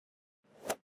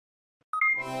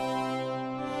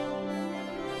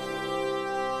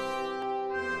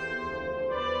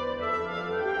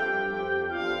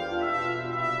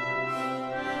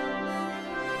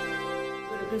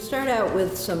to start out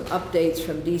with some updates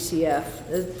from DCF.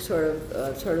 It's sort of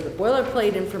the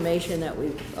boilerplate information that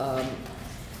we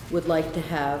would like to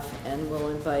have, and we'll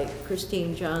invite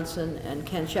Christine Johnson and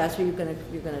Ken Schatz. You're gonna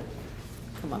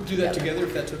come up. We'll do that together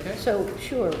if that's okay. So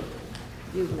sure,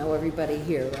 you know everybody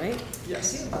here, right?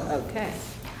 Yes. Okay.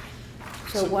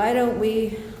 So why don't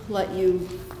we let you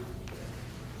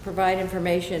provide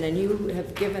information, and you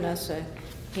have given us a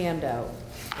handout.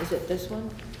 Is it this one?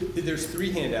 There's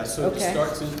 3 handouts. So okay. It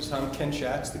starts with Ken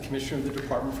Schatz, the Commissioner of the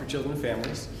Department for Children and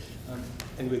Families.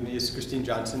 And with me is Christine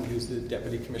Johnson, who's the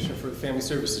Deputy Commissioner for the Family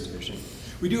Services Division.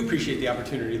 We do appreciate the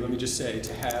opportunity, let me just say,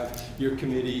 to have your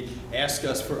committee ask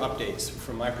us for updates.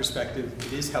 From my perspective,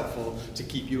 it is helpful to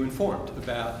keep you informed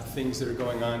about things that are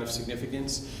going on of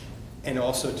significance, and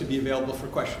also to be available for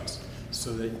questions,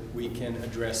 so that we can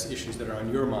address issues that are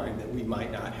on your mind that we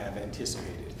might not have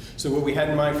anticipated. So what we had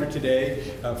in mind for today,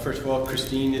 first of all,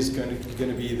 Christine is going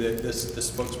to be the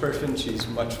spokesperson. She's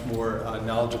much more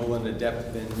knowledgeable and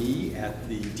adept than me at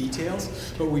the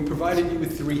details, but we provided you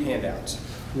with 3 handouts.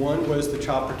 One was the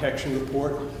Child Protection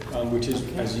Report, which is,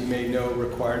 as you may know,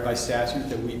 required by statute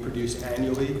that we produce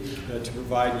annually to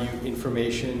provide you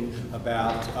information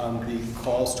about the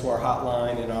calls to our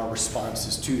hotline and our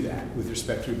responses to that with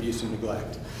respect to abuse and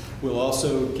neglect. We'll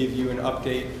also give you an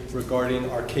update regarding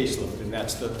our caseload, and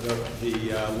that's the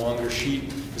longer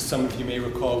sheet. As some of you may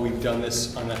recall, we've done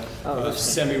this on a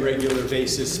semi-regular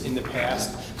basis in the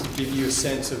past to give you a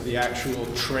sense of the actual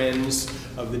trends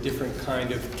of the different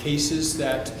kind of cases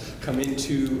that come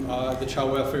into the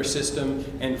child welfare system,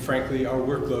 and frankly, our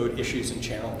workload issues and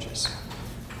challenges.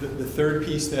 The third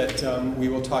piece that we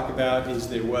will talk about is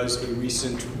there was a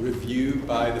recent review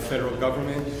by the federal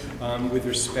government with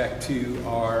respect to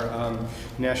our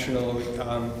National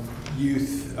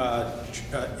Youth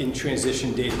in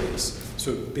Transition database.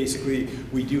 So basically,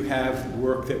 we do have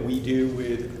work that we do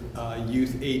with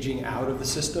youth aging out of the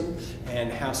system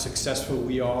and how successful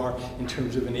we are in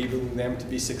terms of enabling them to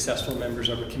be successful members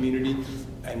of our community.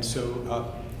 And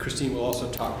so Christine will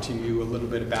also talk to you a little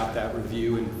bit about that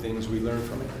review and things we learned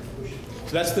from it.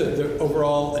 So that's the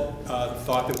overall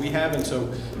thought that we have, and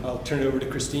so I'll turn it over to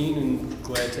Christine, and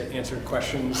glad to answer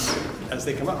questions as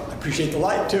they come up. I appreciate the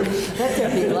light too. That's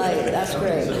a light. That's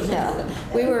great. Yeah,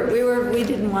 we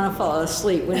didn't want to fall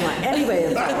asleep. We didn't want anybody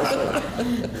to fall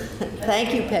asleep.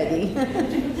 Thank you, Peggy.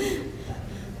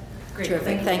 Great.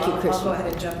 Terrific. Thank you, Christine. I'll go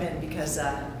ahead and jump in because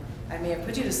I may have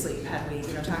put you to sleep had we,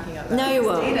 talking about no, you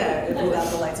won't. Data without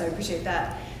the lights. So I appreciate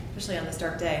that, especially on this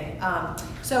dark day.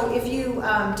 So if you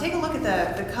take a look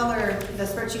at the color, the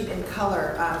spreadsheet in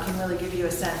color can really give you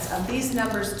a sense. These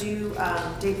numbers do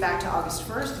date back to August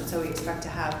 1st, and so we expect to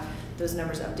have those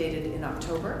numbers updated in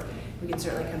October. We can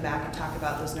certainly come back and talk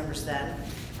about those numbers then.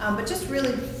 But just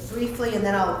really briefly, and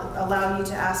then I'll allow you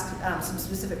to ask some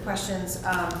specific questions.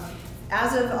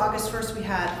 As of August 1st, we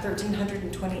had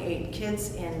 1,328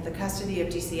 kids in the custody of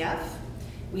DCF.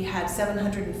 We had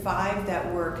 705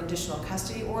 that were conditional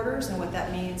custody orders, and what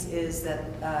that means is that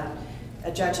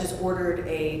a judge has ordered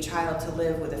a child to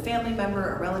live with a family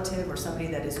member, a relative, or somebody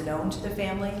that is known to the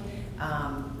family.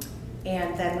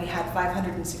 And then we had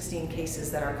 516 cases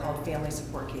that are called family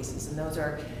support cases, and those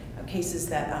are cases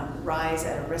that rise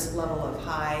at a risk level of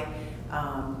high.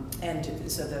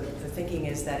 And so the thinking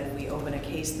is that if we open a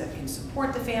case that can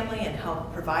support the family and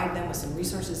help provide them with some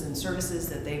resources and services,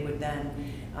 that they would then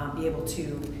be able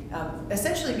to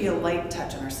essentially be a light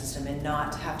touch on our system and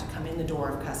not have to come in the door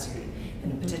of custody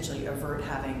and potentially avert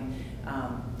having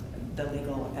the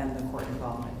legal and the court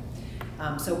involvement.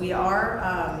 So we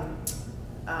are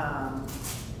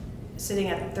sitting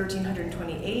at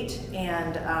 1,328,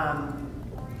 and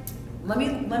let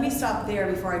me stop there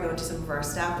before I go into some of our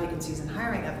staff vacancies and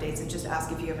hiring updates, and just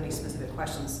ask if you have any specific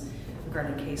questions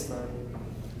regarding caseload.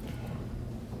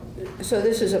 So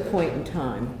this is a point in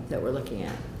time that we're looking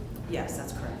at? Yes,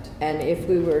 that's correct. And if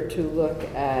we were to look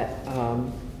at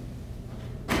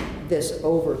this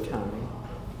overtime,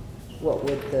 what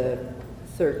would the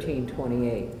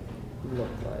 1,328 look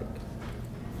like?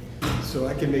 So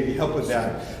I can maybe help with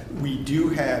that. We do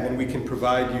have, and we can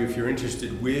provide you if you're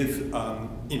interested, with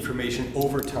information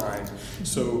over time.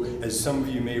 So as some of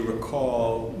you may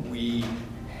recall, we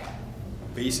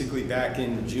basically back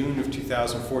in June of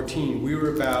 2014, we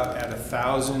were about at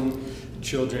 1,000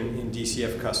 children in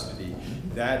DCF custody.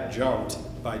 That jumped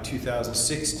by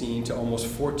 2016 to almost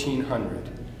 1,400.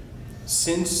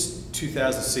 Since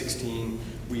 2016,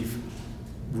 we've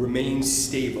remained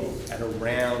stable at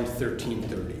around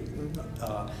 1,330.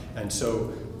 And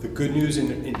so the good news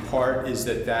in part is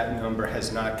that that number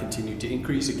has not continued to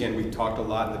increase. Again, we've talked a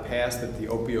lot in the past that the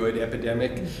opioid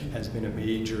epidemic has been a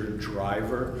major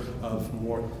driver of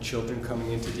more children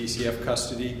coming into DCF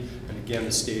custody. And again,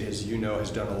 the state, as you know, has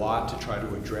done a lot to try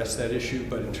to address that issue.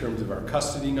 But in terms of our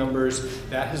custody numbers,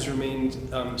 that has remained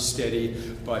steady.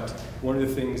 But one of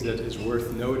the things that is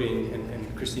worth noting,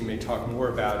 and Christine may talk more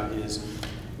about it, is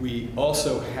we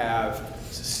also have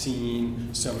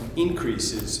seen some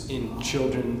increases in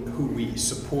children who we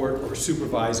support or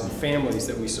supervise and families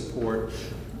that we support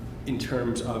in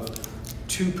terms of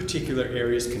two particular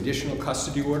areas: conditional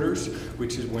custody orders,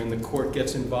 which is when the court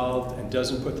gets involved and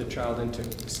doesn't put the child into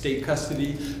state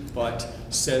custody, but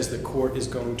says the court is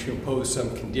going to impose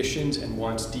some conditions and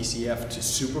wants DCF to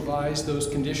supervise those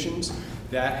conditions.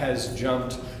 That has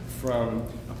jumped from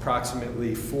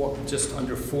approximately just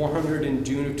under 400 in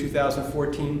June of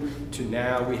 2014 to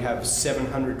now we have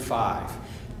 705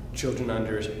 children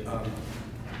under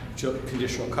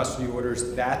conditional custody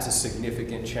orders. That's a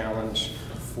significant challenge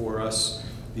for us.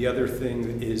 The other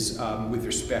thing is with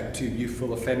respect to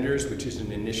youthful offenders, which is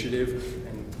an initiative,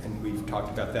 and we've talked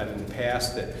about that in the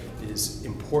past, that is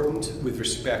important with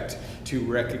respect to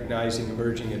recognizing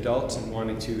emerging adults and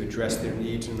wanting to address their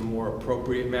needs in a more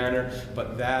appropriate manner.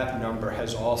 But that number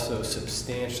has also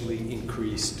substantially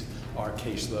increased our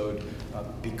caseload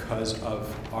because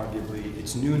of arguably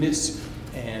its newness,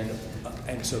 and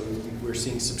so we're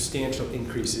seeing substantial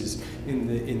increases in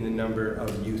the number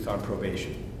of youth on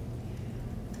probation.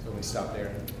 So let me stop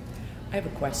there. I have a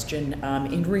question.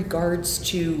 In regards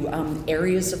to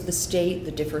areas of the state,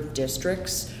 the different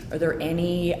districts, are there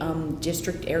any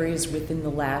district areas within the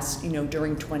last,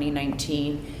 during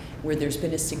 2019, where there's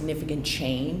been a significant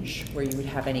change, where you would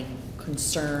have any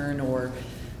concern, or,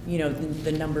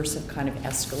 the numbers have kind of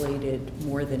escalated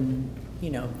more than,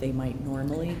 they might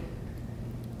normally?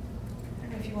 I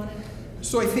don't know if you wanted.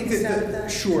 So I think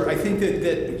sure. I think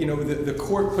that the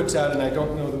court puts out, and I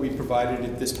don't know that we provided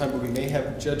it this time, but we may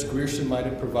have. Judge Grierson might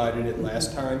have provided it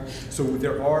last time. So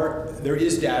there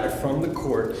is data from the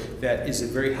court that is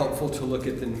very helpful to look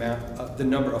at the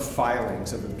number of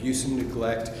filings of abuse and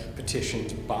neglect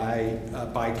petitions by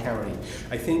county.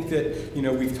 I think that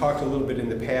we've talked a little bit in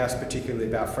the past, particularly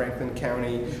about Franklin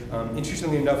County.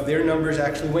 Interestingly enough, their numbers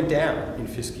actually went down in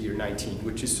fiscal year 19,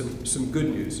 which is some good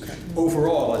news. Okay.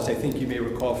 Overall, as I think you may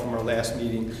recall from our last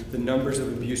meeting, the numbers of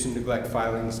abuse and neglect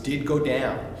filings did go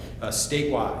down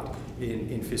statewide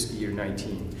in fiscal year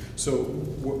 19. So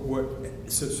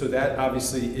that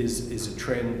obviously is a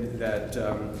trend that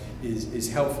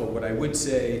is helpful. What I would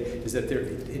say is that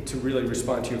to really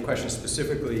respond to your question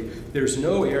specifically, there's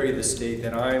no area of the state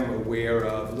that I'm aware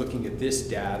of looking at this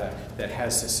data that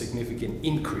has a significant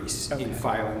increase in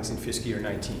filings in fiscal year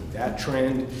 19. That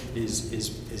trend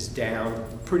is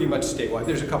down pretty much statewide.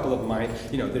 There's a couple of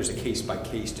there's a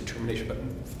case-by-case determination, but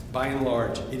by and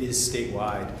large, it is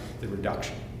statewide, the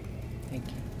reduction. Thank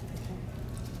you.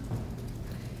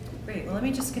 Great. Well, let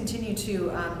me just continue to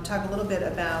talk a little bit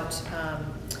about,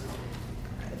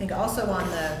 I think also on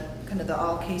the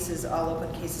all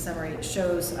open cases summary, it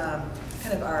shows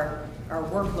kind of our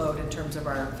workload in terms of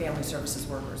our family services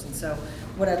workers. And so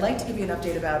what I'd like to give you an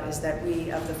update about is that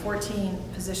of the 14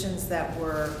 positions that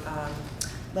were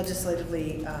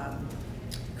legislatively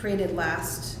created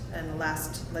last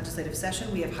legislative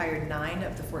session, we have hired 9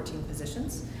 of the 14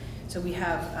 positions. So we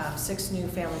have 6 new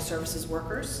family services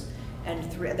workers, and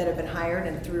 3 that have been hired,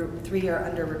 and 3 are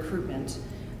under recruitment.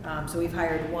 So we've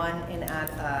hired 1 in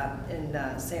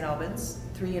St. Albans,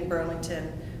 3 in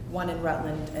Burlington, 1 in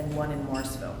Rutland, and 1 in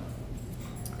Morrisville.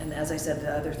 And as I said,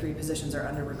 the other 3 positions are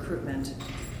under recruitment.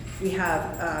 We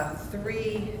have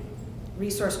 3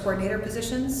 resource coordinator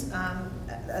positions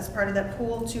as part of that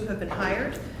pool. 2 have been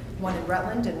hired, 1 in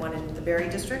Rutland and 1 in the Berry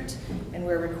district, and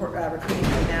we're recruiting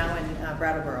right now in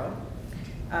Brattleboro.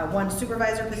 1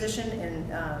 supervisor position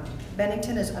in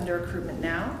Bennington is under recruitment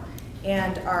now,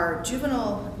 and our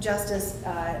juvenile justice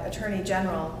attorney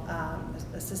general,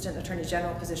 assistant attorney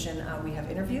general position we have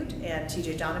interviewed, and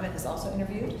TJ Donovan has also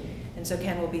interviewed, and so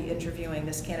Ken will be interviewing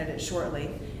this candidate shortly,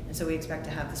 and so we expect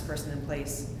to have this person in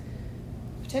place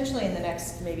potentially in the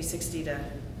next maybe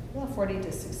 45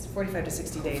 to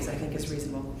 60 days, I think is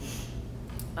reasonable.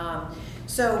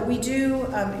 So we do,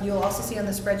 you'll also see on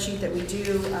the spreadsheet that we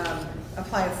do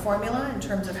apply a formula in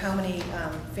terms of how many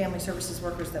family services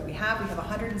workers that we have. We have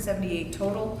 178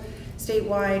 total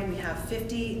statewide. We have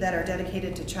 50 that are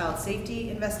dedicated to child safety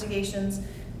investigations,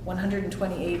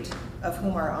 128 of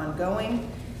whom are ongoing.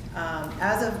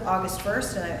 As of August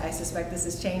 1st, and I suspect this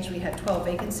has changed, we had 12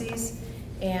 vacancies,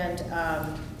 and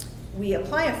We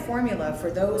apply a formula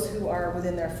for those who are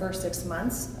within their first 6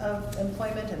 months of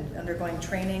employment and undergoing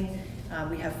training.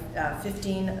 We have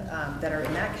 15 that are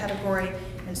in that category,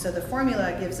 and so the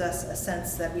formula gives us a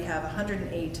sense that we have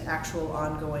 108 actual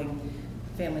ongoing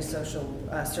family social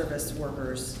service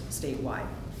workers statewide.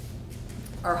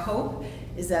 Our hope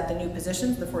is that the new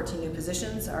positions, the 14 new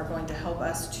positions, are going to help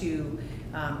us to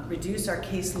reduce our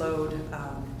caseload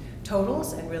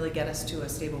totals and really get us to a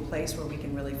stable place where we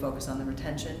can really focus on the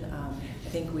retention. I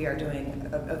think we are doing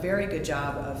a very good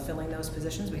job of filling those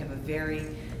positions. We have a very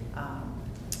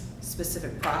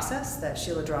specific process that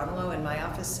Sheila Dronolo in my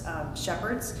office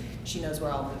shepherds. She knows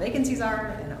where all of the vacancies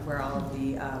are and where all of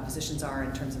the positions are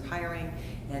in terms of hiring,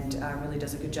 and really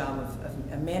does a good job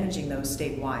of managing those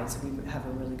statewide, so we have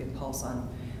a really good pulse on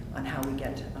how we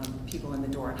get people in the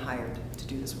door and hired to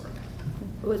do this work.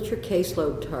 What's your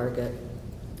caseload target?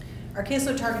 Our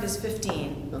caseload target is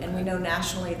 15, okay. And we know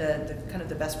nationally the kind of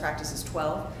the best practice is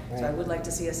 12, right. So I would like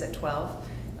to see us at 12.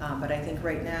 But I think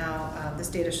right now, this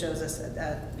data shows us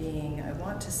that being, I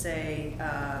want to say,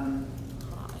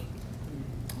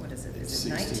 what is it? Is it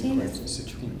 19?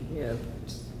 16. Yeah.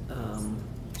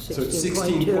 So it's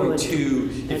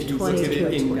 16.2 if you look at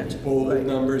it in bold right.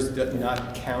 numbers,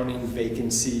 not counting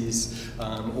vacancies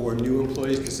or new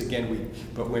employees, because again,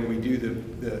 but when we do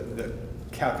the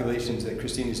calculations that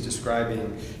Christine is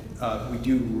describing, we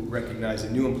do recognize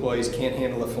that new employees can't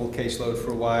handle a full caseload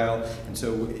for a while, and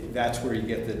so that's where you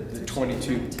get the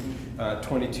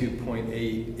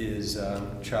 22.8 is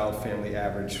child family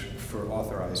average for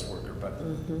authorized worker, but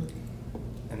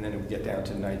and then it would get down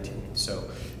to 19. So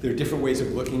there are different ways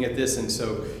of looking at this, and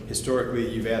so historically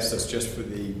you've asked us just for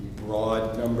the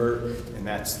broad number, and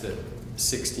that's the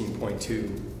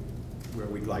 16.2 where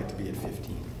we'd like to be at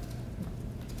 15.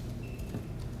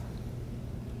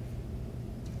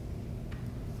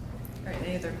 All right,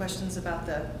 any other questions about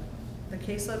the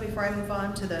caseload before I move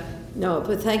on to the? No,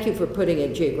 but thank you for putting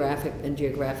it geographic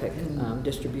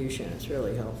distribution. It's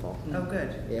really helpful. Oh,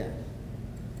 good. Yeah.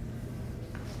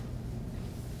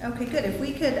 Okay, good. If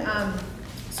we could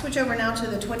switch over now to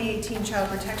the 2018 Child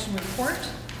Protection Report.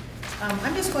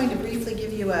 I'm just going to briefly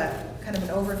give you a kind of an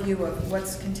overview of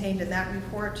what's contained in that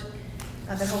report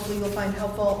that hopefully you'll find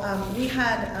helpful. We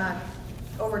had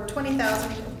over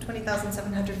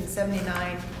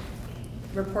 20,779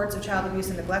 reports of child abuse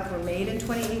and neglect were made in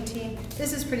 2018.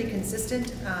 This is pretty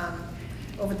consistent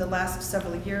over the last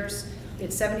several years.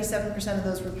 It's 77% of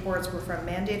those reports were from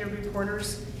mandated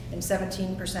reporters, and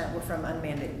 17% were from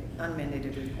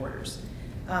unmandated reporters.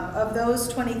 Of those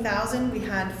 20,000, we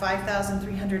had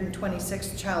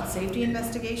 5,326 child safety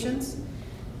investigations.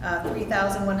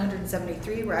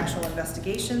 3,173 were actual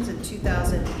investigations, and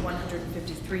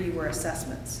 2,153 were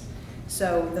assessments.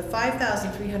 So the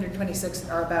 5,326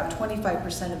 are about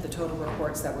 25% of the total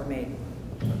reports that were made,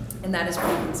 and that is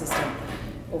pretty consistent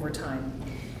over time.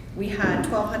 We had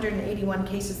 1,281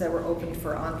 cases that were opened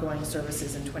for ongoing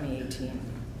services in 2018.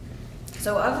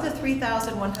 So of the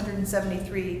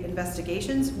 3,173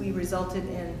 investigations, we resulted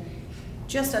in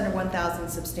just under 1,000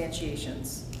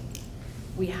 substantiations.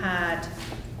 We had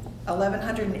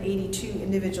 1,182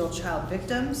 individual child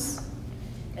victims,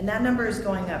 and that number is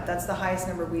going up. That's the highest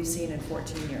number we've seen in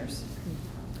 14 years.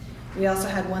 We also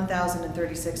had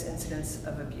 1,036 incidents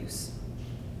of abuse.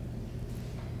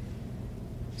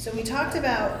 So we talked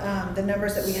about the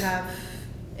numbers that we have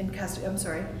in custody. I'm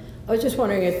sorry. I was just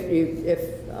wondering if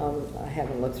I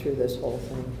haven't looked through this whole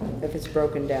thing, if it's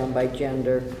broken down by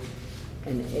gender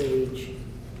and age.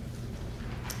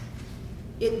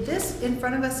 This in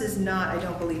front of us is not, I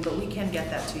don't believe, but we can get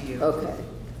that to you. Okay.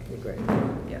 Okay, great.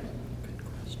 Yeah. Good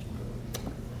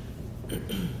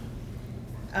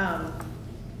question.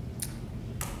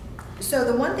 So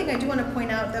the one thing I do want to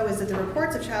point out, though, is that the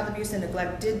reports of child abuse and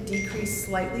neglect did decrease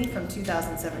slightly from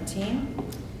 2017.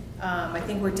 I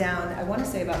think we're down, I want to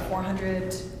say about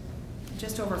 400,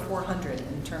 just over 400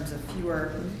 in terms of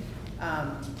fewer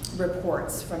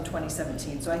reports from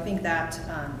 2017. So I think that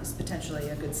is potentially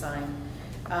a good sign.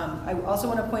 I also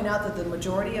want to point out that the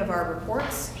majority of our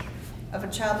reports of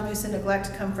child abuse and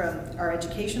neglect come from our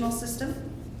educational system.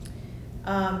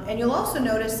 And you'll also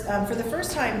notice, for the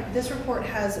first time, this report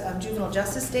has juvenile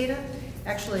justice data,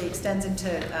 actually extends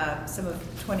into some of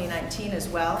 2019 as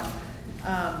well.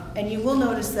 And you will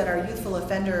notice that our youthful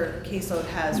offender caseload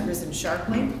has risen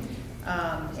sharply.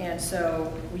 And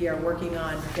so we are working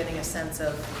on getting a sense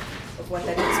of what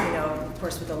that is. We know, of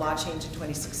course, with the law change in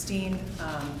 2016,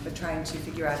 but trying to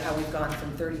figure out how we've gone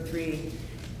from 33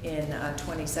 in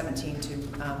 2017 to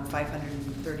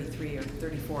 533 or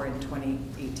 34 in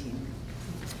 2018.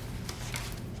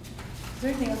 Is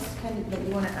there anything else that you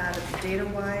want to add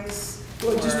data-wise?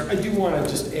 Well, Or- I do want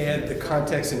to just add the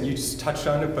context, and you just touched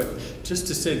on it, but just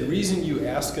to say the reason you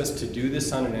ask us to do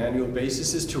this on an annual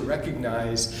basis is to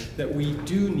recognize that we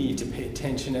do need to pay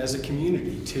attention as a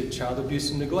community to child abuse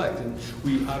and neglect. And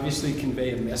we obviously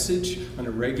convey a message on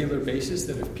a regular basis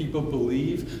that if people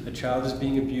believe a child is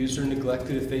being abused or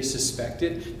neglected, if they suspect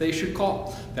it, they should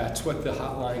call. That's what the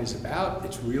hotline is about.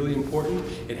 It's really important.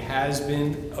 It has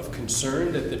been of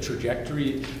concern that the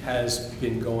trajectory has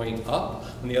been going up.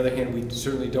 On the other hand, we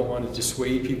certainly don't want to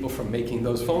dissuade people from making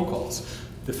those phone calls.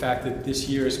 The fact that this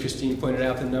year, as Christine pointed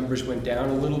out, the numbers went down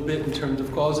a little bit in terms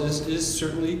of calls is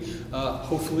certainly,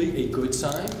 hopefully, a good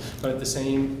sign. But at the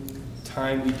same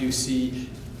time, we do see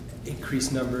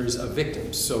increased numbers of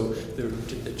victims. So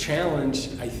the challenge,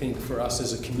 I think, for us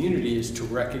as a community is to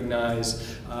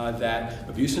recognize that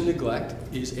abuse and neglect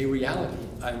is a reality.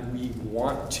 And we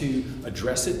want to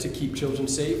address it to keep children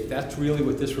safe. That's really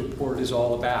what this report is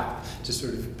all about, to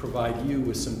sort of provide you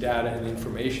with some data and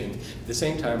information. At the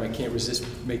same time, I can't resist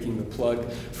making the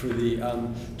plug for the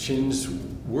CHIN's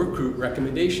work group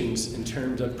recommendations in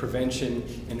terms of prevention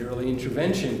and early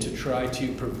intervention to try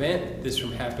to prevent this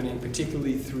from happening,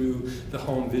 particularly through the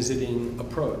home visiting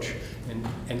approach.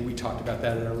 And we talked about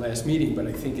that at our last meeting, but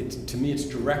I think to me it's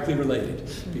directly related,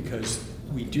 because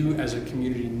we do as a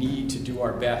community need to do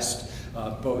our best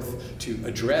both to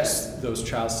address those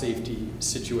child safety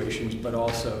situations, but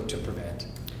also to prevent.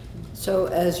 So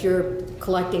as you're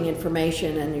collecting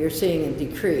information and you're seeing a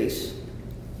decrease,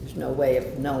 there's no way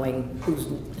of knowing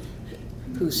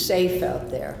who's safe out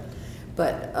there.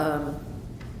 But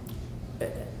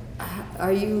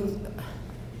are you,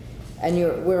 and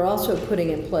we're also putting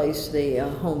in place the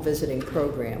home visiting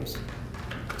programs.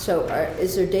 So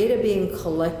is there data being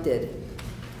collected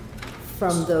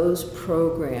from those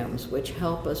programs which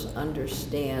help us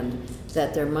understand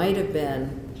that there might have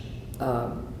been,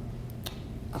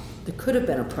 there could have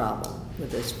been a problem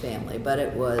with this family, but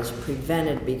it was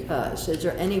prevented because? Is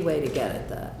there any way to get at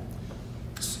that?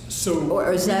 So,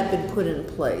 or has that been put in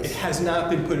place? It has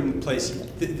not been put in place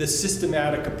yet. The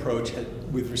systematic approach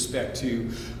with respect to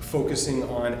focusing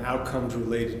on outcomes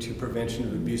related to prevention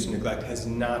of abuse and neglect has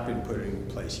not been put in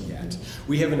place yet.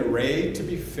 We have an array, to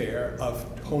be fair, of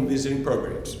home visiting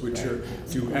programs, which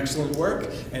do excellent work,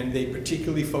 and they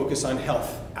particularly focus on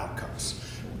health outcomes.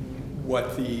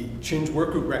 What the CHIN's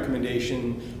work group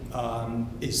recommendation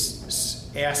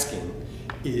is asking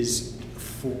is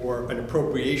for an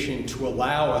appropriation to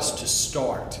allow us to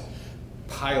start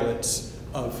pilots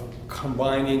of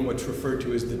combining what's referred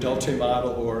to as the Dulce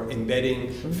model, or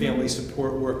embedding family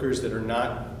support workers that are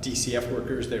not DCF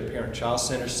workers, they're parent-child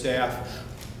center staff,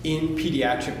 in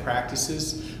pediatric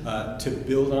practices to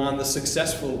build on the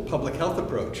successful public health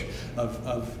approach of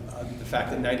the fact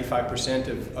that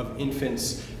 95% of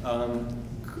infants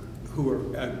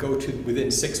who go to within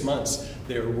 6 months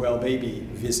their well baby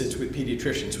visits with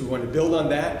pediatricians. We want to build on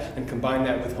that and combine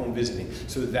that with home visiting.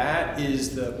 So that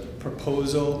is the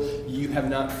proposal. You have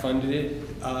not funded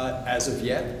it as of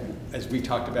yet. As we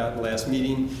talked about in the last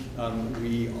meeting,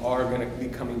 we are going to be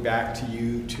coming back to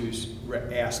you to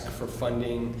ask for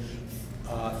funding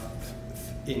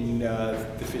in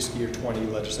the fiscal year 20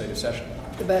 legislative session.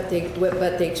 But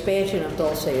the expansion of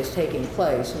Dulce is taking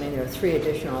place. I mean, there are 3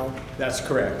 additional. That's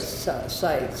correct.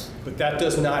 Sites. But that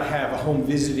does not have a home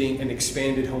visiting, an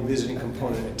expanded home visiting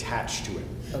component attached to it.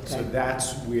 Okay. So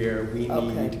that's where we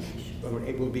need,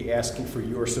 we'll be asking for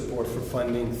your support for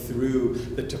funding through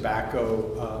the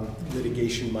tobacco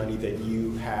litigation money that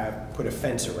you have put a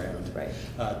fence around. Right.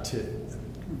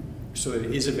 So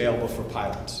it is available for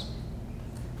pilots.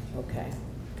 Okay,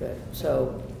 good.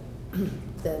 So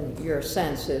then your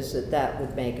sense is that that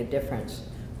would make a difference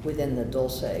within the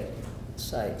Dulce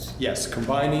sites? Yes,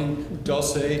 combining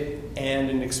Dulce and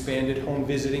an expanded home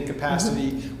visiting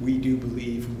capacity, we do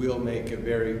believe will make a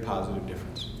very positive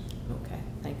difference. Okay,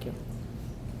 thank you.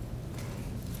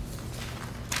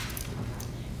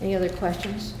 Any other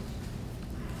questions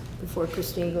before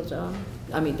Christine goes on?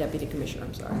 I mean, Deputy Commissioner,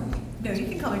 I'm sorry. No, you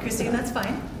can call me Christine, that's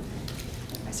fine.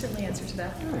 I certainly answer to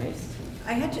that. All right.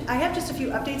 I have just a few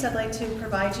updates I'd like to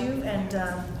provide you, and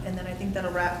then I think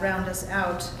that'll round us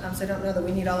out, so I don't know that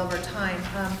we need all of our time.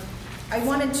 I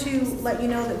wanted to let you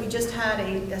know that we just had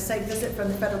a site visit from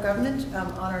the federal government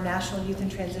on our National Youth in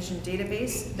Transition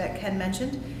database that Ken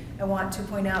mentioned. I want to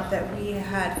point out that we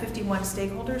had 51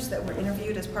 stakeholders that were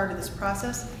interviewed as part of this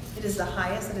process. It is the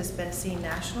highest that has been seen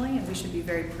nationally, and we should be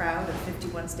very proud of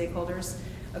 51 stakeholders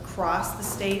across the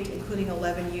state, including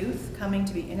 11 youth coming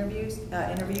to be interviewed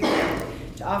and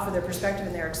to offer their perspective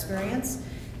and their experience.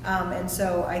 And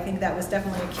so I think that was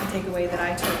definitely a key takeaway that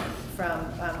I took from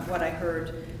what I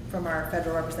heard from our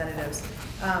federal representatives.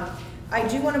 I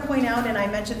do want to point out, and I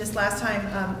mentioned this last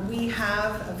time, we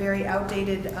have a very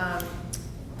outdated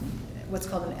what's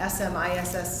called an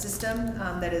SMISS system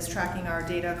that is tracking our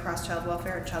data across child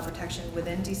welfare and child protection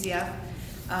within DCF.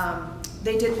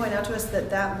 They did point out to us that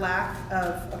that lack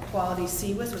of a quality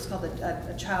CWIS, what's called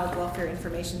a Child Welfare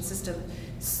Information System,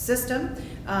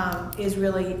 is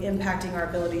really impacting our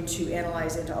ability to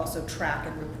analyze and to also track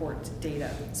and report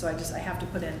data. So I have to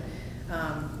put in,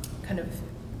 kind of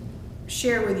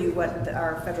share with you what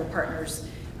our federal partners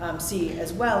see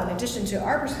as well, in addition to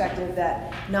our perspective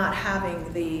that not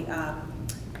having the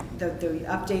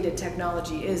updated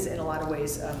technology is in a lot of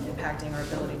ways impacting our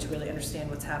ability to really understand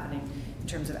what's happening in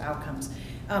terms of outcomes.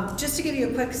 Just to give you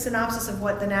a quick synopsis of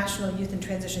what the National Youth and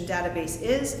Transition Database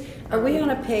is. Are we on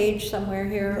a page somewhere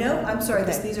here? No, I'm sorry,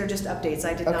 Okay. these are just updates.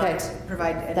 I did Okay. not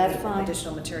provide any That's fine.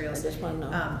 additional materials. I just want to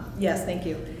know. Yes, thank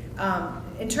you.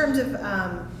 In terms of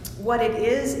what it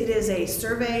is a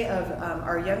survey of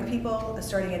our young people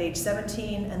starting at age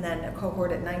 17 and then a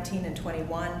cohort at 19 and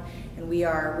 21. And we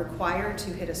are required to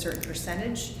hit a certain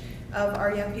percentage of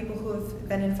our young people who have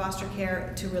been in foster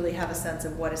care to really have a sense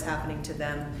of what is happening to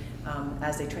them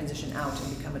as they transition out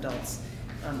and become adults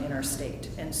in our state.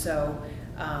 And so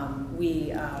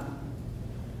we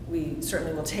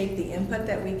certainly will take the input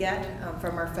that we get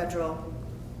from our federal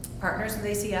partners with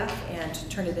ACF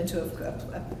and turn it into a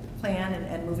plan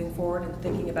and moving forward and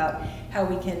thinking about how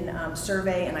we can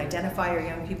survey and identify our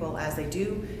young people as they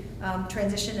do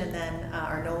transition and then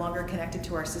are no longer connected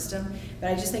to our system.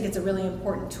 But I just think it's a really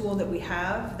important tool that we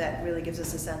have that really gives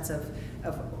us a sense of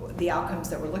the outcomes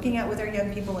that we're looking at with our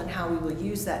young people and how we will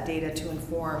use that data to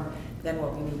inform then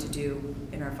what we need to do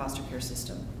in our foster care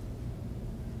system.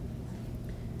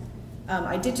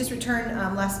 I did just return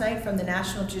last night from the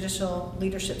National Judicial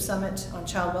Leadership Summit on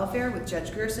Child Welfare with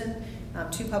Judge Gerson,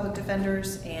 2 public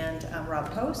defenders, and Rob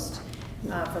Post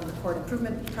from the Court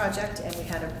Improvement Project, and we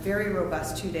had a very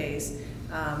robust 2 days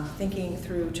thinking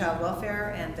through child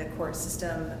welfare and the court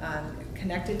system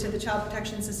connected to the child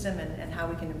protection system and how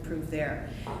we can improve there.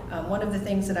 One of the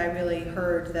things that I really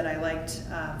heard that I liked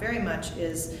very much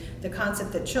is the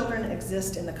concept that children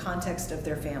exist in the context of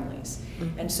their families.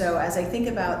 And so as I think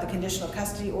about the conditional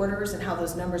custody orders and how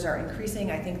those numbers are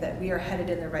increasing, I think that we are headed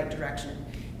in the right direction.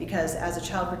 Because as a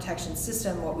child protection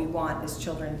system, what we want is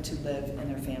children to live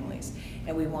in their families.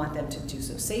 And we want them to do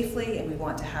so safely, and we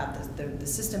want to have the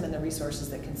system and the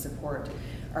resources that can support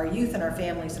our youth and our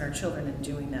families and our children in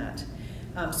doing that.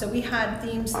 So we had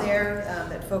themes there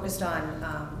that focused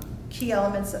on key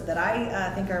elements that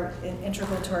I think are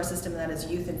integral to our system, and that is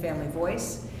youth and family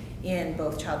voice in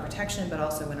both child protection, but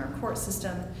also in our court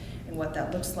system and what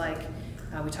that looks like.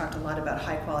 We talked a lot about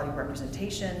high quality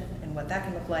representation and what that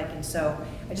can look like. And so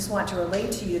I just want to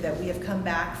relate to you that we have come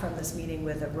back from this meeting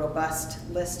with a robust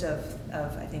list of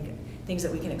I think, things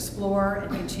that we can explore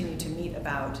and continue to meet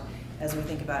about as we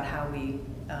think about how we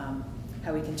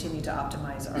continue to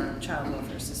optimize our child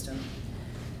welfare system.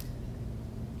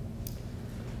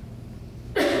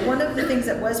 One of the things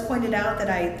that was pointed out that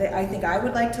I think I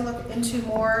would like to look into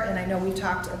more, and I know we've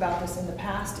talked about this in the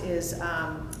past, is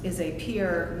a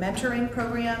peer mentoring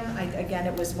program. Again,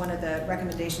 it was one of the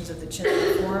recommendations of the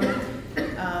Children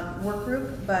Forum work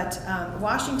group, but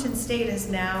Washington State is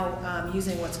now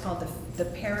using what's called the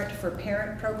Parent for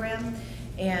Parent program,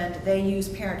 and they use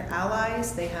parent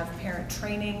allies, they have parent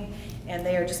training, and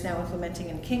they are just now implementing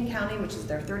in King County, which is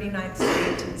their 39th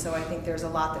state, and so I think there's a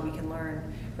lot that we can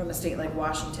learn from a state like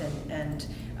Washington, and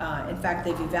in fact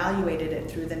they've evaluated it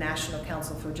through the National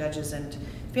Council for Judges and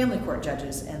Family Court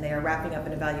Judges, and they are wrapping up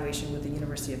an evaluation with the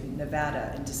University of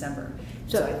Nevada in December.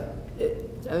 So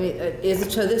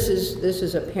this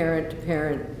is a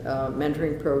parent-to-parent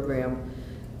mentoring program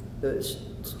that's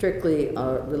strictly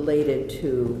related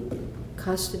to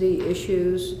custody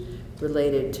issues,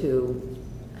 related to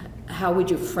how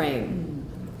would you frame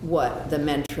what the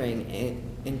mentoring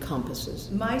encompasses?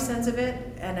 My sense of it,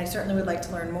 and I certainly would like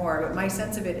to learn more, but my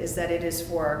sense of it is that it is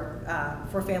for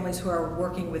families who are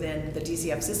working within the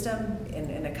DCF system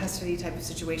in a custody type of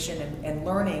situation and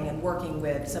learning and working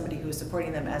with somebody who is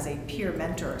supporting them as a peer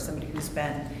mentor, somebody who's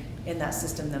been in that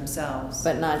system themselves.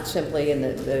 But not simply in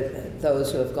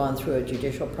those who have gone through a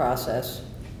judicial process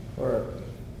or...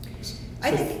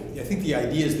 I think the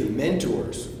idea is the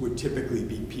mentors would typically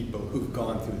be people who've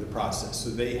gone through the process,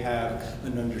 so they have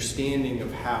an understanding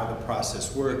of how the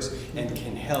process works and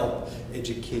can help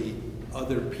educate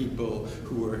other people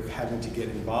who are having to get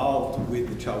involved with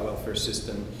the child welfare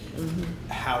system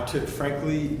how to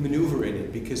frankly maneuver in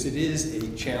it, because it is a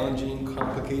challenging,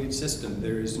 complicated system.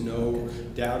 There is no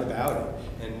doubt about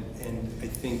it, and I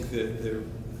think that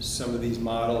some of these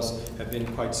models have been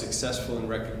quite successful in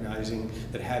recognizing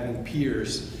that having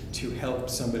peers to help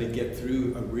somebody get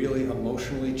through a really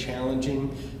emotionally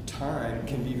challenging time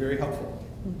can be very helpful.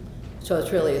 So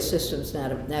it's really a systems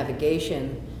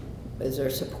navigation. Is there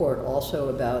support also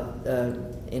about,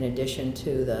 in addition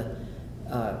to the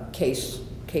case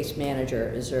manager,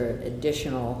 is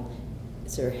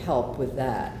there help with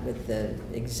that, with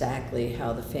exactly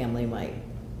how the family might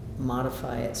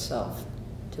modify itself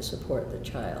to support the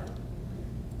child?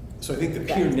 So I think the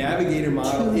peer navigator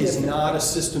model is not a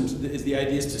system, the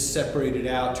idea is to separate it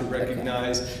out, to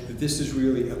recognize that this is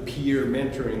really a peer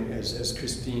mentoring, as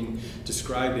Christine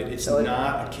described it. It's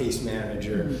not a case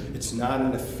manager, it's not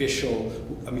an official,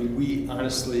 I mean, we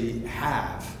honestly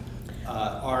have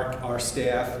our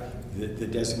staff, the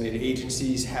designated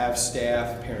agencies have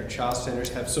staff, parent-child centers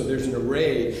have, so there's an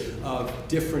array of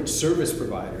different service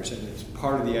providers, and it's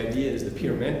part of the idea is the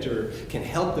peer mentor can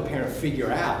help the parent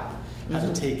figure out how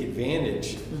to take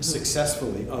advantage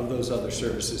successfully of those other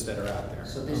services that are out there.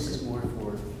 So this is more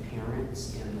for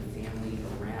parents and the family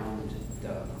around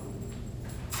the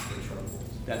troubles.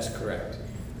 That's correct.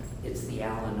 It's the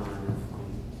Al-Anon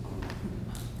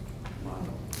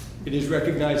model. It is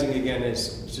recognizing, again,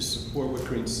 as to support what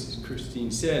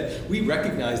Christine said, we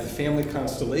recognize the family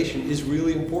constellation is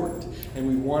really important, and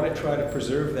we want to try to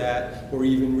preserve that or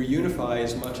even reunify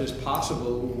as much as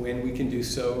possible when we can do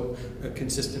so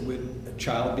consistent with a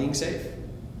child being safe.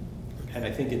 And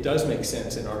I think it does make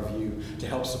sense in our view to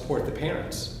help support the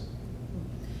parents.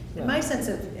 And my sense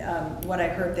of what I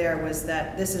heard there was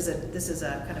that this is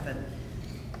a kind of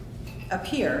a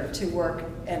peer to work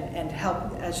and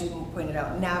help, as you pointed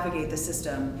out, navigate the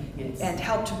system and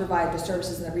help to provide the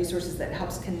services and the resources that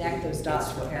helps connect those dots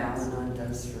for parents. That's what Al-Anon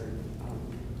does for.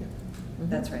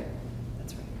 That's right.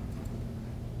 That's right.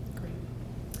 Great.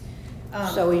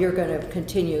 So you're going to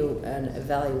continue and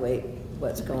evaluate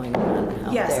what's going on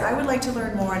out yes, there? I would like to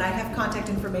learn more, and I have contact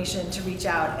information to reach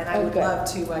out, and I would love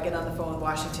to get on the phone with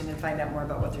Washington and find out more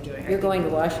about what they're doing. You're going to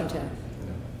Washington.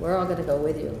 We're all going to go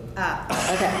with you.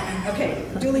 Okay,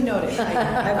 duly noted.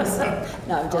 I was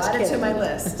No, I'm just added to kidding. my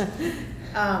list.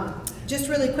 Just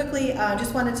really quickly,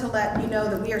 just wanted to let you know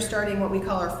that we are starting what we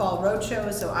call our fall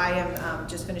roadshow. So I am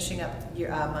just finishing up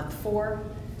month 4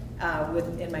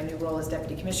 in my new role as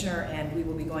Deputy Commissioner, and we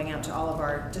will be going out to all of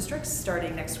our districts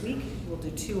starting next week. We'll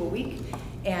do 2 a week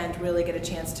and really get a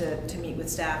chance to meet with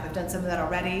staff. I've done some of that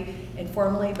already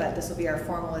informally, but this will be our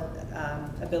formal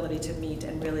ability to meet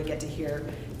and really get to hear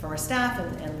from our staff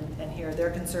and hear their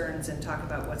concerns and talk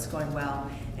about what's going well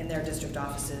in their district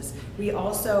offices. We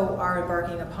also are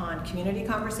embarking upon community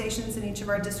conversations in each of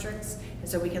our districts, and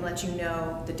so we can let you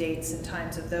know the dates and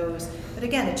times of those. But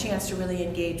again, a chance to really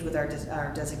engage with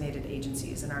our designated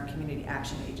agencies and our community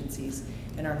action agencies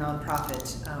and our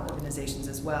nonprofit organizations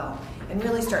as well, and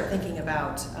really start thinking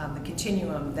about the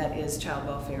continuum that is child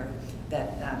welfare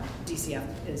that DCF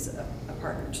is a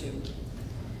partner to.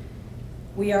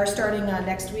 We are starting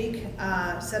next week,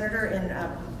 Senator, in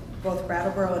both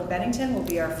Brattleboro and Bennington will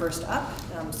be our first up,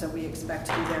 so we expect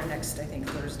to be there next, I think,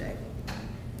 Thursday.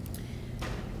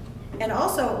 And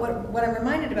also, what I'm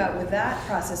reminded about with that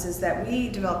process is that we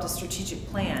developed a strategic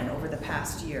plan over the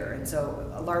past year, and so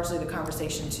largely the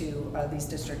conversation to these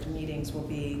district meetings will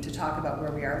be to talk about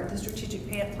where we are with the strategic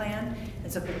plan,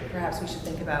 and so perhaps we should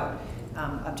think about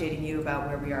updating you about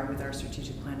where we are with our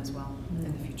strategic plan as well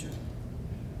in the future.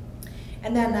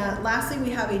 And then lastly,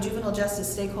 we have a juvenile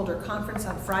justice stakeholder conference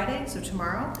on Friday, so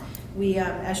tomorrow. We,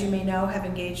 as you may know, have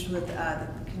engaged with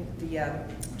the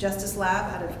Justice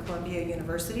Lab out of Columbia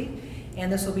University,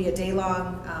 and this will be a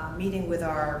day-long meeting with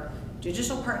our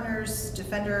judicial partners,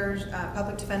 defenders,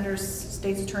 public defenders,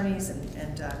 state's attorneys,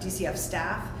 and DCF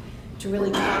staff to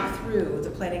really talk through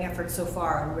the planning efforts so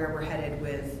far and where we're headed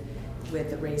with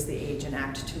the Raise the Age and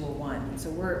Act 201. So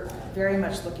we're very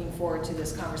much looking forward to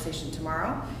this conversation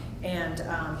tomorrow and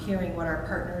hearing what our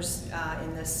partners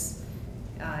in this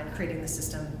in creating the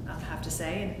system have to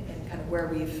say and kind of where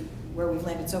we've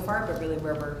landed so far, but really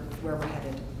where we're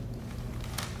headed.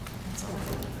 That's all.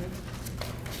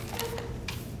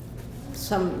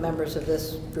 Some members of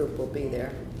this group will be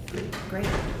there. Great.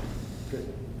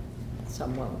 Good.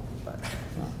 Some won't, but.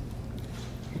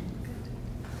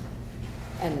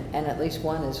 And at least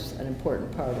one is an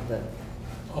important part of the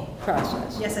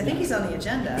process. Yes, I think he's on the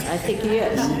agenda. I think he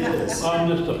is. He is. I'm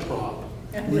just a prop.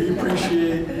 We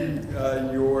appreciate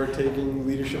your taking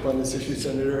leadership on this issue,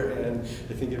 Senator, and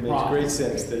I think it makes great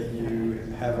sense that you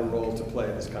have a role to play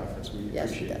at this conference. We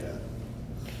appreciate that.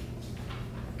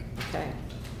 Okay.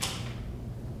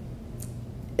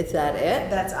 Is that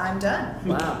it? I'm done.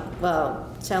 Wow.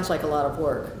 Well, sounds like a lot of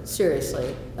work,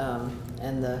 seriously.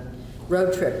 and the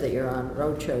road trip that you're on,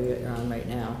 road show you're on right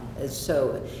now.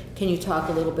 So can you talk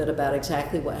a little bit about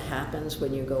exactly what happens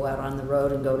when you go out on the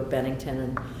road and go to Bennington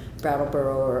and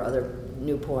Brattleboro or other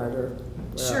Newport or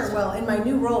Sure. else? Well, in my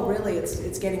new role, really,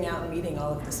 it's getting out and meeting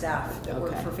all of the staff that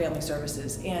work Okay. for Family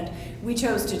Services. And we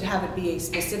chose to have it be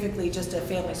specifically just a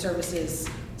Family Services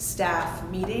staff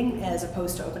meeting as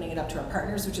opposed to opening it up to our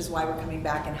partners, which is why we're coming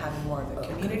back and having more of the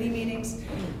community meetings,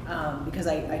 because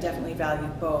I definitely value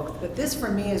both. But this, for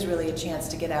me, is really a chance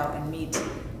to get out and meet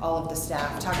all of the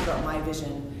staff, talk about my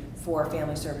vision for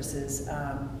Family Services,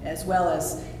 as well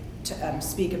as to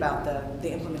speak about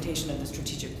the implementation of the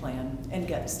strategic plan and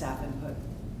get staff input.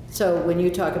 So when you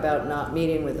talk about not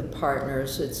meeting with the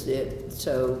partners,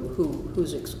 so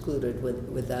who's excluded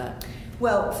with that?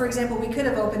 Well, for example, we could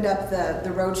have opened up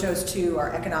the road shows to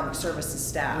our economic services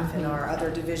staff and our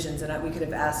other divisions, and we could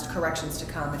have asked corrections to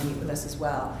come and meet with us as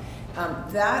well.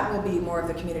 That will be more of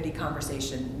the community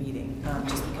conversation meeting,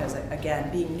 just because,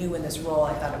 again, being new in this role,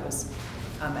 I thought it was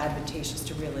advantageous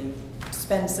to really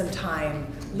spend some time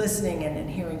listening and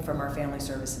hearing from our Family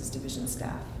Services Division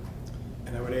staff.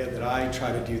 And I would add that I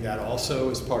try to do that also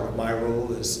as part of my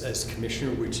role as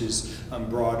commissioner, which is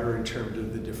broader in terms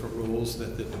of the different roles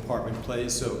that the department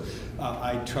plays. So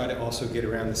I try to also get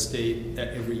around the state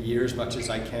every year as much as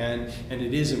I can. And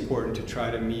it is important to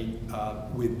try to meet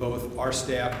with both our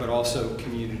staff, but also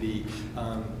community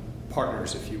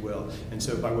partners, if you will. And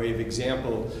so by way of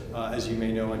example, as you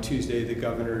may know, on Tuesday, the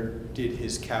governor did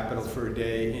his Capitol for a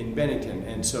day in Bennington.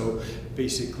 And so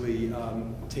basically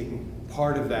taking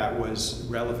part of that was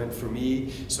relevant for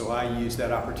me, so I used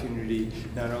that opportunity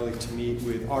not only to meet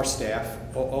with our staff,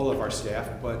 all of our staff,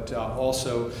 but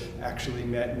also actually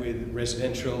met with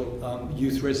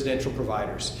youth residential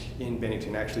providers in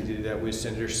Bennington. Actually did that with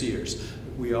Senator Sears.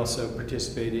 We also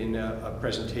participated in a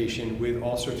presentation with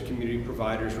all sorts of community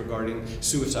providers regarding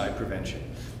suicide prevention.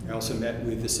 I also met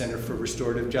with the Center for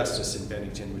Restorative Justice in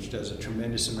Bennington, which does a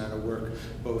tremendous amount of work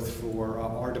both for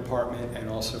our department and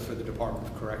also for the Department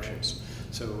of Corrections.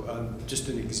 So just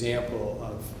an example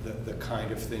of the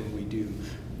kind of thing we do.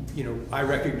 You know, I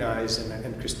recognize,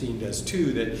 and Christine does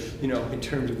too, that, you know, in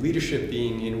terms of leadership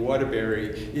being in Waterbury,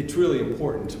 it's really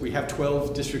important. We have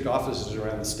 12 district offices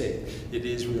around the state. It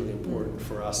is really important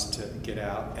for us to get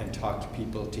out and talk to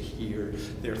people, to hear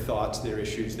their thoughts, their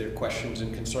issues, their questions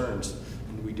and concerns.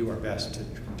 And we do our best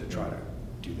to try to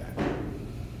do that.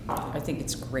 I think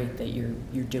it's great that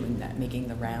you're doing that, making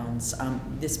the rounds.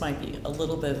 This might be a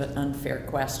little bit of an unfair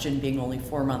question, being only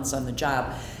 4 months on the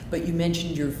job, but you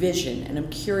mentioned your vision, and I'm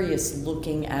curious,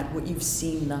 looking at what you've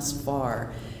seen thus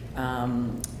far,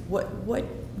 what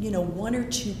you know, one or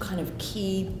two kind of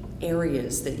key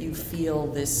areas that you feel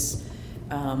this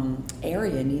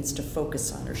area needs to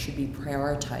focus on or should be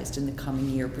prioritized in the coming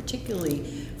year, particularly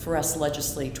for us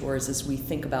legislators as we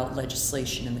think about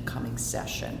legislation in the coming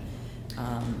session.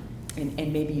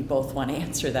 And maybe you both want to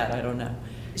answer that, I don't know.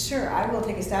 Sure, I will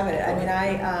take a stab at it. I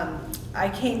mean, I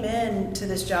came in to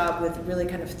this job with really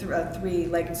kind of a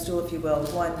three-legged stool, if you will.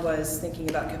 One was thinking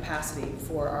about capacity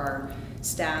for our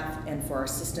staff and for our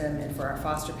system and for our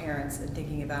foster parents, and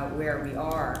thinking about where we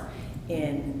are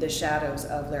in the shadows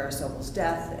of Lara Sobel's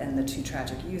death and the 2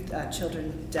 tragic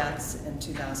children deaths in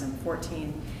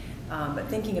 2014. But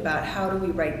thinking about how do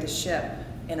we right the ship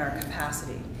in our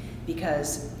capacity,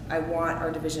 because I want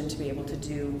our division to be able to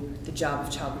do the job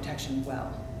of child protection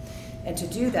well. And to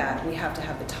do that, we have to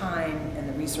have the time and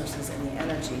the resources and the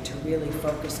energy to really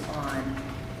focus on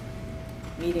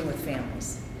meeting with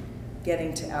families,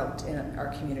 getting out in our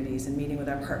communities and meeting with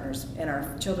our partners and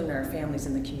our children and our families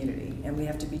in the community. And we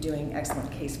have to be doing excellent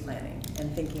case planning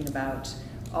and thinking about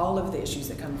all of the issues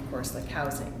that come, of course, like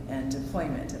housing and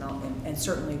employment and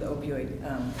certainly the opioid,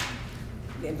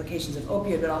 the implications of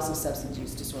opioid, but also substance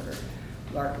use disorder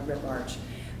writ large.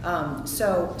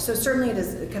 So certainly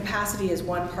capacity is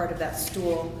one part of that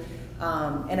stool.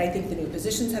 And I think the new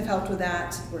positions have helped with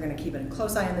that. We're going to keep a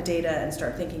close eye on the data and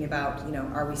start thinking about, you know,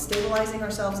 are we stabilizing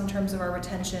ourselves in terms of our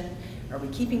retention? Are we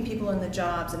keeping people in the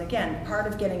jobs? And again, part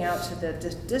of getting out to the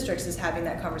districts is having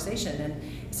that conversation and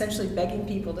essentially begging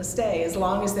people to stay as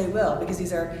long as they will, because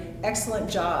these are excellent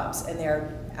jobs and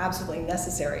they're absolutely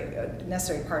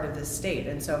necessary part of this state.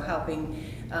 And so helping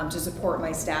to support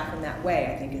my staff in that way,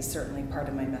 I think, is certainly part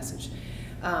of my message.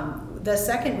 The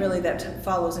second really that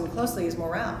follows in closely is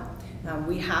morale.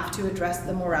 We have to address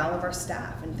the morale of our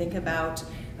staff and think about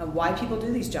why people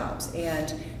do these jobs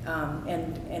and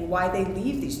why they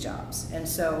leave these jobs. And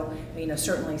so, you know,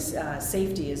 certainly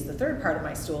safety is the third part of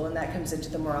my stool, and that comes into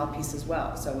the morale piece as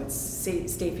well. So it's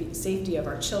safety of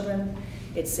our children,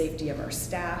 it's safety of our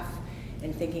staff,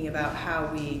 and thinking about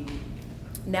how we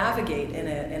navigate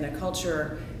in a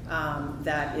culture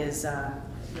that is,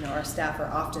 our staff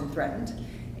are often threatened,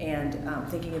 and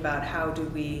thinking about how do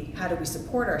we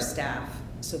support our staff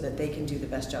so that they can do the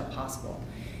best job possible.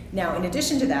 Now, in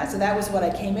addition to that, so that was what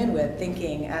I came in with,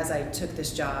 thinking as I took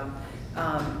this job.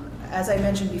 As I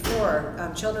mentioned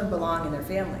before, children belong in their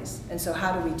families, and so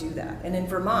how do we do that? And in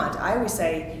Vermont, I always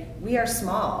say, we are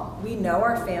small. We know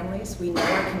our families, we know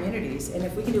our communities, and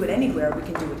if we can do it anywhere, we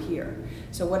can do it here.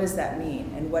 So what does that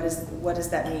mean? And what does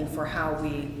that mean for how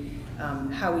we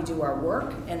do our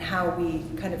work and how we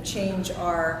kind of change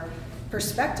our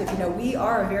perspective? We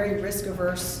are a very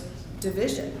risk-averse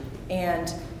division,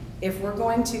 and if we're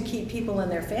going to keep people in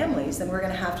their families, then we're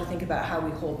going to have to think about how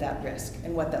we hold that risk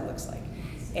and what that looks like.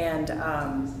 And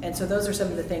so those are some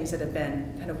of the things that have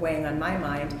been kind of weighing on my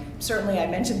mind. Certainly, I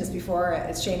mentioned this before,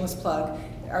 as shameless plug,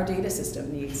 our data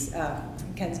system needs,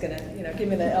 Ken's gonna give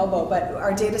me the elbow, but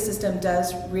our data system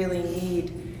does really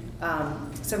need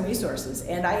some resources.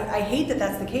 And I hate that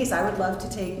that's the case. I would love to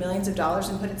take millions of dollars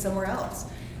and put it somewhere else.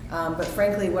 But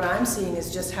frankly, what I'm seeing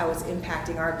is just how it's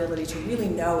impacting our ability to really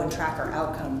know and track our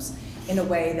outcomes in a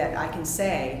way that I can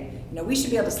say, we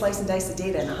should be able to slice and dice the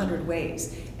data in 100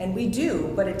 ways. And we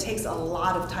do, but it takes a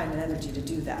lot of time and energy to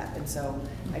do that. And so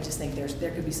I just think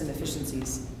there could be some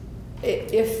efficiencies.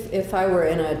 If I were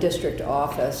in a district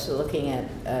office looking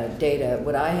at data,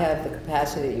 would I have the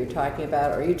capacity that you're talking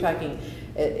about? Are you talking,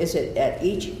 is it at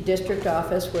each district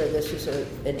office where this is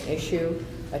an issue,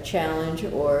 a challenge,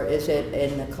 or is it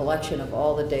in the collection of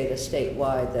all the data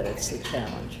statewide that it's the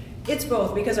challenge? It's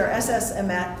both, because our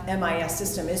SSMIS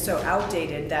system is so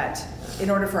outdated that in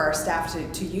order for our staff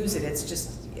to use it, it's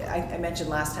just, I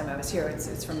mentioned last time I was here, it's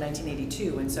from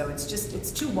 1982, and so it's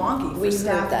too wonky for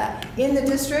staff in the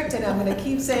district, and I'm going to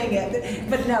keep saying it,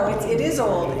 but no, it is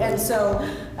old, and so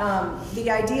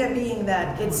the idea being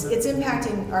that it's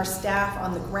impacting our staff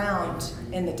on the ground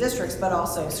in the districts, but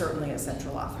also certainly at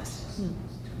central office.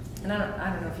 And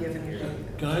I don't know if you have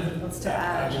anything else to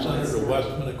add. Can I ask Senator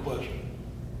Westman a question?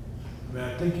 I mean,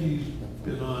 I think he's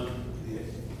been on the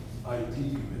IT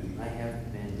committee. I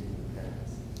have been,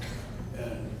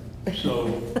 and so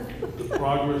the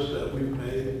progress that we've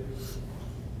made,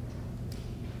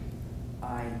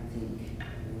 I think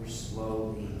we're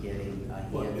slowly getting a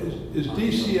handle. Is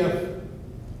DCF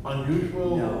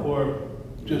unusual or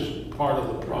just part of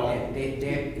the problem? They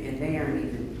aren't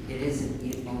even, it isn't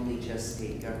only just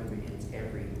state government, it's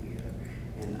everywhere.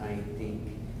 And I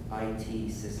think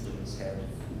IT systems have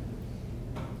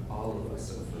all of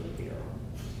us over the barrel.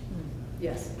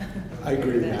 Yes. I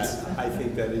agree with that. I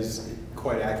think that is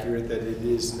quite accurate, that it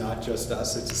is not just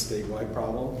us, it's a statewide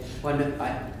problem. Well, no,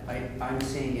 I'm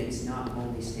saying it's not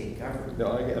only state government.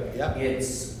 No, I get it, yeah.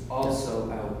 It's also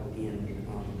out in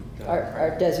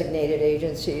Our designated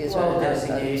agencies, well, our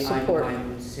designated, support.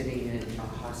 I'm sitting in a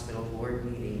hospital board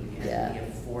meeting, and we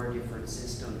have 4 different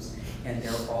systems, and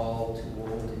they're all too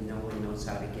old, and no one knows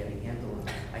how to get a handle on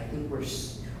it. I think we're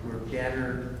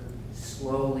better,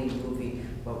 slowly moving,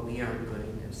 but we aren't good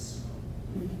at this.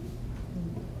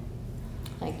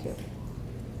 Thank you.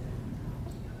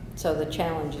 So the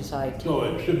challenge is IT. So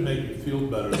it should make you feel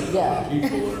better that Yeah.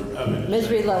 people are having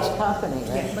Misery loves company,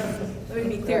 right? Yeah, let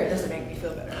me be clear, it doesn't make me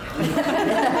feel better.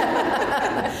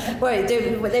 Boy,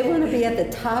 they want to be at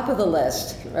the top of the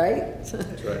list, right?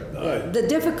 That's right. The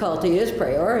difficulty is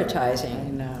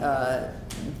prioritizing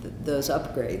those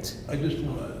upgrades. I just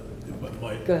want to, if I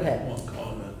might, Go ahead. one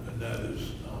comment, and that is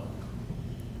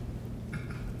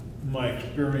my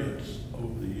experience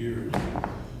over the years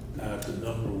that the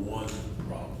 #1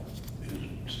 problem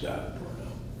is staff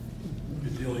burnout.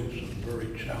 You're dealing with some very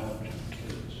challenging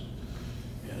kids,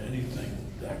 and anything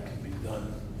that can be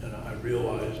done, and I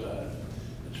realize that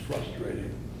it's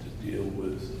frustrating to deal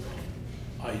with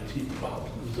IT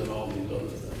problems and all these other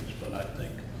things, but I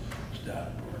think staff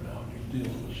burnout, you're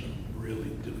dealing with some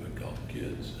really difficult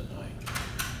kids, and I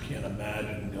can't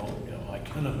imagine I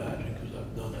can imagine because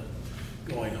I've done it,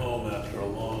 going home after a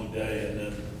long day and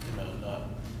then,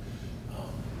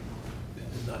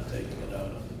 not taking it out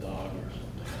on the dog or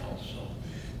something else. So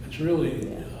it's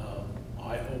really,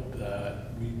 I hope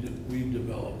that we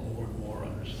develop more and more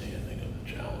understanding of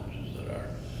the challenges that our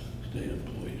state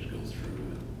employees go through,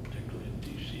 and particularly in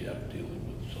DCF, dealing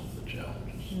with some of the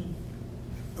challenges.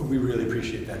 We really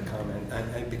appreciate that comment,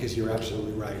 because you're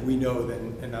absolutely right. We know that,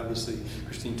 and obviously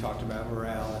Christine talked about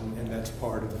morale, and that's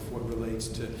part of what relates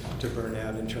to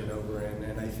burnout and turnover,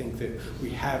 and I think that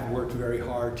we have worked very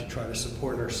hard to try to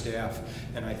support our staff,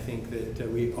 and I think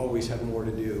that we always have more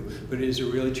to do, but it is a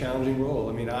really challenging role.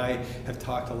 I mean, I have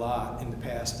talked a lot in the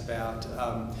past about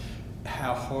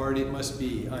how hard it must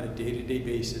be on a day-to-day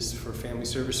basis for a family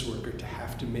service worker to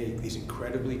have to make these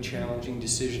incredibly challenging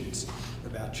decisions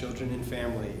about children and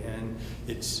family. And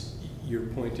your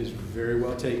point is very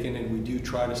well taken, and we do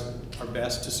try our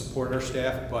best to support our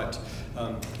staff, but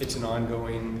it's an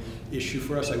ongoing issue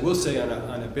for us. I will say on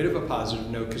a bit of a positive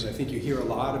note, because I think you hear a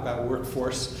lot about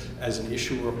workforce as an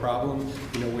issue or a problem.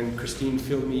 When Christine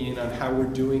filled me in on how we're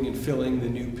doing in filling the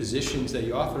new positions that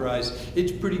you authorized,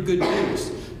 it's pretty good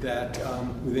news that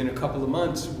within a couple of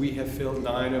months, we have filled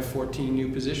 9 of 14 new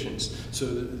positions. So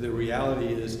the reality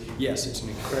is, yes, it's an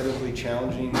incredibly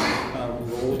challenging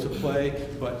role to play,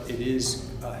 but it is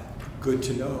good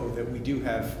to know that we do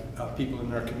have people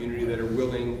in our community that are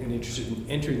willing and interested in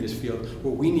entering this field.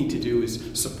 What we need to do is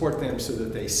support them so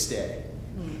that they stay.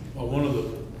 Well, one of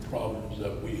the problems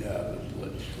that we have as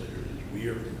legislators is we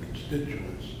hear from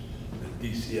constituents that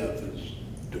DCF is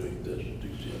doing this,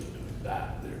 DCF is doing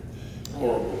that. They're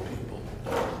horrible people.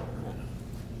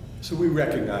 So we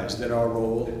recognize that our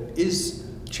role is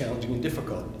challenging and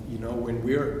difficult. When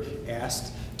we're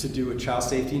asked to do a child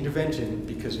safety intervention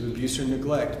because of abuse or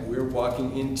neglect, we're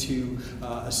walking into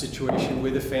a situation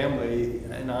with a family,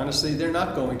 and honestly, they're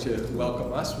not going to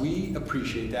welcome us. We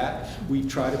appreciate that. We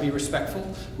try to be respectful.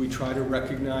 We try to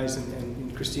recognize,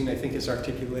 and Christine, I think, has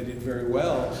articulated very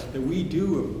well, that we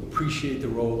do appreciate the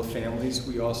role of families.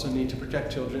 We also need to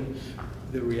protect children.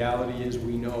 The reality is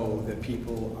we know that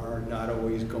people are not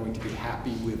always going to be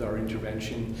happy with our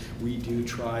intervention. We do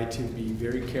try to be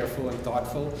very careful and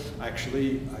thoughtful.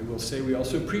 Actually, I will say we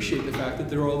also appreciate the fact that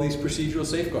there are all these procedural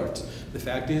safeguards. The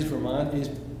fact is Vermont is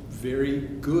very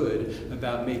good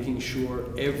about making sure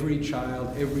every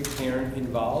child, every parent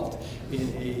involved in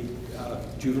a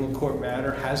juvenile court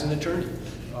matter has an attorney.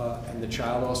 And the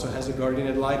child also has a guardian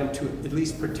ad litem to at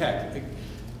least protect,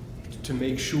 to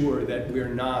make sure that we're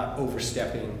not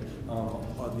overstepping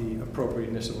the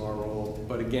appropriateness of our role.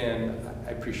 But again,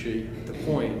 I appreciate the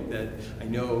point that I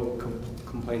know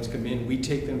complaints come in. We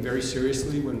take them very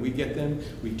seriously when we get them.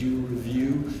 We do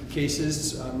review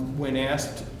cases when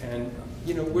asked, and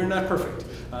we're not perfect.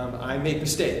 I make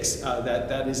mistakes.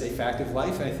 That is a fact of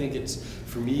life. I think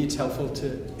for me, it's helpful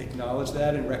to acknowledge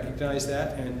that and recognize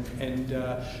that, and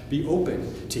be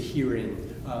open to hearing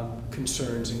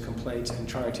concerns and complaints and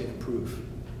trying to improve.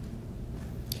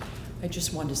 I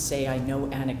just want to say I know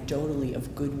anecdotally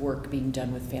of good work being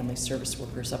done with family service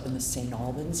workers up in the St.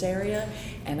 Albans area,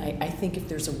 and I think if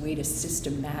there's a way to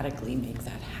systematically make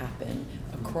that happen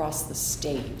across the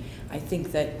state, I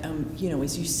think that,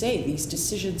 as you say, these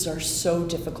decisions are so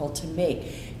difficult to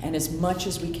make, and as much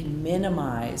as we can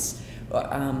minimize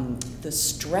the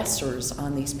stressors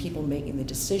on these people making the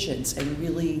decisions and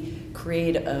really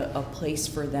create a place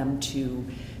for them to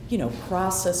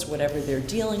process whatever they're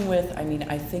dealing with,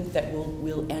 I think that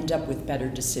we'll end up with better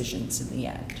decisions in the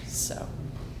end. So,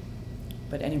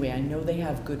 but anyway, I know they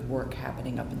have good work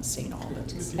happening up in St.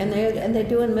 Albans. And they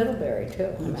do in Middlebury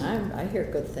too. I hear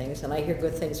good things, and I hear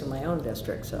good things in my own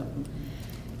district. So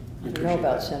I don't know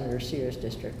about Senator Sears'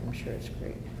 district. I'm sure it's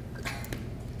great,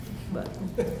 but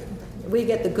we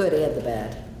get the good and the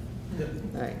bad.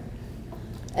 All right.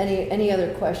 Any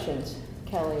other questions,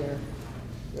 Kelly or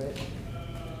Rich?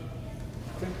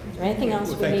 Is there anything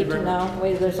else we need to know?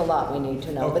 Wait, there's a lot we need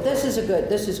to know, but this is good.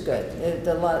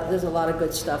 There's a lot of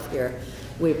good stuff here.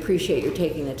 We appreciate your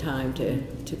taking the time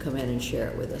to come in and share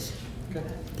it with us. Okay.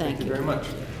 Thank you very much.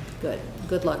 Good.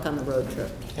 Good luck on the road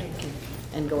trip. Thank you.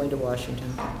 And going to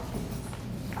Washington.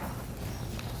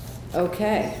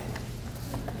 Okay.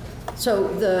 So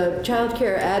the child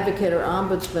care advocate or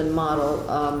ombudsman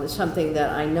model is something that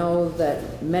I know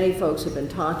that many folks have been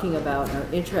talking about and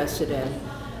are interested in.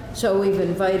 So we've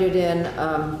invited in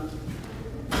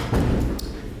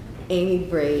Amy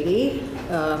Brady.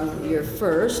 You're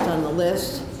first on the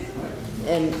list.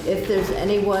 And if there's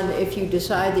anyone, if you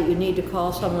decide that you need to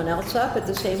call someone else up at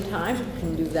the same time, you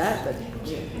can do that. But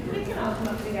we can all come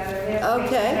up together.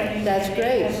 Okay, that's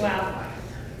great. As well.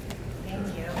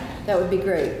 Thank you. That would be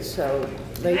great. So,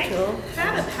 Rachel? I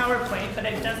have a PowerPoint, but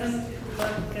it doesn't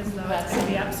look as though it's going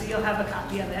to be up, so you'll have a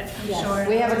copy of it, I'm sure.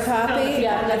 We have a copy?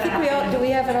 Yeah, I think we all, do we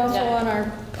have it also on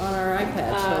our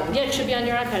iPad? So. Yeah, it should be on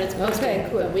your iPad. It's posted. Okay,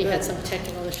 cool. But we had some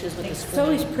technical issues with the It's screen.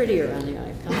 always prettier on the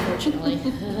iPad. Unfortunately.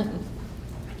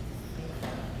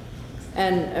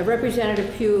 And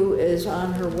Representative Pugh is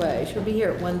on her way. She'll be here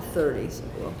at 1:30, so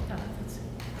we'll have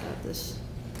this.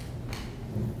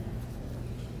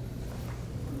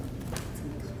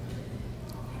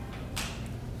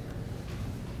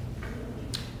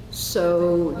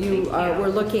 So we're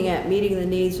looking at meeting the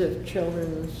needs of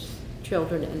children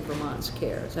in Vermont's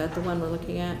care. Is that the one we're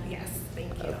looking at? Yes,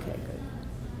 thank you. Okay,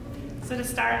 good. So to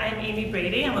start, I'm Amy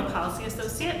Brady. I'm a policy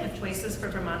associate with Voices for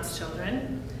Vermont's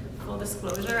Children. Full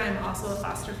disclosure, I'm also a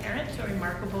foster parent to a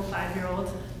remarkable 5-year-old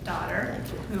daughter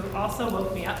who also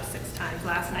woke me up 6 times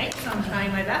last night, so I'm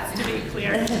trying my best to be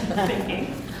clear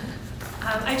thinking.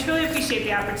 I truly appreciate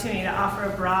the opportunity to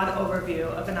offer a broad overview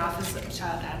of an Office of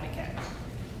Child Advocate.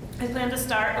 I plan to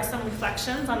start with some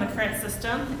reflections on the current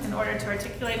system in order to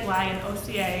articulate why an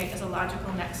OCA is a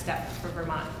logical next step for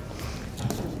Vermont.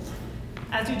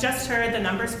 As you just heard, the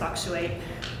numbers fluctuate,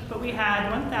 but we had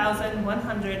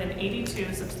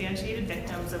 1,182 substantiated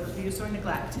victims of abuse or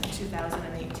neglect in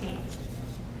 2018.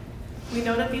 We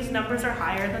know that these numbers are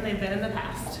higher than they've been in the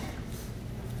past.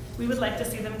 We would like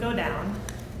to see them go down,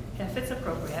 if it's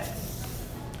appropriate.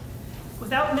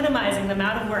 Without minimizing the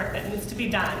amount of work that needs to be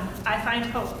done, I find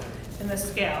hope in the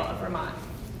scale of Vermont.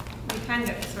 We can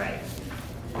get this right.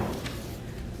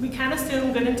 We can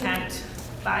assume good intent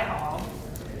by all.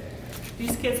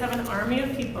 These kids have an army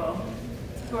of people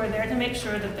who are there to make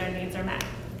sure that their needs are met.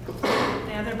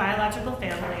 They have their biological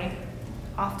family,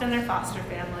 often their foster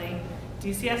family,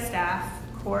 DCF staff,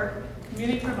 court,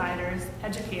 community providers,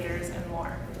 educators, and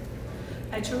more.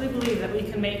 I truly believe that we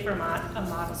can make Vermont a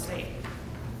model state.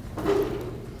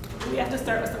 We have to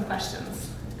start with some questions.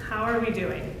 How are we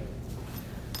doing?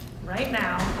 Right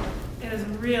now, it is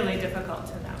really difficult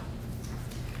to know.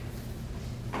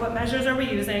 What measures are we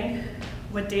using?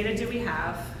 What data do we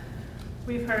have?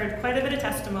 We've heard quite a bit of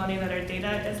testimony that our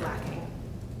data is lacking.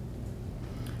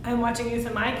 I'm watching youth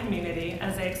in my community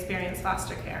as they experience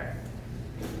foster care.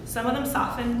 Some of them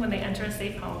soften when they enter a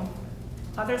safe home.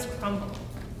 Others crumble.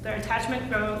 Their attachment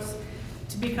grows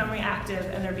to become reactive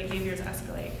and their behaviors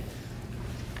escalate.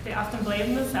 They often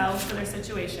blame themselves for their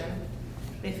situation.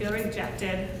 They feel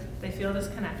rejected. They feel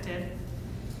disconnected.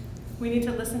 We need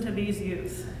to listen to these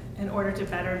youth in order to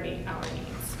better meet our needs.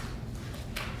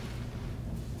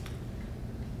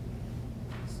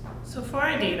 So for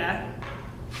our data,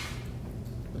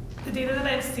 the data that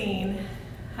I've seen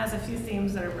has a few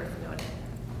themes that are worth noting.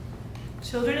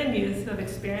 Children and youth who have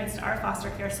experienced our foster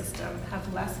care system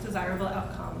have less desirable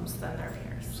outcomes than their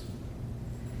peers.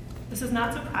 This is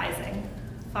not surprising.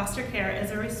 Foster care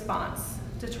is a response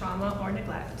to trauma or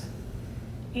neglect,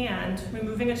 and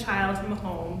removing a child from a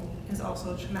home is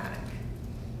also traumatic.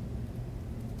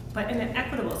 But in an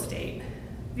equitable state,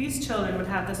 these children would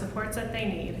have the supports that they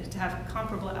need to have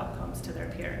comparable outcomes to their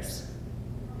peers.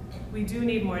 We do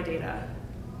need more data,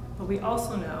 but we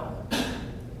also know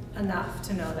enough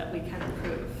to know that we can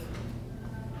improve.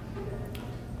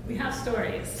 We have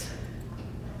stories.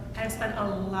 I've spent a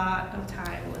lot of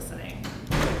time listening.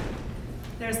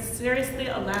 There's seriously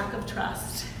a lack of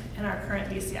trust in our current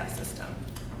DCF system.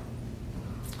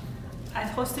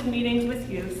 I've hosted meetings with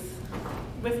youth,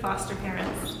 with foster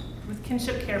parents, with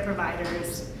kinship care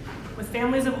providers, with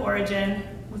families of origin,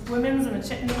 with women's in the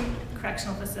Chittenden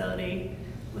Correctional Facility,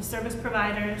 with service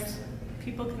providers,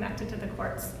 people connected to the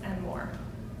courts, and more.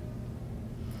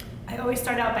 I always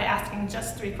start out by asking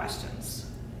just 3 questions.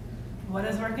 What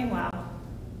is working well?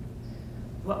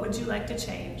 What would you like to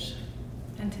change?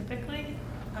 And typically,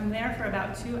 I'm there for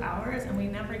about 2 hours and we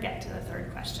never get to the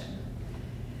 3rd question.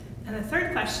 And the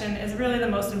 3rd question is really the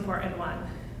most important one.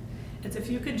 It's if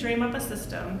you could dream up a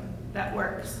system that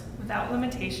works without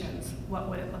limitations, what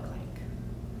would it look like?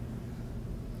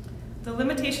 The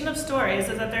limitation of stories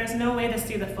is that there's no way to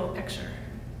see the full picture.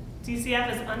 DCF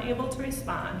is unable to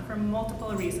respond for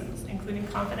multiple reasons, including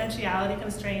confidentiality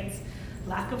constraints,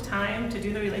 lack of time to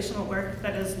do the relational work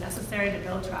that is necessary to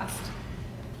build trust.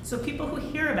 So people who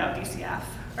hear about DCF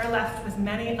are left with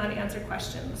many unanswered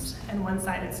questions and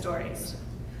one-sided stories.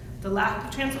 The lack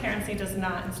of transparency does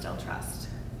not instill trust.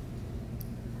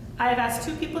 I have asked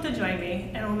 2 people to join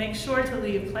me and will make sure to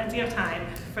leave plenty of time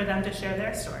for them to share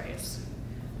their stories.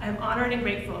 I am honored and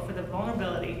grateful for the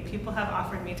vulnerability people have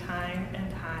offered me time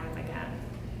and time again.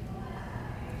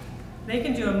 They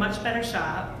can do a much better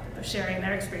job of sharing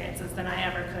their experiences than I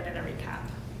ever could in a recap.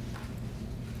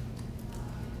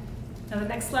 Now the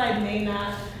next slide may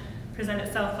not present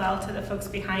itself well to the folks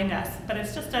behind us, but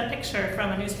it's just a picture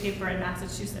from a newspaper in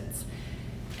Massachusetts.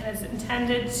 And it's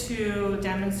intended to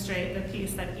demonstrate the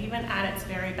piece that even at its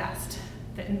very best,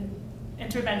 the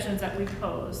interventions that we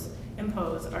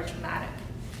impose are traumatic.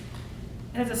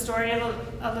 And it's a story of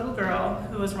a little girl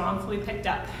who was wrongfully picked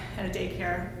up at a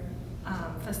daycare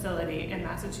facility in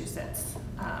Massachusetts.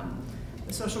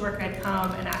 The social worker had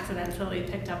come and accidentally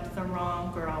picked up the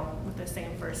wrong girl with the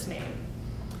same first name.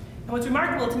 And what's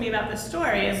remarkable to me about this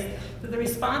story is that the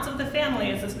response of the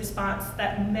family is this response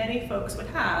that many folks would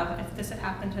have if this had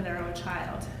happened to their own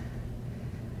child.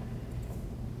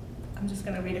 I'm just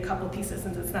going to read a couple pieces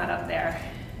since it's not up there.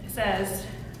 It says,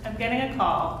 I'm getting a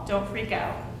call, don't freak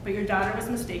out, but your daughter was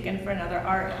mistaken for another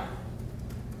Aria.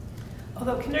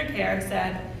 Although KinderCare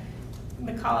said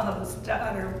McCullough's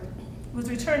daughter was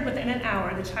returned within an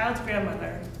hour, the child's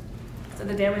grandmother said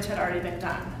the damage had already been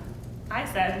done. I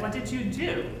said, what did you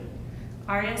do?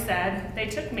 Aria said, they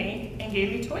took me and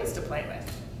gave me toys to play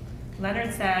with.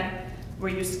 Leonard said, were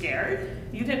you scared?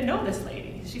 You didn't know this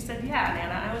lady. She said, yeah,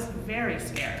 Nana, I was very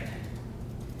scared.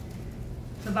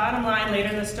 The bottom line later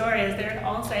in the story is they're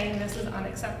all saying this is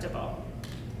unacceptable.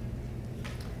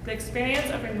 The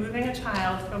experience of removing a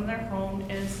child from their home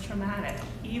is traumatic,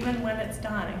 even when it's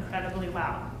done incredibly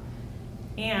well.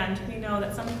 And we know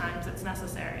that sometimes it's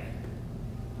necessary.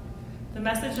 The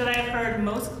message that I have heard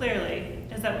most clearly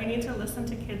is that we need to listen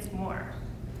to kids more.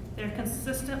 They're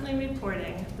consistently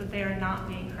reporting that they are not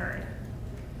being heard.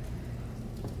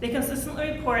 They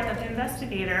consistently report that the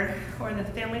investigator or the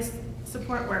family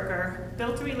support worker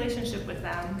built a relationship with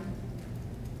them,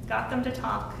 got them to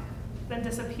talk, then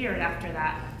disappeared after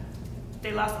that.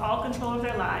 They lost all control of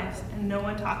their lives and no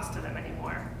one talks to them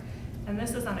anymore. And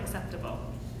this is unacceptable.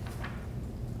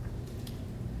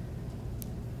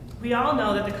 We all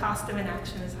know that the cost of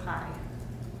inaction is high.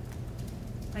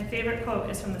 My favorite quote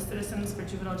is from the Citizens for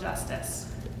Juvenile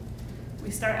Justice.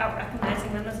 We start out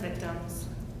recognizing them as victims,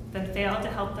 then fail to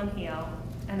help them heal,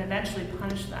 and eventually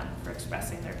punish them for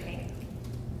expressing their pain.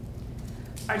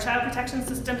 Our child protection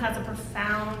system has a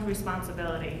profound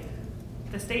responsibility.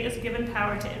 The state is given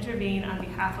power to intervene on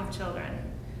behalf of children.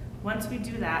 Once we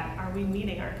do that, are we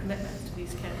meeting our commitments to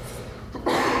these kids?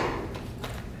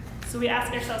 So we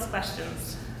ask ourselves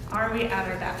questions. Are we at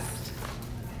our best?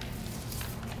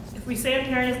 If we say a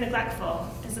parent is neglectful,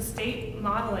 is the state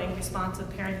modeling responsive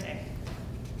parenting?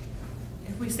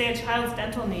 If we say a child's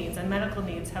dental needs and medical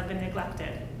needs have been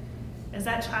neglected, is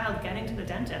that child getting to the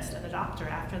dentist and the doctor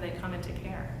after they come into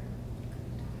care?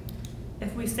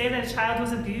 If we say that a child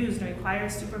was abused and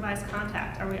requires supervised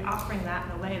contact, are we offering that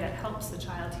in a way that helps the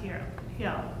child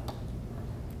heal?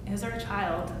 Is our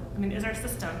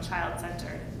system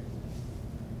child-centered?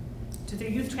 Do the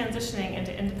youth transitioning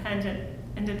into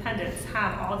independence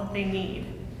have all that they need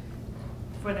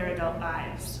for their adult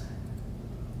lives?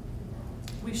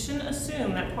 We shouldn't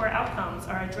assume that poor outcomes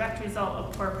are a direct result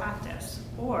of poor practice,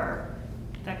 or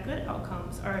that good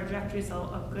outcomes are a direct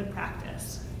result of good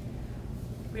practice.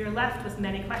 We are left with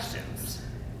many questions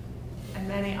and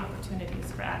many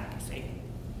opportunities for advocacy.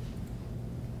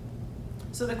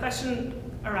 So the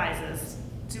question arises,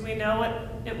 do we know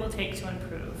what it will take to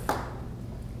improve?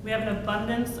 We have an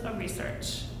abundance of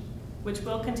research, which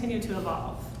will continue to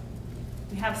evolve.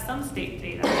 We have some state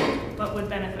data, but would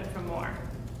benefit from more.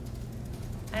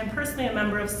 I am personally a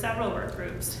member of several work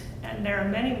groups, and there are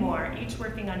many more, each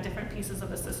working on different pieces of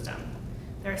the system.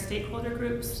 There are stakeholder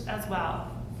groups as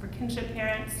well, for kinship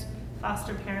parents,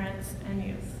 foster parents, and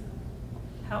youth.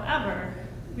 However,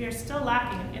 we are still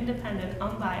lacking an independent,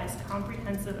 unbiased,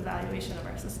 comprehensive evaluation of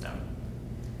our system.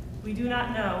 We do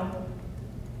not know.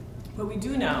 What we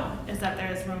do know is that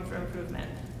there is room for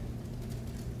improvement.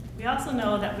 We also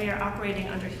know that we are operating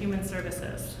under human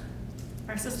services.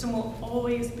 Our system will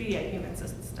always be a human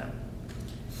system.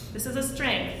 This is a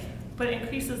strength, but it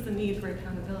increases the need for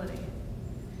accountability.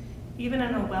 Even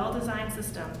in a well-designed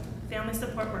system, family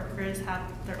support workers have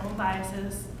their own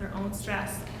biases, their own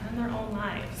stress, and their own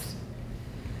lives.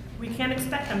 We can't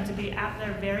expect them to be at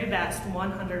their very best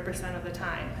 100% of the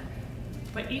time.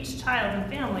 But each child and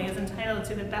family is entitled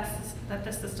to the best that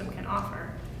this system can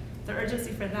offer. The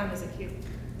urgency for them is acute,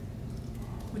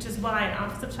 which is why an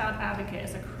Office of Child Advocate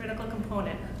is a critical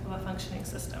component of a functioning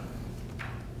system.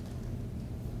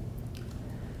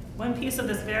 One piece of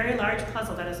this very large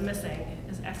puzzle that is missing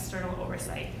is external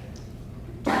oversight.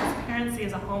 Transparency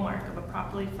is a hallmark of a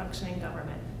properly functioning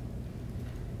government.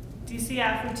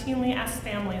 DCF routinely asks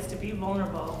families to be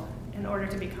vulnerable in order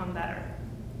to become better.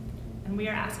 And we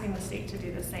are asking the state to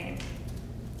do the same.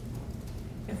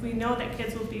 If we know that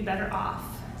kids will be better off,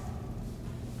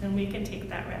 then we can take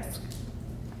that risk.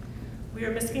 We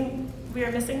are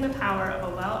missing the power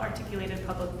of a well-articulated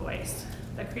public voice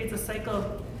that creates a cycle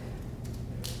of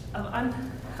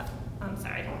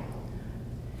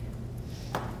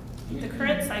The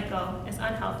current cycle is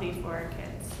unhealthy for our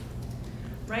kids.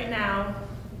 Right now,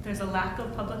 there's a lack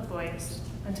of public voice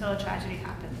until a tragedy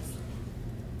happens.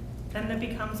 Then it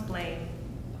becomes blame.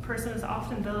 A person is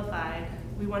often vilified.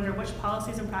 We wonder which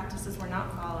policies and practices were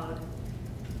not followed.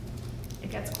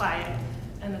 It gets quiet,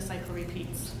 and the cycle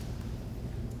repeats.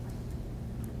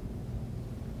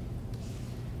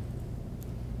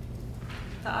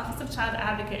 The Office of Child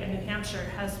Advocate in New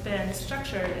Hampshire has been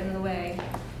structured in a way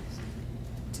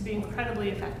to be incredibly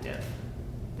effective.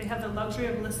 They have the luxury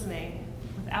of listening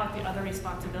with without the other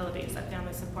responsibilities that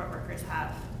family support workers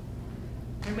have.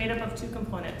 They're made up of two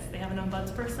components. They have an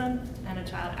ombudsperson and a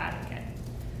child advocate.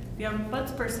 The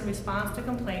ombudsperson responds to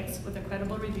complaints with a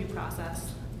credible review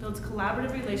process, builds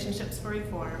collaborative relationships for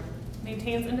reform,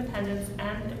 maintains independence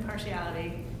and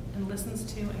impartiality, and listens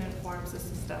to and informs the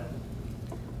system.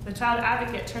 The child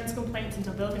advocate turns complaints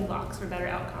into building blocks for better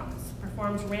outcomes,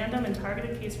 performs random and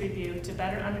targeted case review to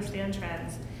better understand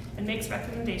trends, and makes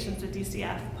recommendations to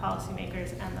DCF,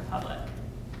 policymakers, and the public.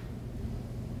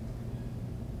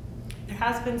 There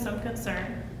has been some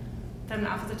concern that an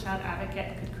Office of Child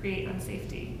Advocate could create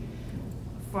unsafety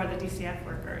for the DCF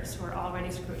workers who are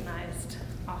already scrutinized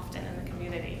often in the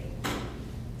community.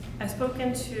 I've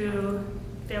spoken to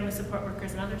family support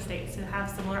workers in other states who have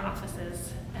similar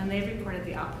offices, and they've reported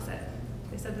the opposite.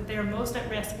 They said that they are most at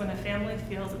risk when a family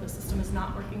feels that the system is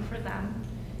not working for them,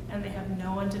 and they have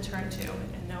no one to turn to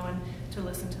and no one to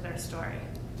listen to their story.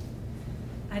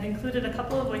 I'd included a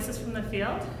couple of voices from the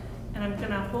field, and I'm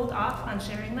gonna hold off on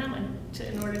sharing them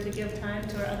in order to give time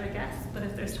to our other guests, but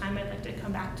if there's time, I'd like to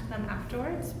come back to them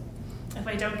afterwards. If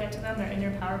I don't get to them, they're in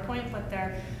your PowerPoint, but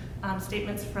they're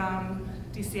statements from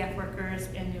DCF workers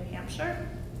in New Hampshire,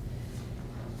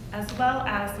 as well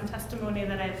as some testimony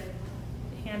that I've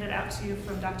handed out to you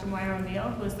from Dr. Moira O'Neill,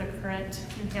 who is the current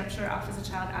New Hampshire Office of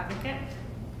Child Advocate.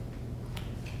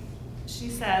 She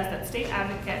says that state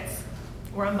advocates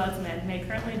or ombudsmen may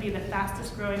currently be the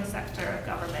fastest growing sector of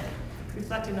government,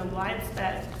 reflecting the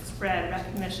widespread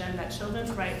recognition that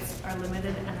children's rights are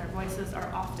limited and our voices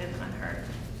are often unheard.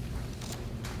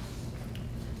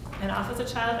 An Office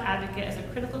of Child Advocate is a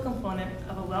critical component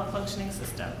of a well-functioning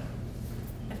system.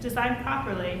 If designed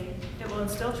properly, it will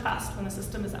instill trust when the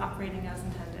system is operating as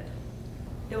intended.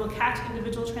 It will catch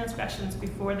individual transgressions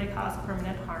before they cause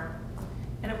permanent harm,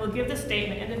 and it will give the state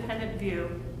an independent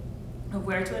view of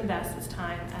where to invest its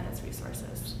time and its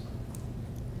resources.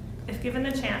 If given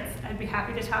the chance, I'd be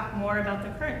happy to talk more about the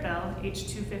current bill,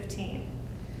 H215.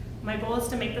 My goal is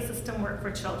to make the system work for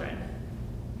children.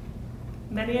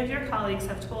 Many of your colleagues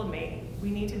have told me we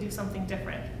need to do something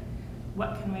different.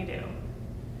 What can we do?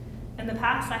 In the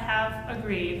past, I have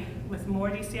agreed with more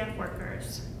DCF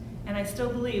workers, and I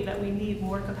still believe that we need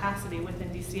more capacity within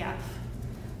DCF,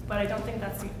 but I don't think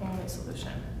that's the only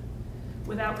solution.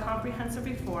 Without comprehensive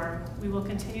reform, we will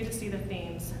continue to see the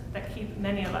themes that keep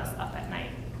many of us up at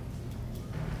night.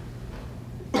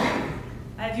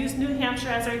 I've used New Hampshire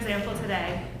as our example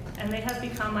today, and they have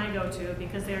become my go-to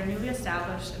because they are newly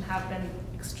established and have been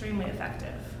extremely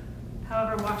effective.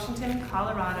 However, Washington,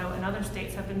 Colorado, and other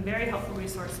states have been very helpful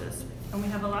resources, and we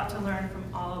have a lot to learn from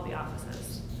all of the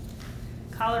offices.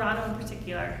 Colorado in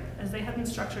particular, as they have been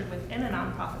structured within a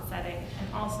nonprofit setting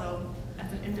and also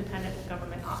as an independent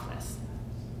government office.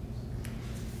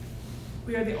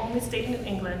 We are the only state in New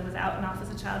England without an Office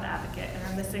of Child Advocate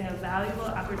and are missing a valuable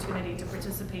opportunity to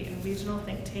participate in regional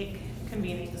think tank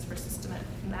convenings for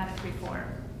systematic reform.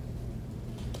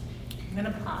 I'm going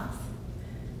to pause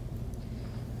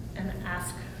and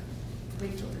ask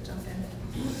Rachel to jump in.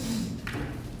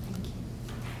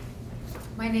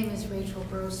 My name is Rachel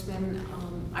Grossman.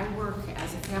 I work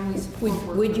as a family support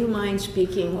worker. Would you mind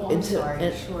speaking Oh, I'm into sorry,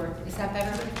 it? sure. Is that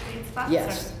better?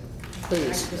 Yes,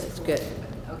 please, that's good.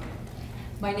 Okay.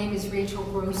 My name is Rachel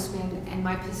Grossman, and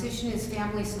my position is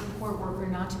family support worker,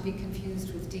 not to be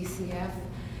confused with DCF.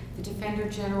 The Defender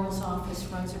General's Office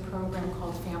runs a program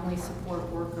called Family Support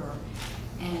Worker,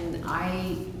 and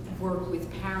I work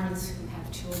with parents who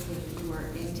have children who are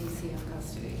in DCF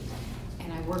custody.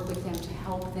 And I work with them to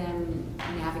help them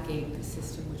navigate the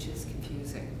system, which is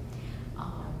confusing.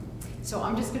 So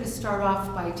I'm just going to start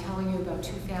off by telling you about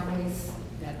two families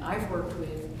that I've worked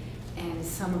with and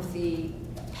some of the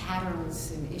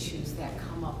patterns and issues that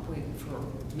come up with for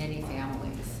many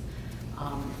families.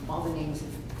 All the names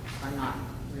are not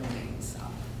real names.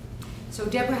 So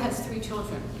Deborah has 3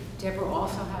 children. Deborah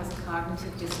also has a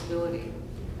cognitive disability.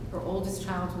 Her oldest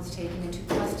child was taken into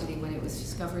custody when it was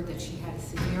discovered that she had a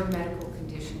severe medical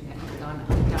condition that had gone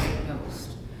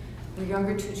undiagnosed. Her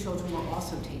younger 2 children were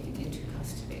also taken into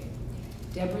custody.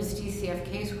 Deborah's DCF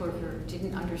caseworker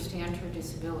didn't understand her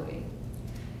disability,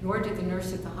 nor did the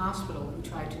nurse at the hospital who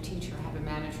tried to teach her how to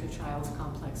manage her child's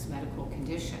complex medical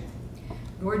condition,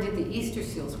 nor did the Easter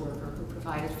Seals worker who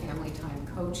provided family time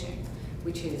coaching,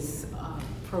 which is a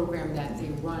program that they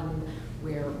run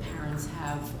where parents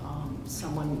have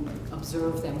someone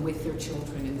observe them with their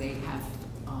children and they have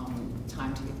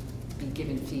time to be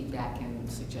given feedback and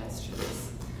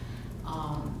suggestions.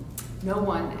 No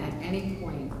one at any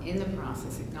point in the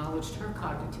process acknowledged her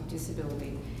cognitive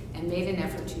disability and made an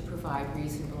effort to provide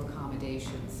reasonable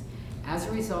accommodations. As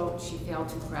a result, she failed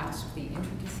to grasp the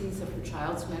intricacies of her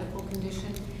child's medical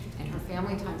condition, and her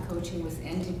family time coaching was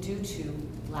ended due to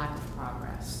lack of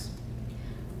progress.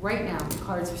 Right now, the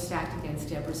cards are stacked against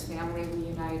Deborah's family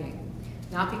reuniting,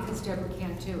 not because Deborah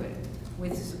can't do it.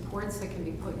 With the supports that can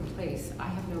be put in place, I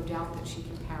have no doubt that she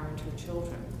can parent her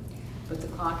children. But the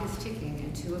clock is ticking,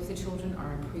 and 2 of the children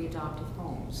are in pre-adoptive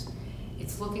homes.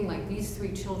 It's looking like these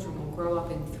 3 children will grow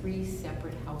up in 3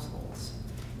 separate households.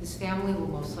 This family will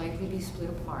most likely be split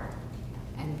apart,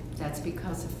 and that's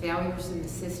because of failures in the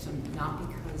system, not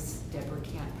because Deborah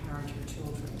can't parent her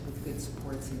children with good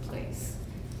supports in place.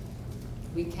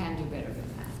 We can do better than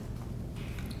that.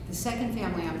 The second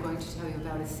family I'm going to tell you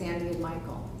about is Sandy and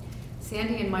Michael.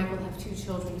 Sandy and Michael have 2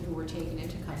 children who were taken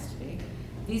into custody.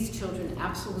 These children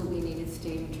absolutely needed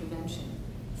state intervention.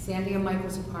 Sandy and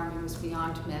Michael's apartment was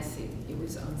beyond messy. It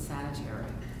was unsanitary.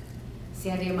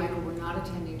 Sandy and Michael were not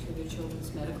attending to their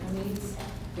children's medical needs.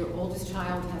 Their oldest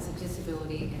child has a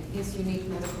disability, and his unique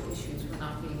medical issues were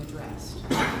not being addressed.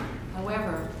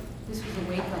 However, this was a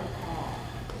wake-up call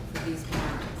for these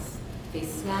parents. They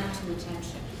snapped to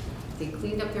attention. They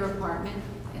cleaned up their apartment,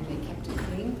 and they kept it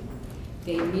clean.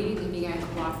 They immediately began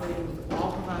cooperating with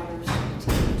all providers and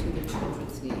attending to their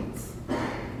children's needs.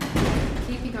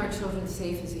 Keeping our children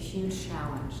safe is a huge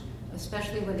challenge,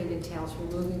 especially when it entails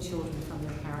removing children from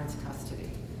their parents' custody.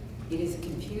 It is a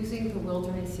confusing,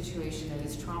 bewildering situation that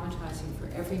is traumatizing for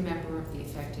every member of the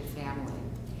affected family.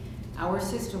 Our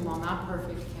system, while not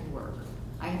perfect, can work.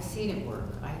 I have seen it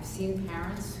work. I have seen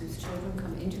parents whose children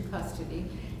come into custody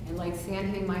and, like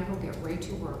Sandy and Michael, get right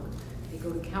to work. They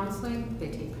go to counseling, they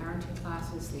take parenting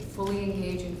classes, they fully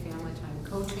engage in family time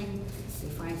coaching, they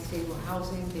find stable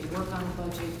housing, they work on a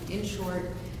budget. In short,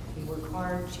 they work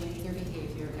hard, change their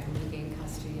behavior, and regain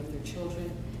custody of their children,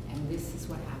 and this is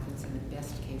what happens in the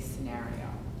best case scenario.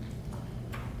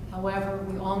 However,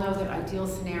 we all know that ideal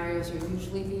scenarios are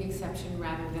usually the exception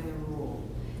rather than the rule.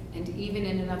 And even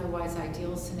in an otherwise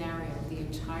ideal scenario, the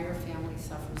entire family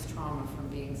suffers trauma from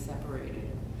being separated.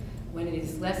 When it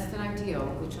is less than ideal,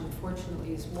 which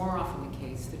unfortunately is more often the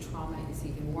case, the trauma is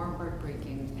even more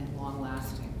heartbreaking and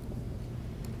long-lasting.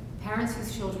 Parents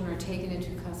whose children are taken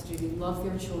into custody love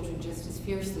their children just as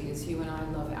fiercely as you and I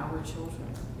love our children.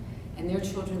 And their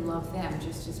children love them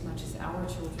just as much as our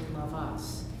children love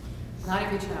us. Not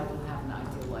every child will have an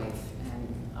ideal life,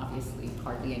 and obviously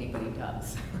hardly anybody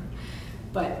does.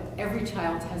 But every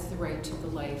child has the right to the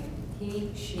life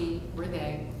he, she, or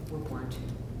they were born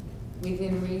to,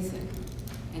 within reason.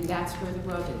 And that's where the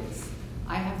rub is.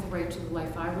 I have the right to the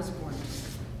life I was born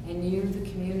to, and you, the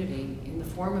community, in the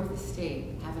form of the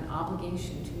state, have an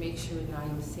obligation to make sure that I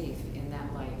am safe in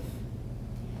that life.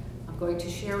 I'm going to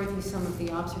share with you some of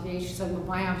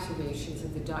my observations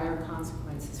of the dire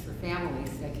consequences for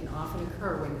families that can often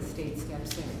occur when the state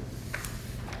steps in.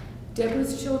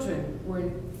 Deborah's children were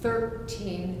in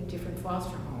 13 different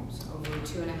foster homes over a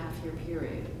 2.5-year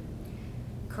period.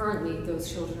 Currently,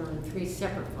 those children are in 3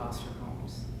 separate foster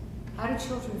homes. How do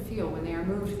children feel when they are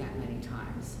moved that many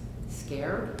times?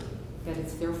 Scared? That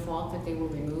it's their fault that they were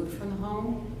removed from the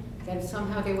home? That if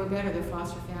somehow they were better, their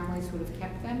foster families would have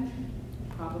kept them?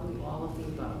 Probably all of the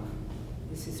above.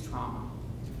 This is trauma.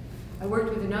 I worked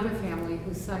with another family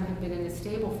whose son had been in a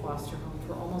stable foster home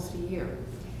for almost a year.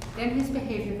 Then his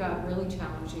behavior got really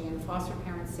challenging, and the foster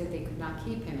parents said they could not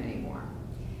keep him anymore.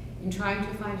 In trying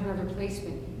to find another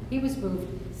placement, he was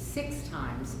moved 6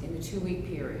 times in the 2-week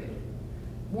period.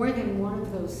 More than one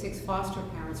of those 6 foster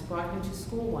parents brought him to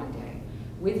school one day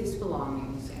with his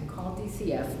belongings and called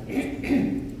DCF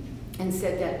and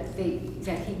said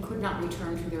that he could not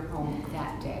return to their home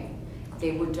that day.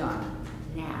 They were done,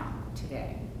 now,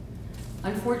 today.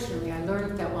 Unfortunately, I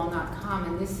learned that while not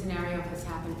common, this scenario has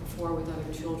happened before with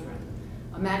other children.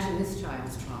 Imagine this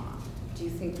child's trauma. Do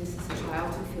you think this is a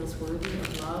child who feels worthy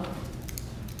of love?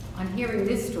 On hearing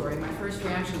this story, my first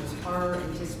reaction was horror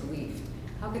and disbelief.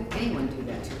 How could anyone do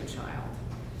that to a child?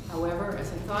 However,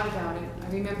 as I thought about it,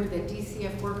 I remembered that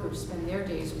DCF workers spend their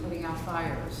days putting out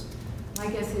fires. My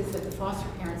guess is that the foster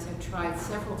parents had tried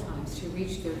several times to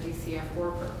reach their DCF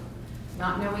worker.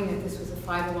 Not knowing that this was a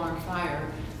 5-alarm fire,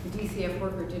 the DCF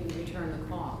worker didn't return the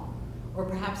call. Or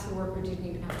perhaps the worker didn't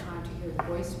even have time to hear the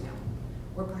voicemail.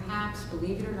 Or perhaps,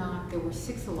 believe it or not, there were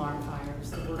 6-alarm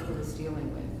fires the worker was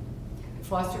dealing with. The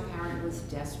foster parent was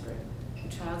desperate. The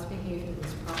child's behavior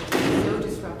was probably so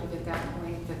disruptive at that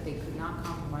point that they could not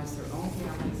compromise their own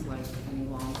family's life any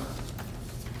longer.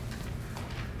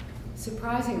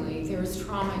 Surprisingly, there is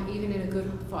trauma even in a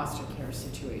good foster care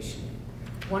situation.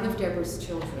 One of Deborah's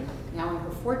children, now in her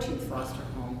 14th foster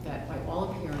home, that by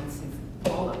all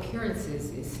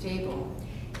appearances is stable,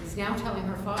 is now telling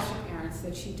her foster parents parents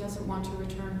that she doesn't want to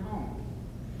return home.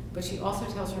 But she also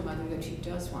tells her mother that she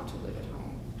does want to live at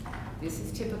home. This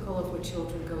is typical of what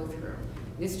children go through.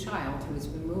 This child, who has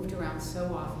been moved around so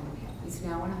often, is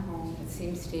now in a home that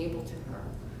seems stable to her.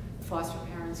 Foster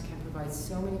parents can provide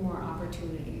so many more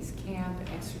opportunities, camp,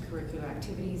 extracurricular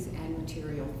activities, and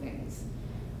material things.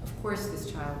 Of course,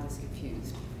 this child is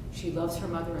confused. She loves her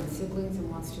mother and siblings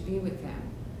and wants to be with them.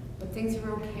 But things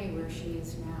are okay where she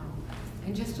is now.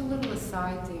 And just a little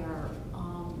aside there,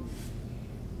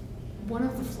 one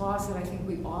of the flaws that I think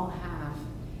we all have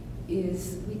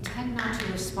is we tend not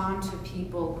to respond to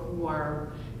people who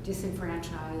are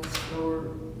disenfranchised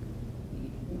or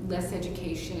less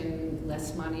education,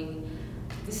 less money,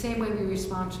 the same way we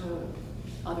respond to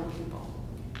other people.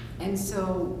 And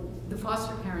so the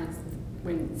foster parents,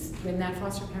 when that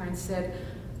foster parent said,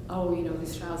 oh, you know,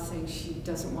 this child's saying she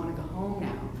doesn't want to go home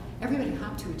now, everybody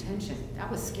hopped to attention.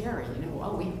 That was scary, you know,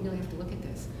 oh, we really have to look at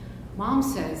this. Mom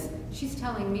says, she's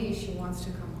telling me she wants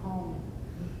to come home.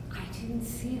 I didn't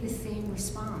see the same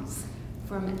response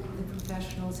from the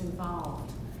professionals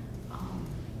involved.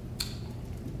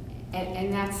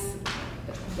 And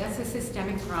that's a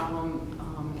systemic problem,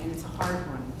 and it's a hard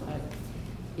one, but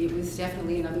it was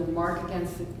definitely another mark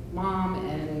against the mom,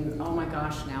 and oh my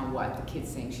gosh, now what? The kid's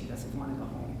saying she doesn't want to go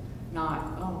home.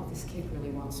 Not, oh, this kid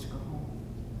really wants to go home.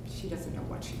 She doesn't know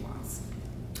what she wants.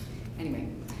 Anyway,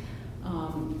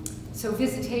 so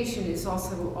visitation is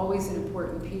also always an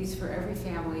important piece for every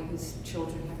family whose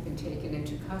children have been taken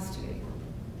into custody.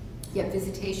 Yet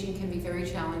visitation can be very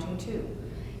challenging too.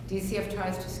 DCF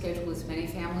tries to schedule as many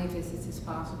family visits as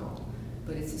possible,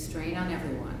 but it's a strain on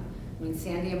everyone. When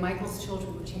Sandy and Michael's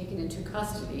children were taken into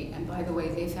custody, and by the way,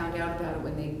 they found out about it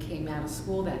when they came out of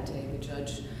school that day. The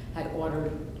judge had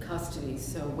ordered custody,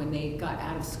 so when they got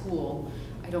out of school,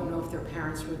 I don't know if their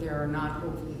parents were there or not,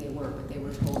 hopefully they were, but they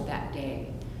were told that day,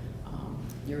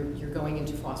 you're going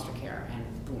into foster care,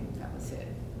 and boom, that was it.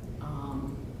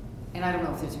 And I don't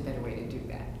know if there's a better way to do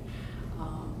that.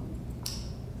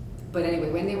 But anyway,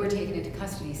 when they were taken into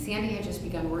custody, Sandy had just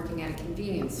begun working at a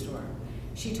convenience store.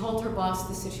 She told her boss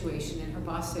the situation, and her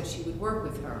boss said she would work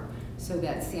with her so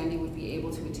that Sandy would be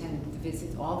able to attend the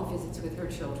visits, all the visits with her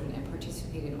children and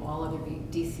participate in all other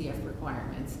DCF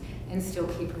requirements and still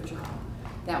keep her job.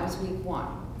 That was week 1.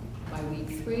 By week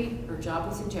 3, her job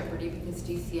was in jeopardy because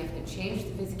DCF had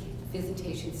changed the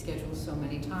visitation schedule so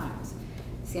many times.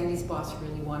 Sandy's boss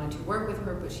really wanted to work with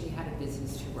her, but she had a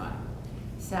business to run.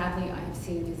 Sadly, I have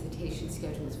seen visitation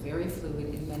schedules very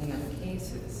fluid in many other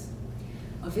cases.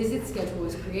 A visit schedule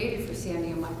was created for Sandy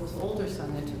and Michael's older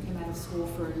son that took him out of school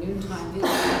for a noontime visit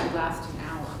that would last an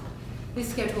hour. This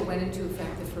schedule went into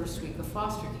effect the first week of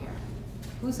foster care.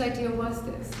 Whose idea was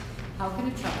this? How can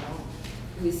a child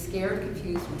who is scared,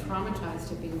 confused, and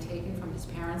traumatized of being taken from his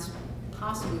parents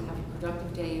possibly have a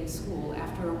productive day in school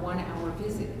after a 1-hour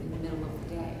visit in the middle of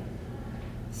the day?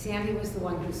 Sandy was the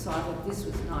one who saw that this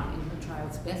was not in her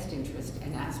child's best interest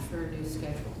and asked for a new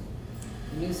schedule.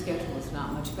 The new schedule was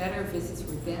not much better. Visits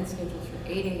were then scheduled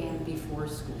for 8 a.m. before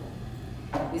school.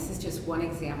 This is just one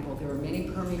example. There are many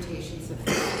permutations of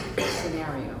this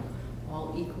scenario,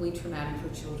 all equally traumatic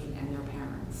for children and their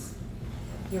parents.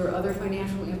 There are other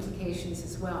financial implications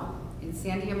as well. In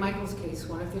Sandy and Michael's case,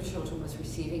 one of their children was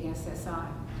receiving SSI.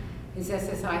 His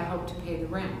SSI helped to pay the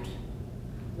rent.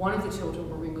 One of the children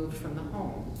were removed from the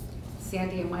home.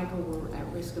 Sandy and Michael were at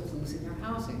risk of losing their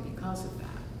housing because of that.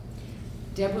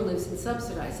 Deborah lives in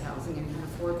subsidized housing and had a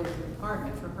 4-bedroom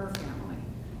apartment for her family.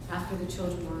 After the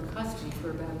children were in custody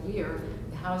for about a year,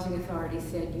 the housing authority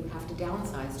said you have to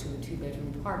downsize to a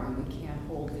 2-bedroom apartment. We can't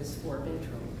hold this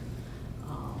 4-bedroom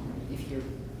if your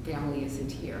family isn't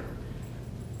here.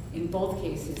 In both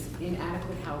cases,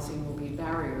 inadequate housing will be a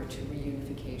barrier to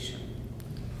reunification.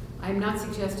 I am not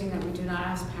suggesting that we do not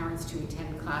ask parents to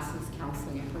attend classes,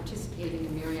 counseling, and participate in a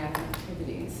myriad of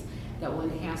activities that will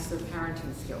enhance their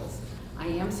parenting skills. I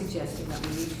am suggesting that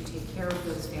we need to take care of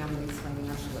those families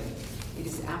financially. It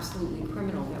is absolutely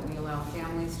criminal that we allow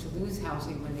families to lose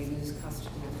housing when they lose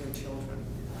custody of their children.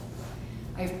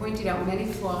 I have pointed out many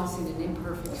flaws in an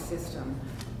imperfect system,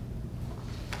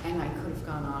 and I could have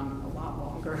gone on a lot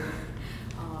longer.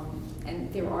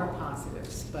 And there are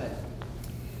positives, but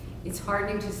it's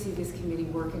heartening to see this committee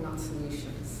working on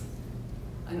solutions.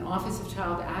 An Office of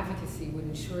Child Advocacy would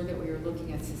ensure that we are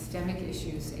looking at systemic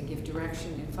issues and give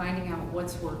direction in finding out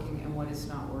what's working and what is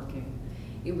not working.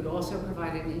 It would also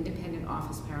provide an independent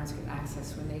office parents can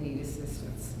access when they need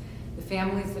assistance. The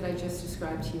families that I just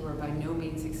described to you are by no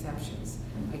means exceptions.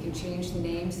 I can change the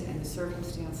names and the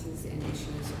circumstances and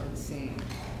issues are the same.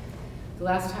 The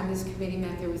last time this committee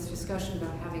met, there was discussion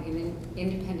about having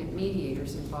independent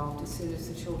mediators involved as soon as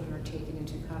the children are taken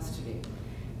into custody.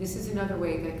 This is another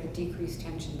way that could decrease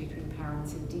tension between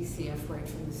parents and DCF right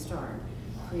from the start,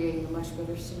 creating a much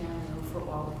better scenario for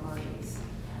all the parties.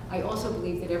 I also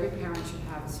believe that every parent should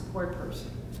have a support person.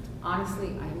 Honestly,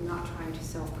 I am not trying to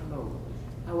self-promote.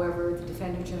 However, the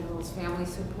Defender General's Family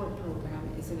Support Program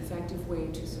is an effective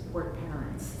way to support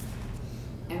parents.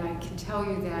 And I can tell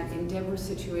you that in Deborah's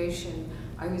situation,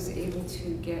 I was able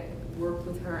to work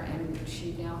with her, and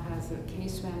she now has a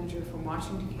case manager from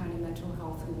Washington County Mental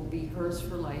Health who will be hers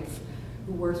for life,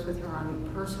 who works with her on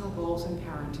personal goals and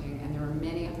parenting, and there are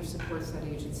many other supports that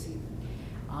agency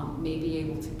may be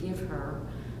able to give her.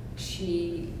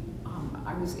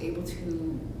 I was able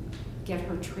to get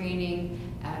her training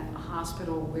at a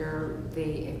hospital where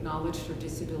they acknowledged her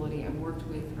disability and worked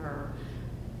with her.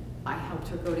 I helped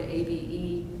her go to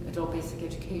ABE, Adult Basic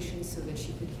Education, so that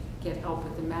she could get help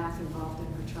with the math involved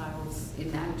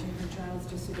in managing her child's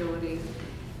disability.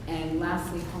 And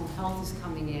lastly, home health is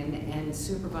coming in and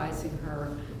supervising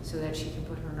her so that she can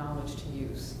put her knowledge to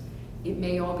use. It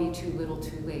may all be too little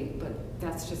too late, but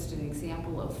that's just an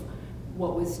example of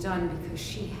what was done because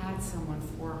she had someone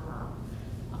for her.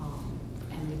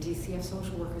 And the DCF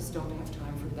social workers don't have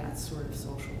time for that sort of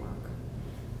social work.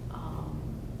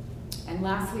 And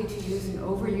lastly, to use an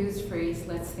overused phrase,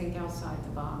 let's think outside the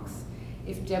box.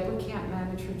 If Deborah can't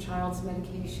manage her child's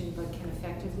medication but can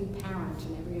effectively parent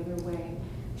in every other way,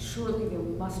 surely there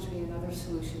must be another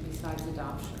solution besides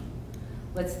adoption.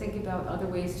 Let's think about other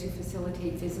ways to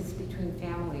facilitate visits between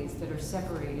families that are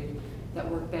separated that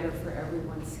work better for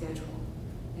everyone's schedule.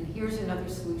 And here's another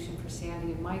solution for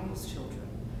Sandy and Michael's children.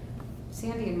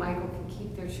 Sandy and Michael can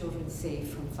keep their children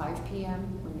safe from 5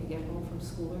 p.m. when they get home from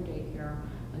school or daycare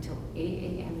until 8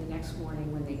 a.m. the next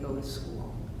morning when they go to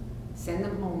school. Send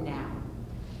them home now.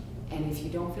 And if you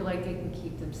don't feel like they can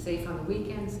keep them safe on the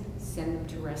weekends, send them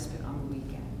to respite on the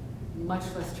weekend. Much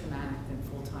less traumatic than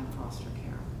full-time foster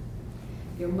care.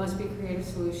 There must be creative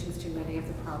solutions to many of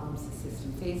the problems the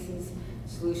system faces,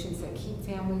 solutions that keep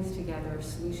families together,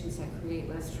 solutions that create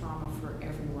less trauma for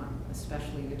everyone,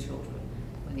 especially the children,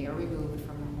 when they are removed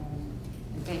from the home.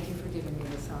 And thank you for giving me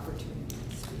this opportunity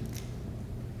to speak.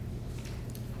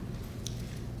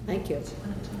 Thank you. Do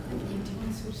you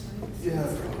want to switch sides? Yeah,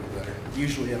 probably better.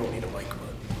 Usually I don't need a mic,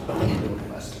 but I'm doing my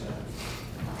best today.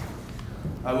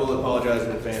 I will apologize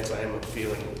in advance. I am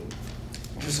feeling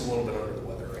just a little bit under the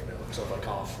weather right now, so if I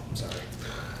cough, I'm sorry.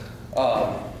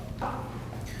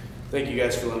 Thank you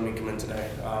guys for letting me come in today.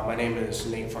 My name is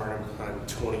Nate Farnham. I'm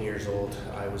 20 years old.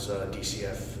 I was a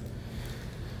DCF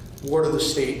Ward of the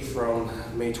State from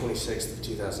May 26th of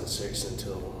 2006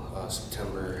 until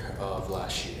September of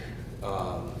last year.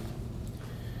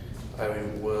 I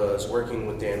was working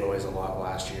with Dan Noyes a lot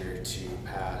last year to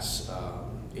pass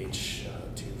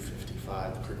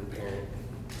H-255, the Prudent Parent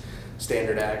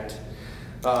Standard Act.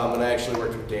 And I actually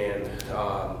worked with Dan.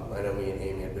 I know me and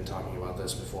Amy had been talking about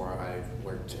this before I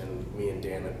worked, and me and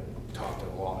Dan had talked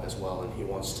a lot as well, and he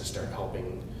wants to start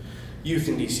helping youth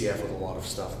in DCF with a lot of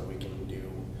stuff that we can do.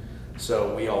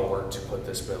 So we all worked to put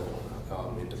this bill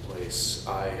into place.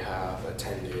 I have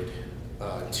attended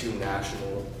 2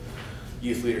 national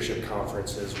youth leadership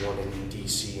conferences, one in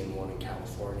DC and one in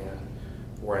California,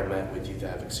 where I met with youth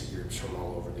advocacy groups from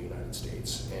all over the United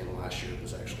States. And last year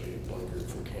was actually one group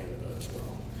from Canada as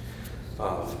well.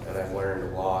 And I've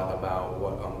learned a lot about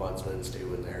what ombudsmen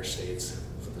do in their states,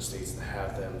 for the states that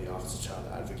have them, the Office of Child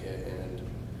Advocate. And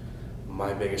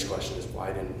my biggest question is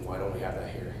why don't we have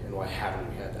that here? And why haven't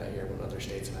we had that here when other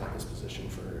states have had this position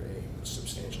for a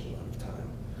substantial amount of time?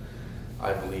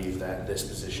 I believe that this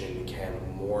position can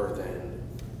more than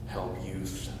help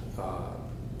youth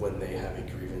when they have a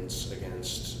grievance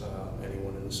against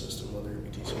anyone in the system, whether it be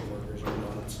DCF workers or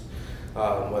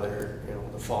not, whether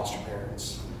the foster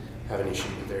parents have an issue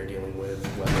that they're dealing with,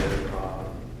 whether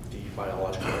the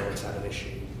biological parents had an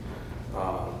issue.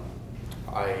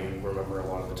 I remember a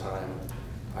lot of the time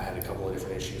I had a couple of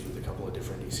different issues with a couple of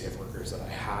different DCF workers that I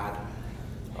had.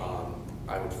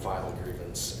 I would file a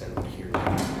grievance and would hear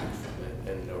nothing back from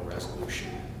it, and no resolution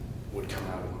would come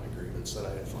out of my grievance that I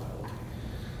had filed.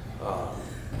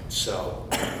 So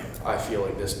I feel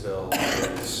like this bill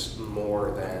is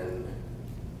more than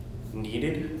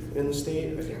needed in the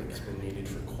state. I feel like it's been needed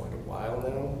for quite a while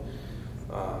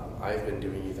now. I've been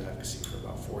doing youth advocacy for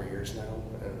about 4 years now,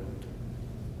 and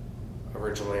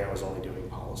originally I was only doing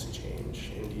policy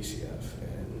change in DCF,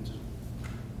 and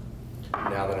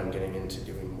now that I'm getting into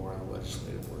doing more of the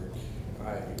legislative work,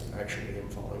 I actually am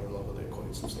falling in love with it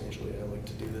quite substantially. I like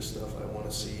to do this stuff. I want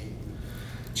to see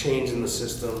change in the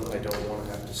system. I don't want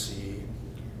to have to see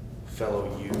fellow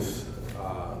youth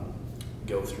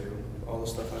go through all the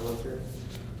stuff I went through.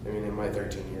 I mean, in my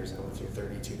 13 years, I went through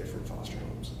 32 different foster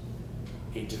homes,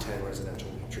 8 to 10 residential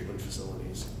treatment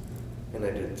facilities, and I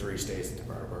did 3 stays at the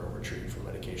Barbara retreat for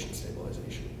medication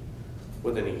stabilization.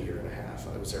 Within a year and a half,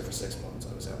 I was there for 6 months.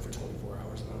 I was out for 24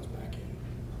 hours, and I was back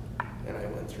in. And I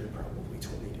went through probably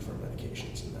 20 different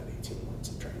medications in that 18 months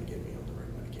of trying to get me on the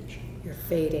right medication. You're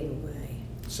fading away.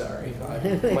 Sorry,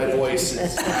 my voice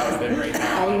is out of it right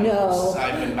now. I know.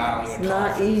 I've been battling It's a not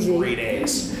cough for easy. 3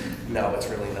 days. No, it's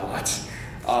really not.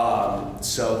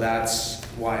 So that's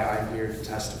why I'm here to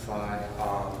testify.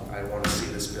 I want to see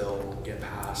this bill get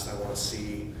passed. I want to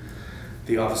see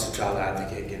the Office of Child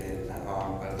Advocate get in.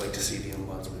 I'd like to see the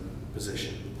ombudsman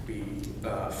position be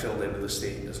filled into the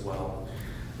state as well,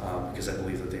 because I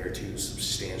believe that they are 2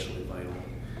 substantially vital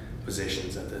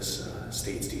positions that this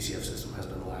state's DCF system has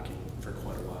been lacking for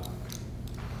quite a while.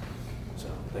 So,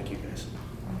 thank you guys.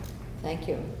 Thank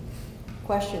you.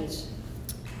 Questions?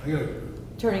 I got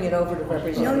Turning it over to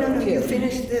Representative No, Pugh. you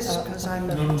finish this, because I'm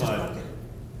Never mind. just looking.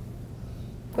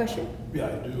 Question? yeah,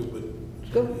 I do,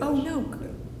 but. Go. Oh, no.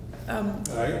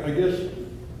 I guess,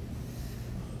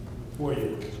 before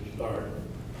you start,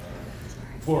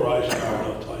 before I start,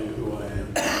 I'll tell you who I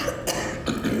am. I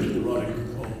used to run a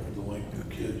group home for delinquent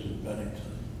kids in Bennington.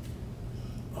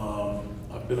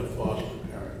 I've been a foster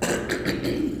parent,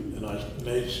 and I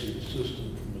may see the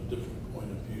system from a different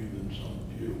point of view than some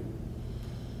view.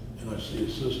 And I see a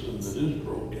system that is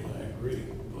broken, I agree,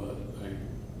 but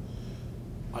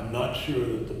I'm not sure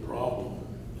that the problem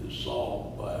is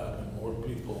solved by having more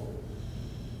people.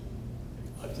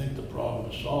 I think the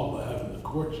problem is solved by having the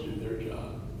courts do their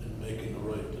job and making the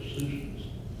right decisions.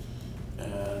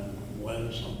 And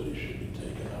when somebody should be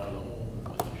taken out of the home and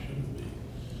when they shouldn't be.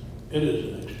 It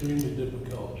is an extremely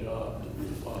difficult job to be a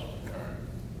foster parent.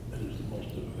 It is the most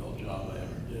difficult job I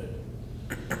ever did.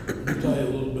 Let me tell you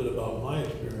a little bit about my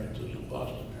experience as a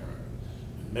foster parent.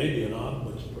 And maybe an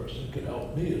ombuds person could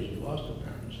help me as a foster parent.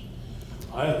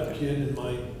 I have a kid in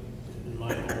my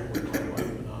home with my wife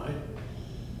and I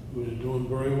who is doing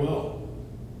very well.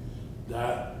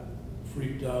 That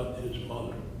freaked out his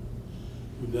mother,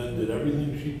 who then did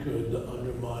everything she could to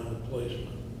undermine the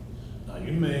placement. Now,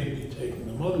 you may be taking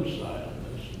the mother's side on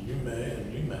this, and you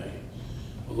may,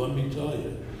 but let me tell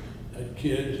you, that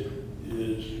kid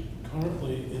is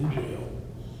currently in jail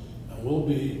and will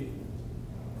be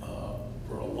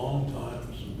for a long time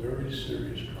for some very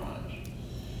serious crimes.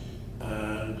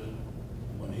 And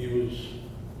when he was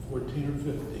 14 or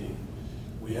 15,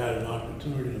 we had an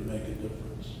opportunity to make a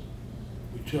difference.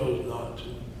 We chose not to.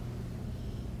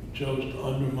 We chose to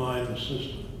undermine the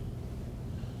system.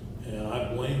 And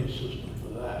I blame the system for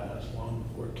that. That's long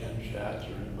before Ken Schatz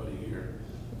or anybody here.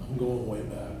 I'm going way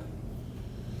back.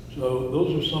 So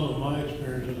those are some of my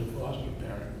experiences as a foster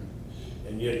parent.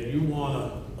 And yet you want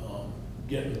to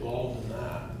get involved in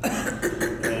that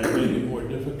and make it more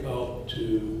difficult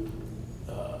to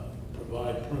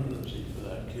provide permanency for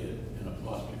that kid in a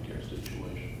foster care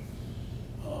situation.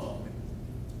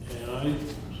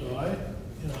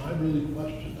 I really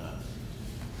question that.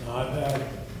 Now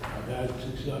I've had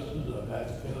successes, I've had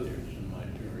failures in my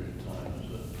period of time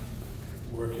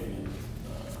as working in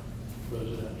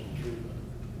residential treatment.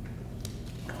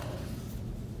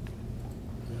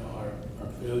 Our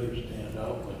failures stand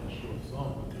out like a sore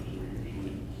thumb because they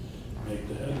usually make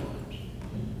the headlines.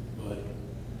 But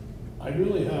I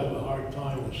really have a hard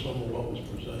time with some of what was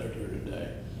presented here today.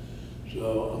 So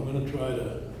I'm going to try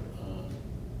to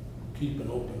keep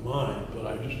an open mind, but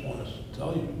I just want to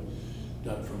tell you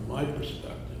that from my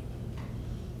perspective,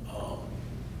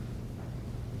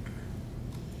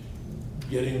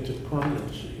 getting to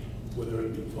permanency, whether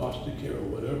it be foster care or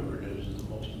whatever it is the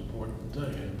most important thing.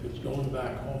 And if it's going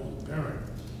back home with a parent,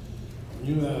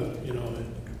 when you have,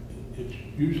 it's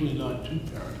usually not 2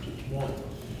 parents, it's 1.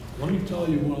 Let me tell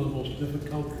you one of the most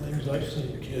difficult things. I've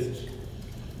seen kids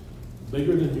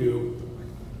bigger than you,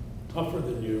 tougher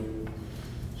than you,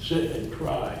 sit and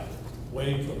cry,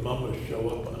 waiting for mama to show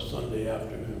up on a Sunday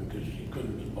afternoon because she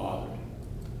couldn't be bothered.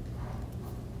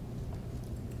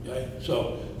 Okay?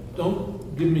 So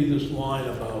don't give me this line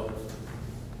about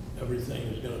everything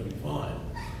is going to be fine.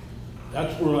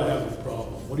 That's where I have a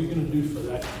problem. What are you going to do for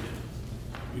that kid?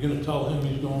 You're going to tell him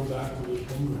he's going back with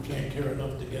this woman who can't care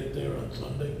enough to get there on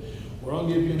Sunday? Or I'll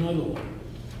give you another one.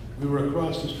 We were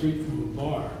across the street from a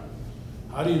bar.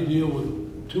 How do you deal with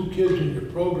 2 kids in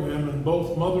your program and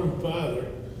both mother and father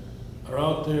are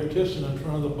out there kissing in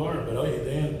front of the bar, but they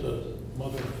ain't the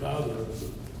mother and father of the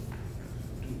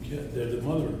 2 kids. They're the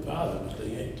mother and father, but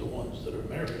they ain't the ones that are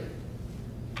married.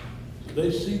 So they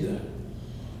see that,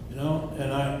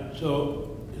 and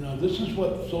so you know, this is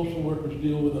what social workers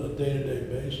deal with on a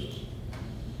day-to-day basis.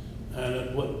 And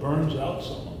it's what burns out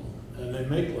some of them, and they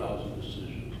make lousy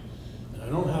decisions. And I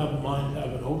don't mind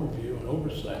having an overview and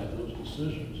oversight of those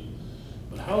decisions.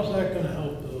 But how's that gonna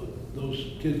help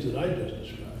those kids that I just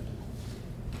described?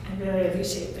 I really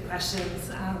appreciate the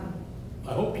questions.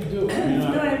 I hope you do. I mean,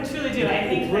 No, I truly do. I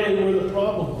think it's really where the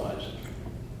problem lies.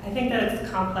 I think that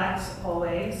it's complex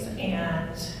always,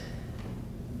 and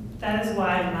that is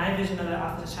why my vision of the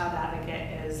Office of Child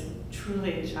Advocate is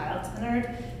truly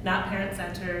child-centered, not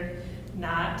parent-centered,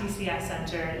 not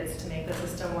DCF-centered. It's to make the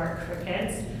system work for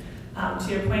kids.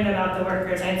 To your point about the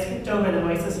workers, I skipped over the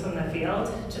voices from the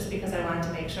field just because I wanted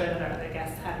to make sure that our other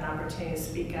guests had an opportunity to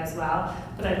speak as well.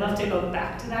 But I'd love to go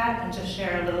back to that and just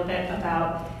share a little bit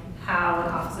about how an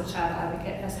Office of Child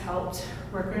Advocate has helped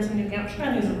workers in New Hampshire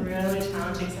in these really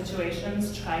challenging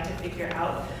situations try to figure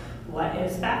out what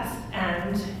is best.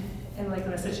 And like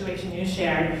in the situation you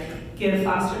shared, give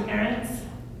foster parents,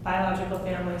 biological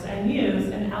families, and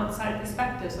youth an outside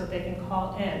perspective so that they can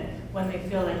call in when they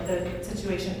feel like the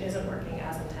situation isn't working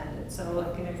as intended. So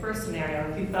like in your first scenario,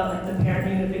 if you felt like the parent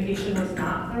reunification was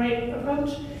not the right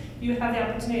approach, you have the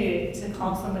opportunity to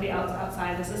call somebody else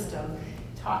outside the system,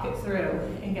 talk it through,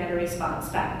 and get a response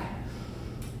back.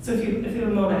 So if you have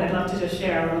a moment, I'd love to just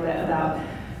share a little bit about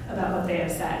what they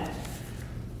have said.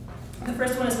 The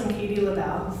first one is from Katie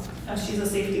LaBelle. She's a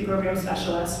safety program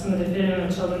specialist from the Division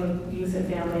of Children, Youth,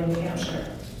 and Family in New Hampshire.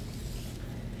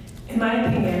 In my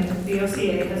opinion, the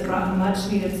OCA has brought a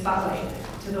much-needed spotlight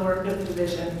to the work of the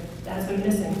division that has been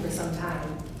missing for some time.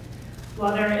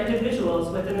 While there are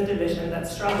individuals within the division that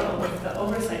struggle with the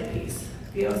oversight piece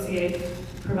the OCA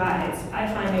provides, I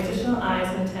find additional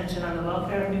eyes and attention on the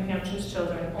welfare of New Hampshire's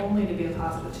children only to be a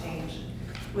positive change.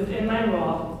 Within my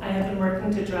role, I have been working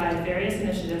to drive various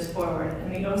initiatives forward,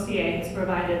 and the OCA has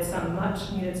provided some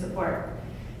much-needed support.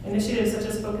 Initiatives such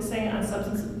as focusing on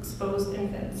substance-exposed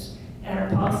infants and our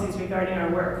policies regarding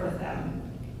our work with them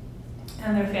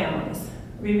and their families,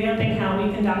 revamping how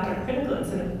we conduct our critical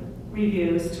incident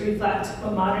reviews to reflect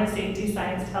what modern safety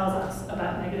science tells us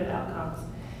about negative outcomes,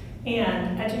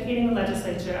 and educating the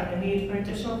legislature on the need for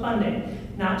additional funding,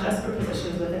 not just for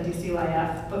positions within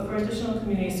DCYF, but for additional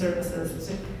community services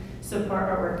to support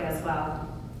our work as well.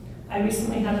 I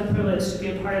recently had the privilege to be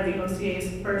a part of the OCA's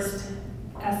first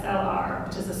SLR,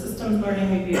 which is a systems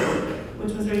learning review,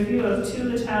 which was a review of 2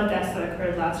 of the child deaths that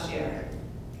occurred last year.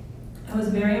 I was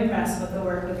very impressed with the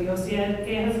work that the OCA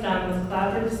has done with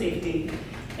collaborative safety,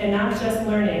 and not just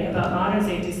learning about modern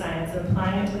safety science and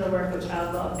applying it to the work of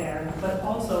child welfare, but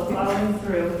also following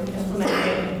through and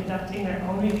implementing and conducting their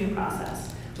own review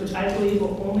process, which I believe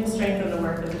will only strengthen the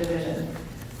work of the division.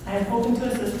 I am hoping to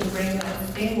assist in bringing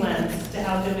that same lens to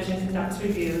how the division conducts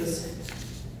reviews,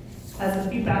 as the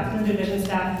feedback from the division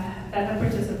staff that have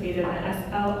participated in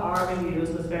SLR reviews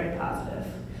was very positive.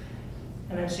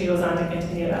 And then she goes on to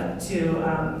continue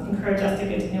to encourage us to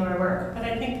continue our work. But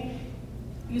I think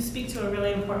you speak to a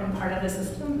really important part of the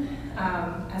system.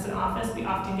 As an office, we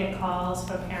often get calls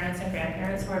from parents and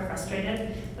grandparents who are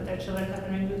frustrated that their children have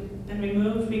been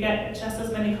removed. We get just as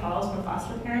many calls from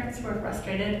foster parents who are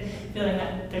frustrated, feeling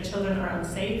that their children are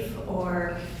unsafe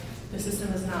or the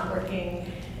system is not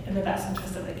working in the best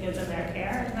interest of the kids in their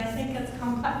care. And I think it's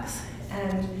complex.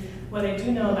 And what I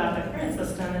do know about the current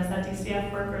system is that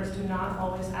DCF workers do not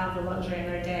always have the luxury in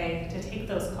their day to take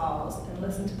those calls and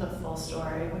listen to the full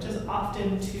story, which is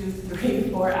often 2, 3,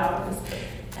 4 hours,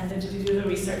 and then to do the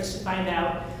research to find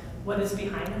out what is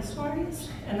behind the stories.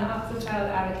 And the Office of Child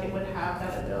Advocate would have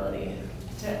that ability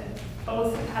to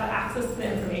both have access to the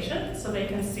information so they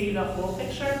can see the whole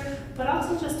picture, but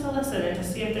also just to listen and to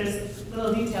see if there's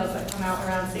little details that come out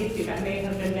around safety that may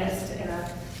have been missed in a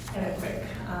quick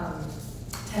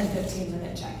 10,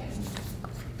 15-minute check-in.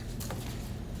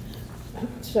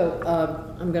 So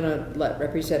I'm going to let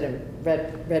Representative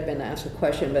Redmond ask a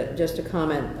question, but just a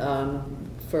comment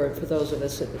for those of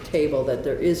us at the table that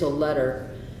there is a letter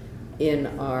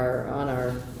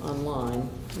online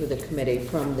with the committee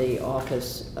from the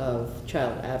Office of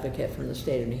Child Advocate from the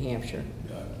state of New Hampshire.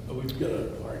 Yeah, we've got a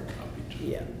hard copy too.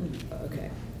 Yeah. Okay.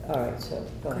 All right. So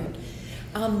go ahead.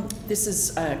 This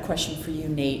is a question for you,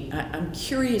 Nate. I'm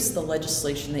curious, the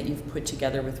legislation that you've put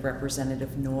together with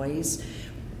Representative Noyes,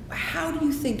 how do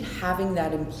you think having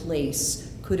that in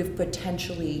place could have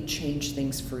potentially changed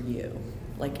things for you?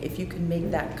 Like, if you can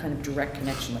make that kind of direct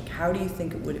connection, like, how do you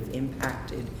think it would have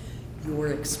impacted your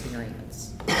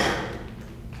experience?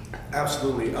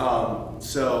 Absolutely.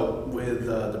 So with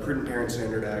the Prudent Parent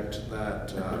Standard Act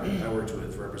that I worked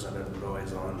with Representative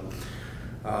Noyes on,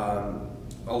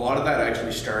 a lot of that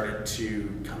actually started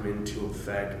to come into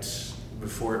effect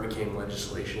before it became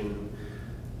legislation,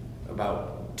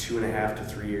 about 2.5 to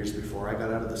 3 years before I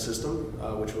got out of the system,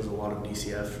 which was a lot of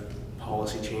DCF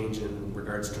policy change in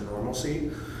regards to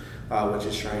normalcy, which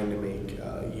is trying to make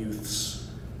youths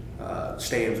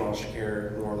stay in foster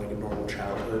care more like a normal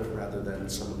childhood rather than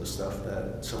some of the stuff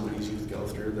that some of these youth go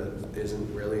through that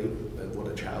isn't really what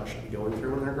a child should be going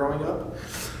through when they're growing up.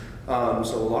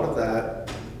 So a lot of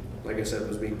that, like I said,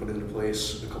 was being put into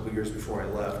place a couple years before I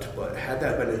left, but had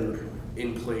that been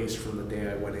in place from the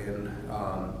day I went in,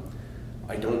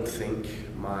 I don't think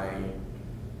my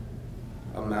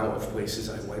amount of places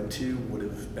I went to would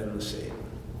have been the same.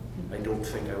 I don't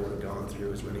think I would have gone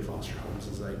through as many foster homes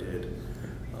as I did.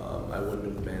 I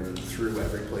wouldn't have been through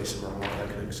every place in Vermont that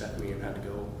could accept me and had to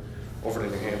go over to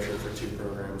New Hampshire for 2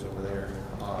 programs over there.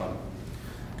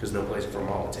 Because no place in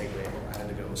Vermont would take me. I had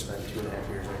to go and spend 2.5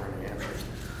 years over in New Hampshire.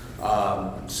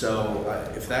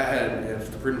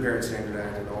 If the Prudent Parent Standard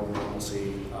Act and all the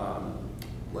normalcy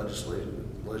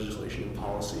legislation and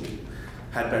policy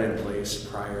had been in place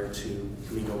prior to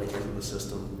me going into the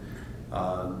system,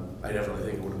 I definitely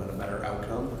think it would have been a better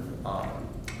outcome.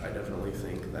 I definitely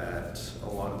think that a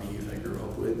lot of the youth I grew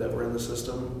up with that were in the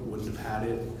system wouldn't have had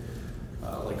it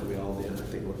like we all did. I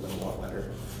think it would have been a lot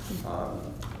better.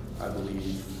 I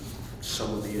believe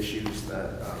some of the issues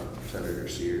that Senator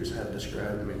Sears had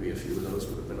described, maybe a few of those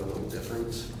would have been a little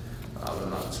different.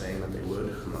 I'm not saying that they would.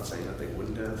 I'm not saying that they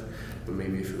wouldn't have, but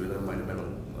maybe a few of them might have been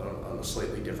on a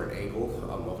slightly different angle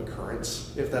of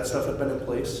occurrence if that stuff had been in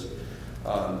place.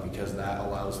 Because that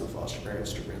allows the foster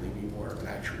parents to really be more of an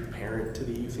actual parent to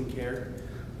the youth in care,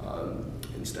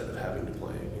 instead of having to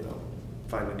play,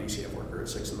 find a DCF worker at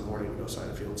 6 in the morning to go sign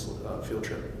a field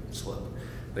trip slip.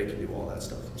 They can do all that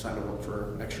stuff, sign them up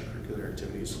for extracurricular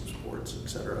activities, sports,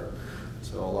 etc.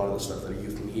 So a lot of the stuff that a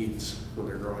youth needs when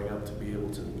they're growing up to be able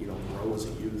to, grow as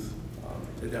a youth,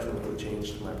 it definitely would have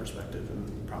changed my perspective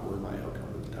and probably my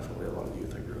outcome, and definitely a lot of the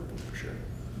youth I grew up with for sure.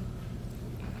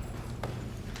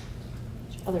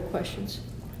 Other questions?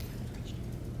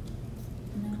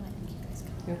 No, I think you guys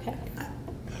got it. Okay.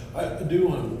 I do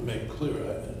want to make clear,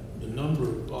 the number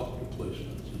of foster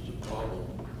placements is a problem.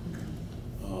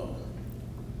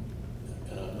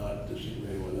 And I'm not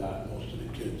disagreeing with that. Most of the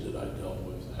kids that I dealt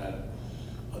with had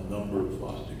a number of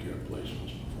foster care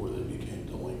placements before they became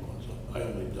delinquents. I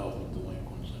only dealt with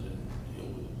delinquents. I didn't deal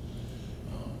with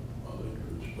other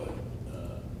groups. But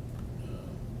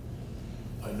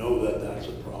I know that that's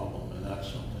a problem, and that's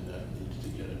something that needs to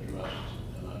get addressed.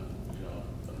 And I'm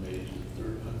amazed at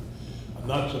I'm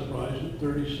not surprised at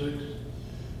 36.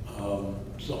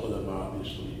 Some of them are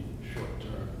obviously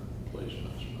short-term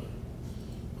placements,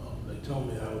 but they tell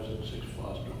me I was in 6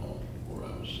 foster homes before I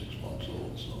was 6 months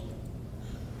old, so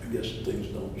I guess things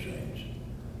don't change.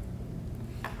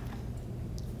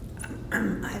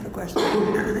 I have a question,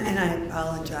 and I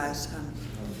apologize.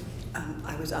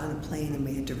 I was on a plane and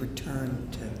we had to return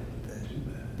to the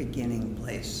beginning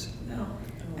place. No.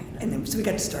 And then, so we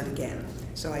got to start again.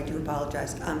 So I do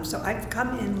apologize. So I've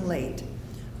come in late,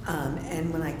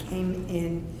 and when I came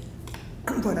in,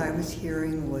 what I was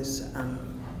hearing was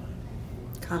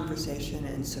conversation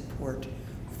and support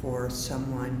for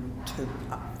someone to,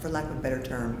 for lack of a better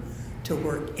term, to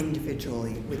work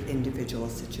individually with individual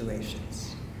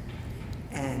situations.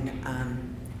 And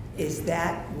is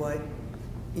that what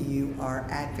you are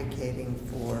advocating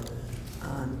for?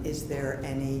 Is there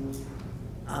any,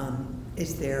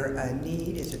 is there a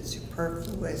need? Is it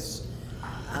superfluous?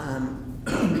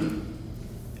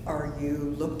 Are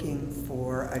you looking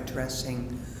for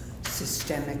addressing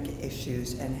systemic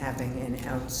issues and having an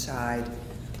outside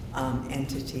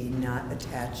entity not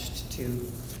attached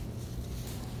to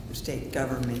state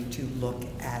government to look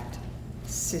at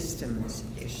systems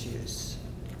issues?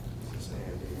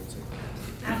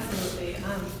 Absolutely.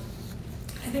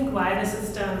 I think why the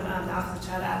system, the Office of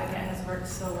Child Advocate, has worked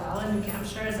so well in New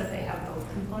Hampshire is that they have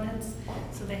both components.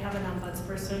 So they have an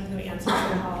ombudsperson who answers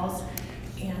their calls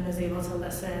and is able to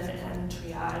listen and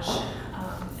triage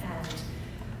and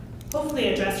hopefully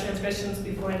address transgressions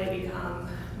before they become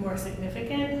more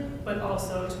significant, but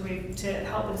also to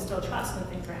help instill trust when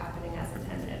things are happening as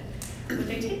intended. But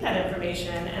they take that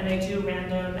information and they do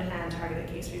random and targeted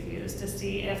case reviews to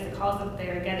see if the calls that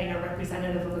they're getting are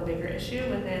representative of a bigger issue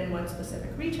within one specific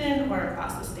region or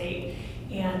across the state.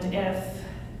 And if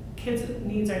kids'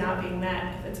 needs are not being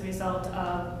met, if it's a result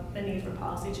of the need for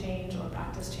policy change or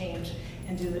practice change,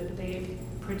 and they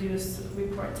produce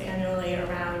reports annually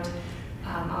around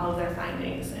all of their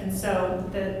findings. And so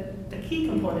the key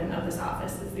component of this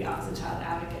office is the Office of Child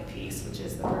Advocate piece, which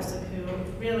is the person who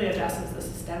really addresses the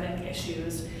systemic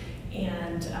issues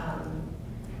and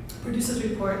produces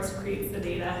reports, creates the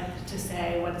data to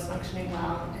say what is functioning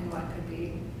well and what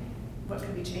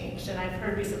could be changed. And I've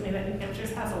heard recently that New Hampshire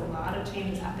has a lot of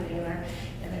changes happening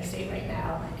in their state right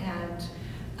now. And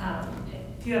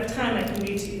if you have time, I can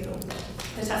read to you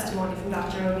the testimony from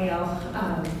Dr. O'Neill.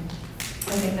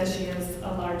 I think that she is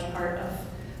a large part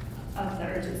of the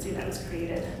urgency that was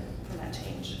created for that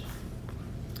change.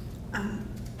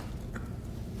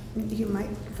 You might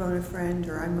phone a friend,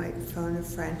 or I might phone a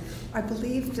friend. I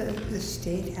believe the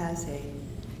state has a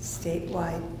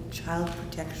statewide child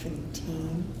protection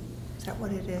team. Is that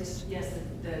what it is? Yes,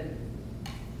 the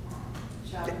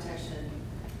child protection.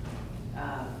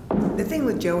 The thing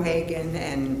with Joe Hagan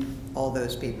and all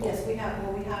those people. Yes, we have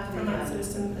the Vermont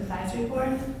Citizen Advisory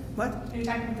Board? What? Are you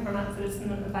talking about the Vermont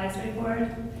Citizen Advisory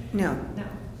Board? No. No.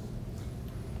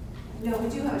 No, we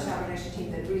do have a child protection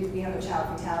team. That we have a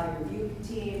child fatality review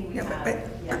team. We Yeah, have,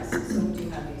 yes, so we do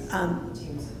have these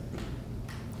teams.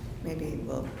 Maybe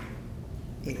we'll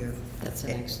either. That's the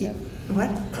next step. What?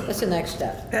 That's the next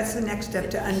step. That's the next step,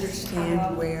 to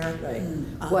understand where. Right.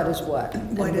 What is what?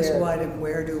 What is what, and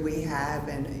where do we have,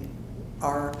 and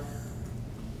are.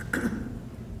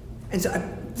 And so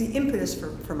the impetus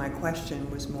for my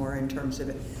question was more in terms of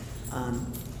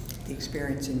the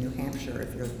experience in New Hampshire,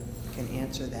 if you can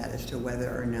answer that, as to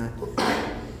whether or not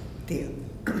the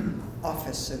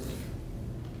office of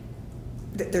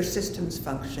their systems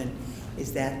function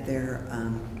is that their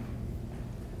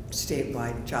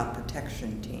statewide child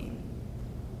protection team,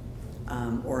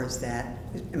 or is that,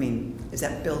 I mean, is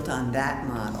that built on that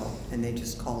model and they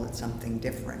just call it something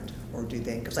different, or do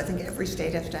they? Because I think every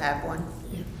state has to have one,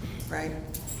 right?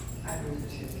 I believe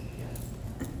it is,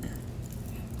 yeah.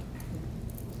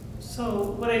 So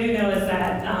what I do know is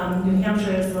that New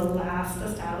Hampshire is the last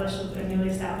newly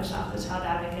established Office of Child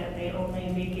Advocate. They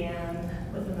only began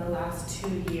within the last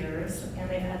 2 years, and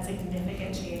they've had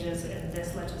significant changes in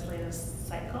this legislative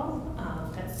cycle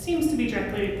that seems to be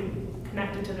directly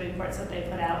connected to the reports that they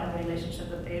put out and the relationship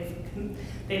that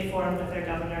they've formed with their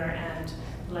governor and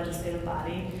the legislative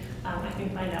body. I can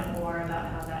find out more about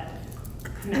how that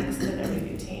connects to their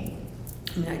review team.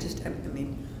 And I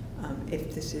mean,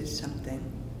 if this is something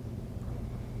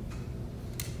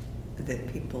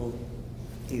that people,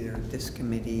 either this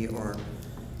committee or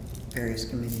various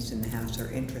committees in the House, are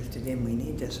interested in, we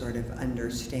need to sort of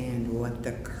understand what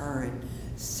the current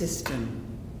system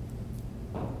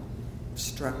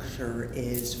structure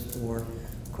is for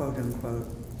quote-unquote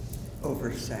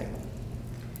oversight.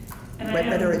 And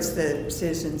Whether it's the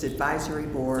Citizens Advisory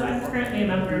Board. So I'm currently a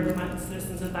member of the Vermont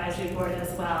Citizens Advisory Board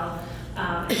as well.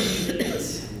 And we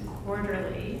meet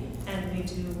quarterly, and we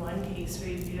do one case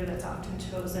review that's often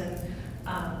chosen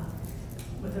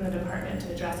within the department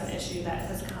to address an issue that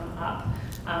has come up.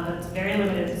 But it's very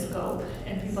limited in scope,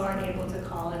 and people aren't able to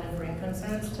call in and bring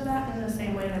concerns to that in the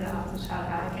same way that the Office of Child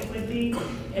Advocate would be.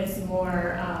 It's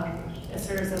more, it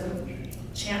serves as a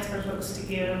chance for folks to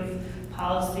give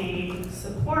policy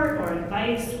support or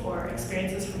advice or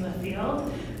experiences from the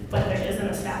field, but there isn't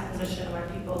a staff position where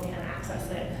people can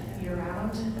access it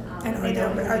year-round. And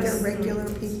are there regular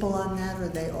people on that, or are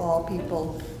they all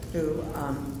people who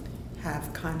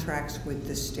have contracts with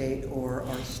the state or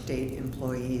are state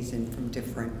employees and from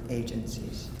different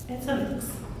agencies? It's a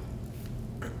mix.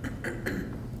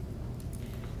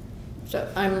 So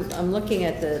I'm looking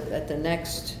at the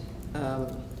next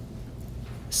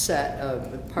set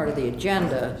of part of the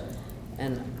agenda,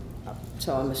 and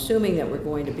so I'm assuming that we're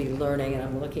going to be learning, and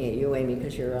I'm looking at you, Amy,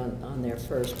 because you're on there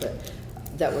first, but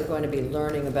that we're going to be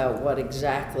learning about what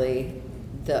exactly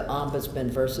the ombudsman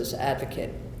versus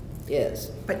advocate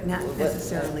is. But not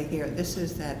necessarily here. This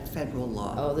is that federal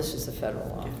law. Oh, this is the federal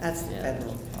law. That's the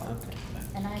federal law. Okay.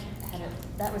 And I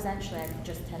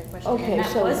just had a question. Okay, and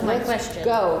that so was my let's question.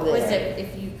 go there. Was it,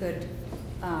 if you could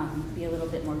be a little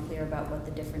bit more clear about what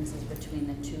the differences between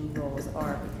the two roles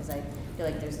are, because I feel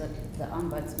like there's the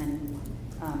ombudsman,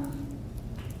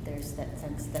 there's that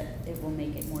sense that it will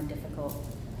make it more difficult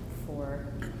for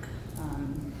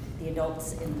the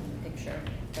adults in the picture,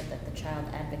 but that the child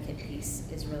advocate piece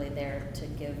is really there to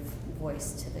give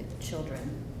voice to the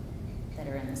children that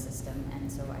are in the system,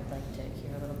 and so I'd like to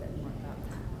hear a little bit more about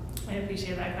that. I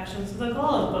appreciate that question. So the goal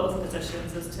of both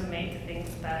positions is to make things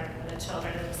better for the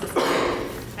children in the system.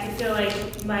 I feel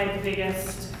like my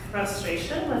biggest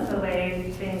frustration with the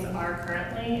way things are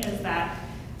currently is that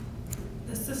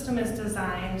the system is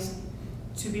designed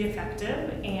to be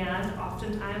effective, and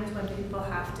oftentimes when people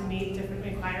have to meet different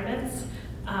requirements,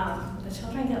 the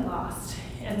children get lost.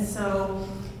 And so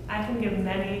I can give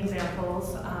many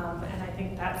examples, and I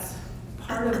think that's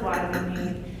part of why we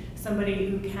need somebody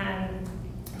who can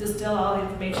distill all the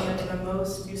information into the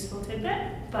most useful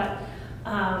tidbit, but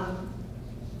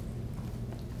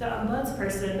the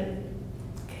ombudsperson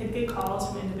could get calls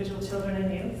from individual children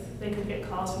and youth. They could get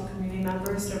calls from community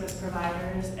members, service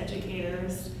providers,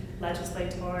 educators,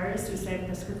 legislators who say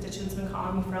this constituent's been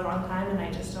calling me for a long time and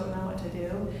I just don't know what to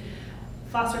do.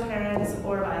 Foster parents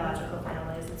or biological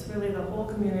families. It's really the whole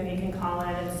community can call in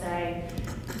and say,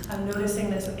 I'm noticing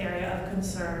this area of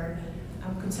concern.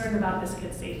 I'm concerned about this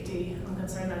kid's safety. I'm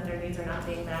concerned that their needs are not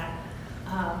being met.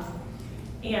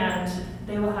 And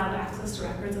they will have access to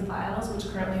records and files,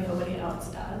 which currently nobody else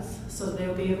does. So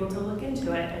they'll be able to look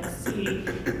into it and see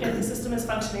if the system is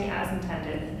functioning as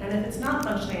intended. And if it's not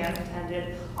functioning as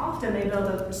intended, often they build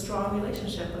a strong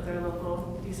relationship with their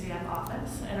local DCF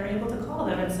office and are able to call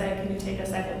them and say, can you take a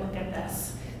second look at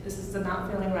this? This is not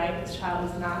feeling right. This child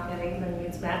is not getting their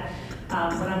needs met.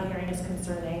 What I'm hearing is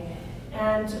concerning.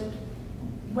 And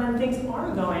when things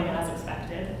are going as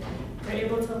expected, they're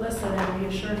able to listen and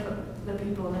reassure the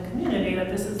people in the community that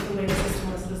this is the way the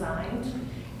system was designed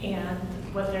and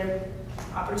what their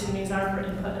opportunities are for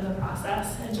input in the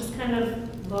process, and just kind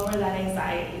of lower that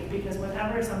anxiety, because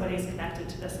whenever somebody's connected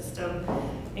to the system,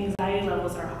 anxiety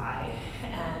levels are high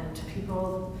and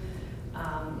people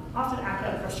often act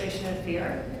out of frustration and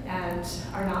fear and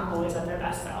are not always at their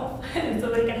best self. And so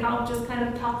they can help just kind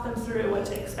of talk them through what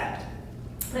to expect.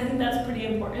 And I think that's pretty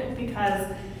important,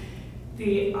 because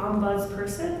the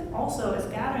ombudsperson also is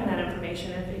gathering that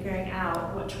information and figuring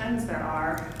out what trends there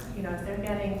are. You know, if they're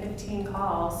getting 15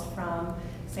 calls from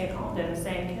St. Holden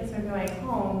saying kids are going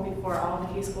home before all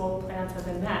the key school plans have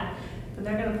been met, then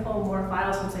they're going to pull more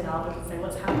files from St. Albans and say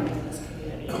what's happening in this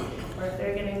community. Or if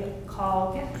they're getting a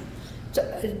call, So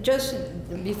just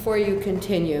before you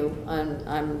continue,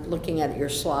 I'm looking at your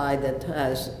slide that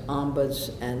has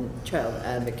ombuds and child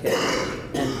advocate,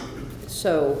 and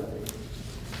so,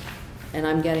 and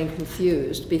I'm getting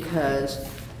confused because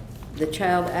the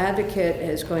child advocate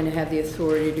is going to have the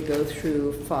authority to go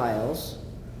through files.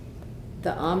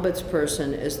 The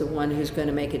ombudsperson is the one who's going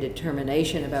to make a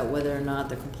determination about whether or not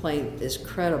the complaint is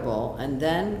credible and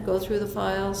then go through the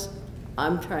files.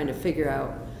 I'm trying to figure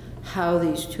out how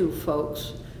these two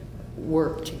folks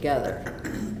work together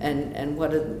and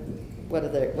what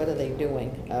are they doing.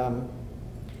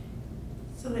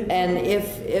 And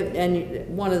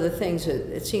and one of the things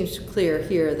that it seems clear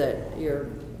here that you're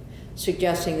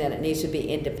suggesting that it needs to be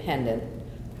independent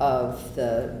of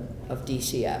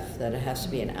DCF, that it has to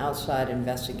be an outside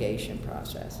investigation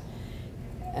process.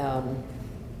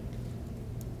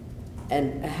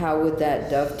 And how would that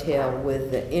dovetail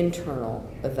with the internal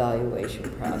evaluation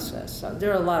process? So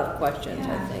there are a lot of questions,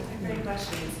 I think. Great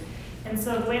questions. And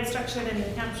so the way it's structured in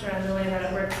New Hampshire and the way that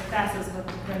it works best is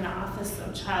when the Office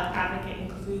of Child Advocate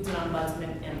includes an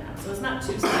ombudsman in them. So it's not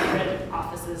two separate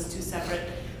offices, two separate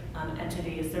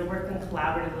entities. They're working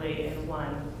collaboratively in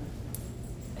one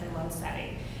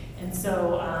setting. And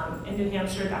so in New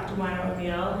Hampshire, Dr. Moira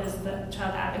O'Neill is the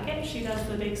child advocate. She does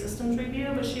the big systems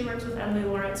review, but she works with Emily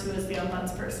Lawrence, who is the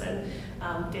ombudsperson,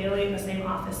 daily in the same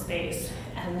office space.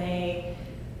 And they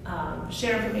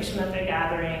share information that they're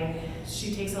gathering.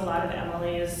 She takes a lot of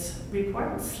Emily's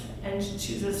reports and she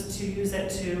chooses to use it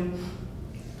to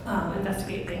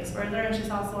investigate things further. And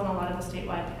she's also on a lot of the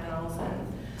statewide panels.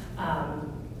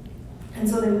 And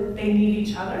so they need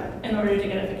each other in order to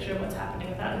get a picture of what's happening.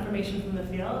 Without information from the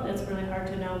field, it's really hard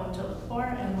to know what to look for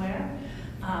and where.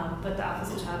 But the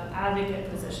Office of Child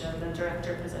Advocate position, the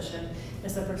director position,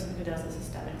 is the person who does the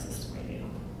systemic system review.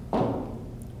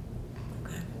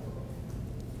 Okay.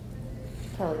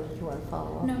 Kelly, did you want to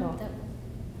follow up? No, that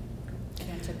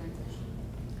answered my question.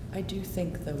 I do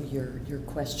think, though, your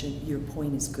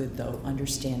point is good, though,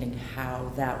 understanding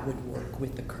how that would work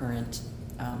with the current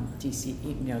the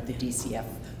DCF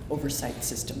oversight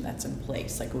system that's in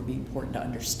place. Like, it would be important to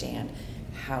understand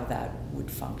how that would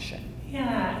function.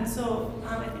 Yeah, and so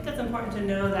I think it's important to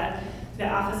know that the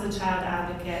Office of Child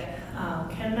Advocate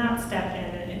cannot step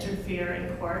in and interfere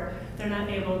in court. They're not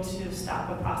able to stop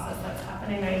a process that's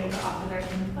happening. They're able to offer their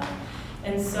input.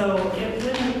 And so it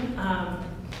wouldn't,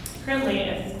 currently,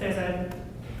 if there's a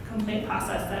complaint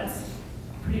process that's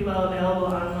pretty well available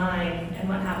online, and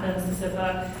what happens is if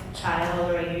a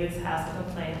child or a youth has a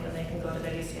complaint, then they can go to the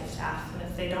DCF staff, and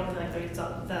if they don't feel like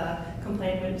the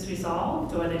complaint was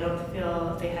resolved, or they don't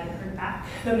feel they hadn't heard back,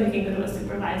 then they can go to a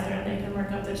supervisor and they can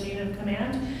work up the chain of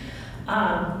command.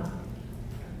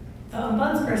 The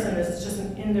ombudsperson is just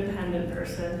an independent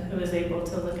person who is able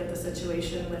to look at the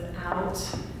situation without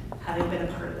having been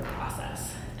a part of the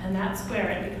process. And that's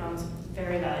where it becomes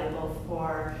very valuable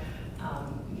for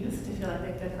youth to feel like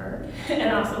they've been heard,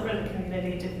 and also for the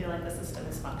community to feel like the system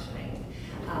is functioning.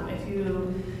 If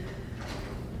you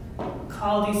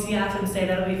call DCF and say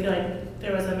that we feel like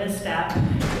there was a misstep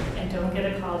and don't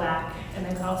get a call back, and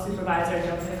then call supervisor and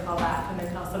don't get a call back, and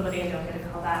then call somebody and don't get a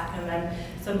call back, and then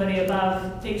somebody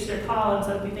above takes your call and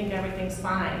says we think everything's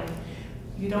fine,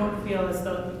 you don't feel as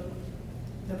though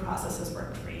the process has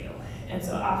worked for you. And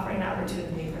so offering an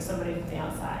opportunity for somebody from the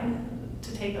outside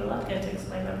to take a look and to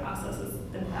explain the process has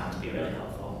been found to be really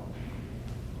helpful.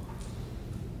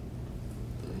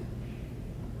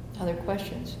 Other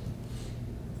questions?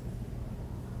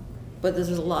 But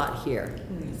there's a lot here.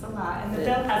 It's a lot, and the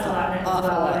bill has a lot in it as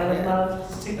well, and I would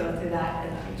love to go through that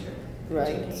in the future.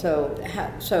 Right,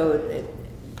 so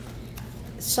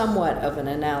somewhat of an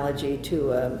analogy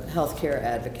to a healthcare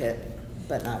advocate,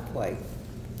 but not quite,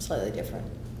 slightly different.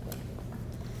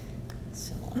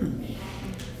 Similar,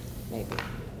 maybe.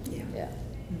 Yeah.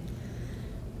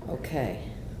 Okay.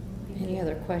 Any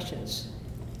other questions?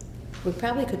 We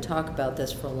probably could talk about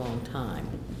this for a long time,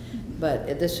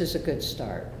 but this is a good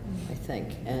start, I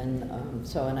think. And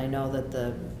and I know that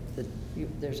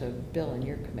there's a bill in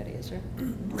your committee, is there?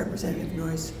 Representative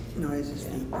Noyes is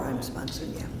the prime sponsor,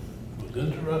 yeah. Was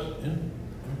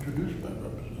introduced by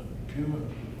Representative Pugh and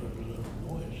Representative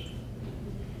Noyes.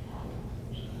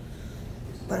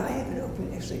 But I have an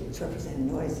open, actually, it's Representative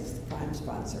Noyes is the prime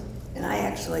sponsor. And I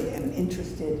actually am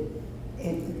interested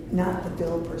in not the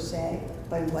bill per se,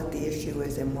 but in what the issue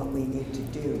is and what we need to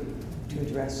do to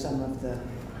address some of the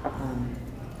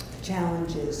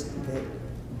challenges that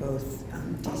both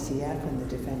DCF and the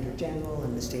Defender General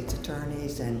and the state's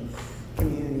attorneys and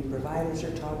community providers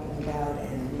are talking about.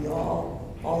 And we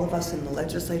all of us in the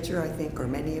legislature, I think, or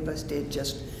many of us did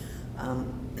just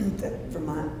the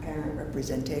Vermont Parent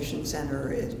Representation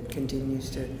Center, it continues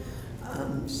to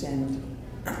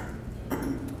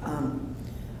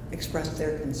express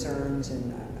their concerns,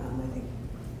 and I think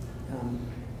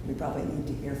we probably need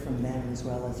to hear from them as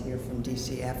well as hear from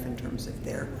DCF in terms of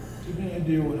their. Do you have any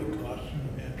idea what it costs in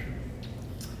New Hampshire?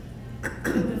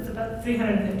 It's about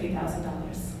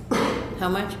 $350,000. How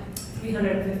much?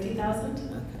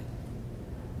 $350,000.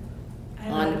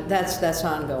 Okay. That's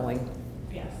ongoing.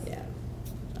 Yes. Yeah.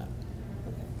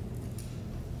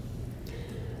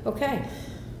 Okay.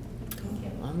 Thank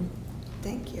you.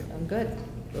 Thank you. I'm good.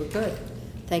 We're good.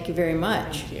 Thank you very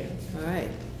much. Thank you. All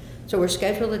right. So we're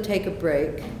scheduled to take a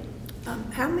break.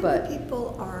 How many But-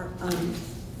 people are? I'm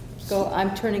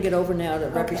turning it over now to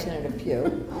Representative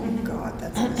Pugh. Oh God,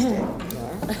 that's a mistake. You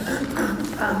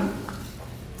are.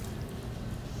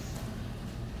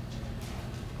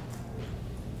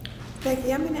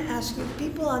 Becky, I'm going to ask you,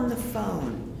 people on the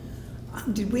phone,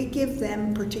 did we give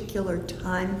them particular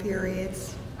time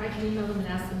periods? I can email them and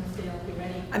ask them if they'll be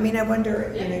ready. I mean, I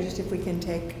wonder, just if we can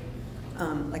take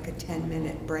like a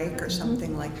 10-minute break or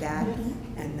something like that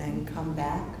and then come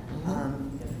back.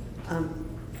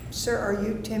 Sir, are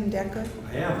you Tim Decker?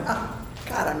 I am. Oh,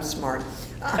 God, I'm smart.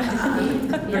 Pick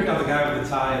up the guy with the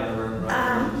tie in the room,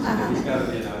 right? He's got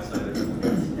to be an outsider.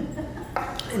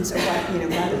 And so,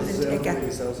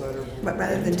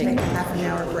 rather than take a half an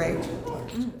hour break.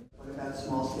 What about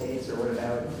small states, or what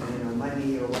about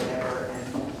money or whatever? And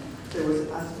there was a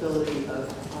possibility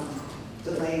of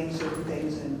delaying certain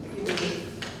things. And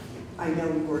I know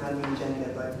we weren't on the agenda,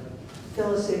 but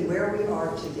fill us in where we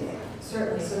are today.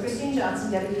 Certainly. So Christine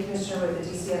Johnson, Deputy Commissioner with the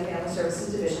DCF Family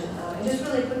Services Division. And just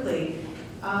really quickly,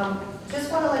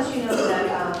 just want to let you know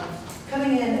that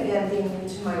coming in, again, being new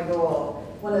to my role,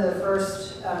 one of the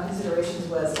first considerations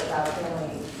was about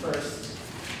Family First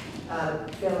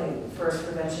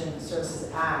Prevention Services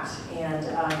Act. And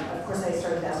of course I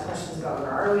started to ask questions about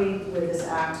where are we with this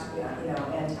act,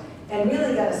 and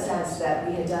really got a sense that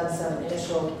we had done some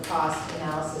initial cost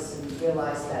analysis and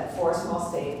realized that for a small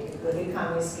state with the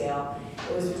economy of scale,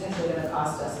 it was potentially going to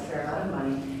cost us a fair amount of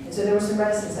money. And so there was some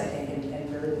reticence, I think, in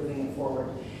really moving it forward.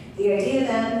 The idea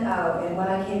then, and when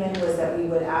I came in, was that we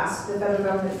would ask the federal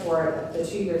government for the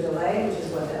 2-year delay, which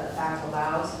is what the act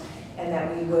allows, and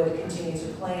that we would continue to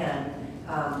plan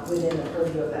within the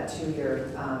purview of that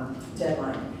 2-year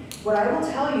deadline. What I will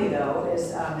tell you, though,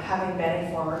 is having been a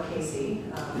former Casey,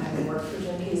 having worked for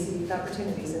Jim Casey Youth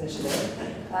Opportunities Initiative,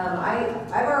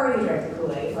 I've already drank the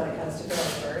Kool-Aid when it comes to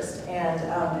Family First, and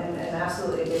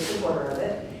absolutely a big supporter of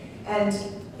it. And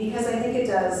because I think it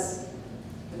does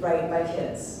right by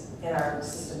kids in our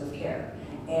system of care.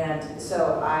 And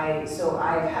so I've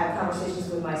had conversations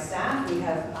with my staff. We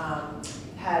have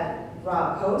had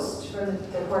Rob Post from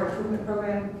the Court Improvement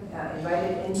Program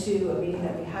invited into a meeting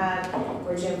that we had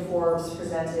where Jim Forbes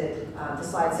presented the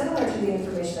slide similar to the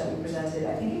information that we presented.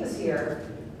 I think he was here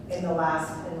in the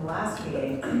last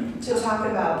meeting to talk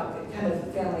about kind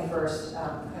of Family First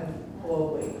kind of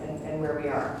globally and and where we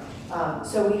are.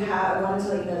 So I wanted to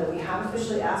let you know that we have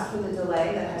officially asked for the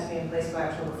delay that has to be in place by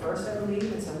October 1st, I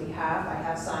believe, and so I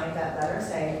have signed that letter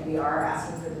saying we are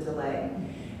asking for the delay.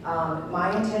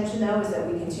 My intention, though, is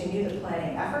that we continue the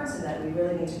planning efforts and that we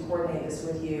really need to coordinate this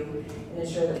with you and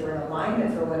ensure that we're in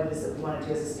alignment for what it is that we want to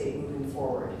do as a state moving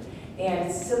forward. And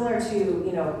it's similar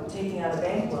to, taking out a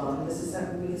bank loan. This is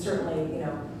something we can certainly,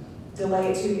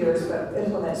 delay it 2 years, but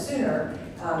implement sooner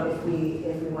if we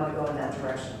want to go in that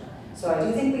direction. So I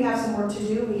do think we have some work to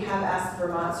do. We have asked the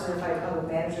Vermont Certified Public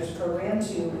Managers Program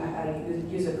to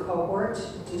use a cohort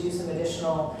to do some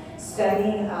additional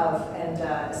studying and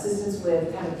assistance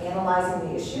with kind of analyzing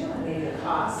the issue and maybe the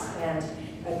costs. And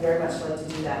I'd very much like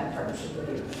to do that in partnership with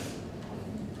you.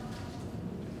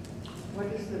 What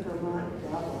is the Vermont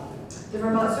job? The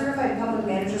Vermont Certified Public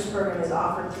Managers Program is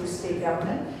offered through state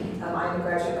government. I'm a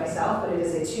graduate myself, but it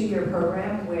is a 2-year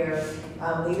program where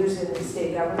leaders in the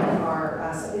state government are,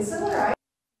 it's similar, I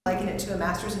liken it to a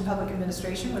master's in public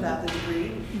administration without the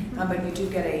degree, but you do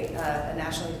get a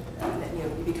nationally,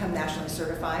 you become nationally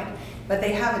certified. But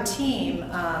they have a team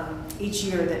each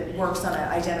year that works on an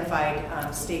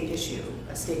identified state issue,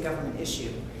 a state government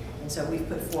issue. And so we've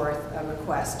put forth a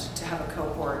request to have a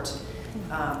cohort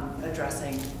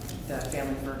addressing the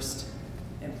Family First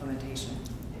implementation.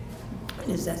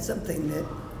 Is that something that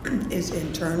is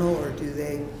internal, or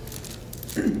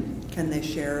can they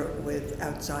share it with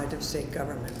outside of state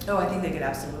government? Oh, I think they could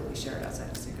absolutely share it outside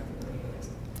of state government.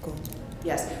 Cool.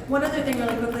 Yes. One other thing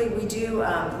really quickly,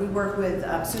 we work with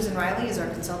Susan Riley as our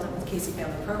consultant with Casey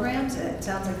Family Programs. It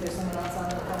sounds like there's someone else on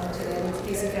the phone today with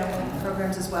Casey Family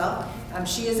Programs as well.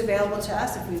 She is available to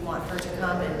us if we want her to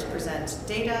come and present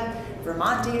data,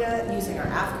 Vermont data, using our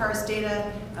AFCARS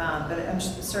data, but I'm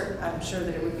sure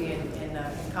that it would be in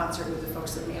concert with the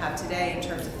folks that we have today in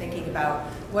terms of thinking about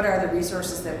what are the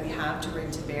resources that we have to bring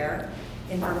to bear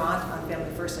in Vermont on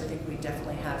Family First. I think we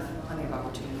definitely have plenty of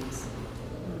opportunities.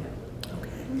 Yeah.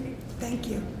 Okay, thank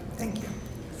you, thank you.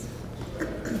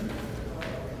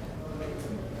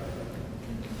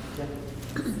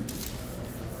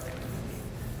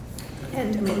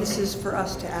 And I mean, this is for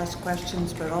us to ask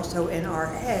questions, but also in our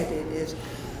head, it is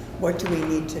what do we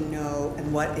need to know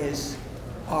and what is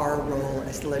our role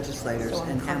as legislators, So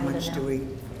and how much do we...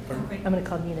 I'm going to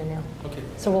call Nina now. Okay.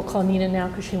 So we'll call Nina now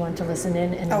because she wanted to listen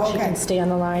in, and then she can stay on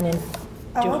the line and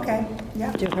okay,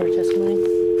 yeah. do her testimony.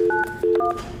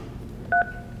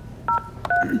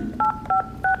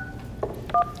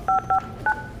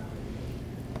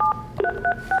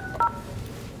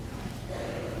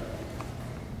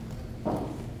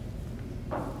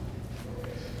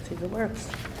 See if it works.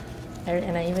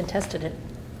 And I even tested it.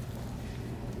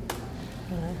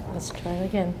 Let's try it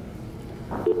again.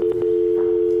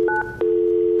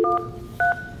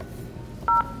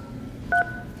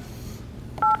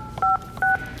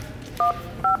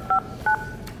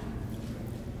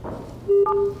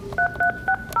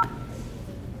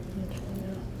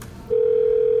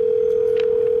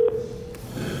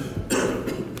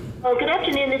 Well, good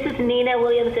afternoon. This is Nina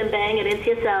Williamson-Bang at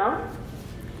NCSL.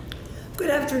 Good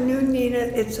afternoon, Nina.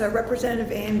 It's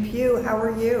Representative Ann Pugh. How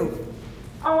are you?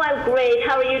 Oh, I'm great.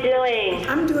 How are you doing?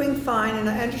 I'm doing fine, and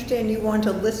I understand you want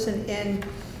to listen in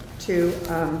to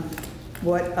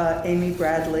what Amy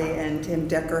Bradley and Tim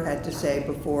Decker had to say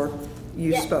before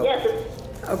you spoke. Yes.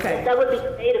 Okay. Yes, that would be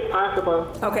great if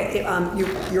possible. Okay,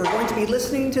 you're going to be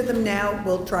listening to them now.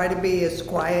 We'll try to be as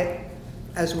quiet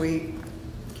as we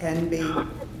can be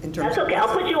in terms That's okay. I'll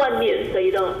put you on mute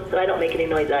so I don't make any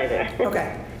noise either.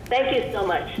 Okay. Thank you so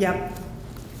much. Yep.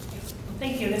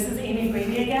 Thank you. This is Amy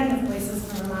Brady again with Voices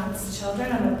for Vermont's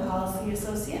Children. I'm a policy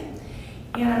associate.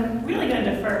 And I'm really going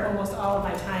to defer almost all of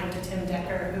my time to Tim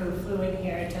Decker, who flew in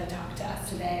here to talk to us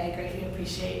today. I greatly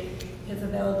appreciate his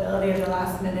availability at the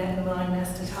last minute and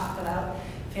willingness to talk about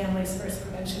Families First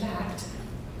Prevention Act.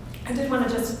 I did want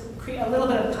to just create a little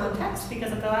bit of context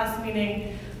because at the last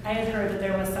meeting, I had heard that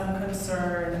there was some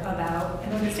concern about,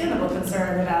 an understandable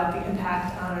concern about the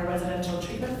impact on our residential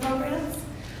treatment programs.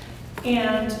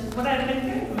 And what I've been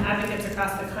hearing from advocates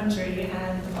across the country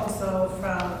and also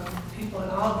from people in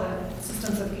all the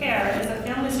systems of care is that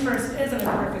Families First isn't a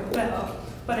perfect bill,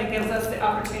 but it gives us the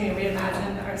opportunity to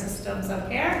reimagine our systems of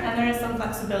care, and there is some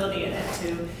flexibility in it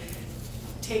to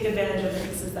take advantage of the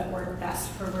pieces that work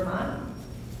best for Vermont.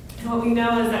 And what we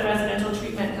know is that residential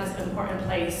treatment has an important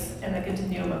place in the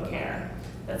continuum of care,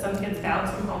 that some kids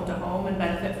bounce from home to home and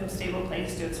benefit from a stable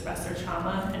place to express their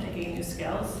trauma and to gain new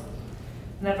skills.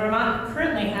 And that Vermont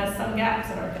currently has some gaps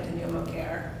in our continuum of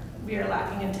care. We are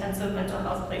lacking intensive mental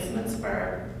health placements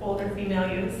for older female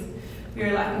youth. We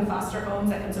are lacking foster homes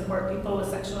that can support people with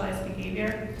sexualized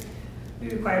behavior. We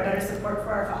require better support for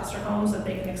our foster homes so that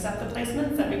they can accept the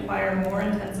placements that require more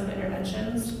intensive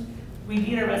interventions. We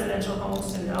need our residential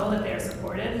homes to know that they are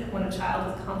supported when a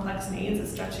child with complex needs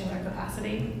is stretching their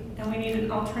capacity, and we need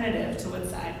an alternative to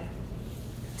Woodside.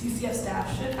 DCF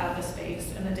staff should have the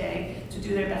space and the day to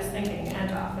do their best thinking and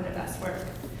to offer their best work.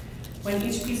 When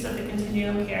each piece of the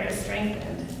continuum care is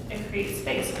strengthened, it creates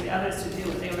space for the others to do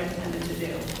what they were intended to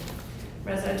do.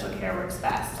 Residential care works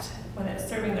best when it's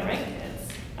serving the right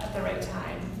kids at the right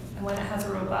time, and when it has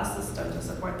a robust system to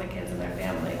support the kids and their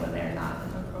family when they're not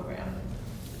in the program.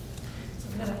 So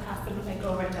I'm going to pass the mic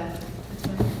over to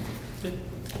Tim.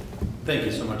 Thank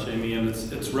you so much, Amy, and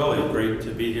it's really great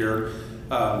to be here.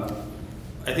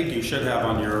 I think you should have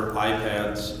on your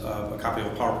iPads a copy of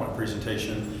a PowerPoint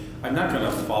presentation. I'm not going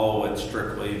to follow it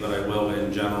strictly, but I will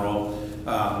in general,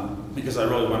 because I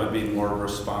really want to be more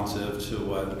responsive to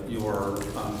what your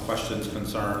questions,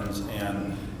 concerns,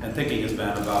 and thinking has been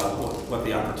about what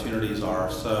the opportunities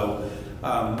are. So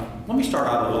let me start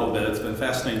out a little bit. It's been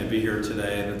fascinating to be here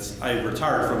today. And I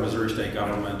retired from Missouri State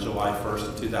Government July 1st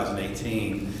of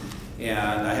 2018,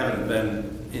 and I haven't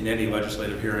been in any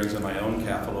legislative hearings in my own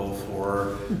capital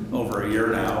for over a year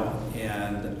now.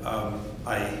 And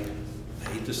I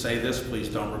hate to say this, please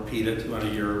don't repeat it to one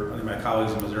of my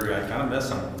colleagues in Missouri. I kind of miss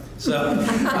them. So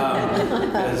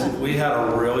we had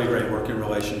a really great working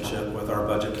relationship with our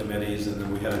budget committees, and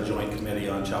then we had a joint committee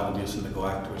on child abuse and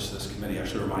neglect, which this committee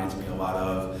actually reminds me a lot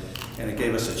of. And it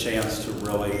gave us a chance to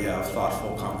really have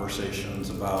thoughtful conversations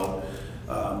about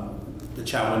the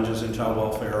challenges in child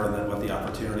welfare and then what the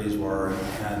opportunities were.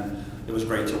 And it was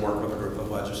great to work with a group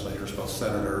of legislators, both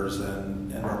senators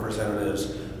and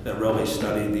representatives, that really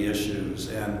studied the issues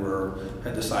and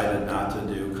had decided not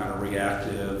to do kind of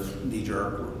reactive,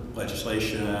 knee-jerk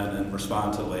legislation and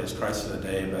respond to the latest crisis of the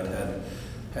day, but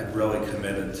had really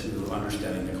committed to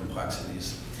understanding the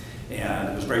complexities. And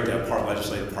it was great to have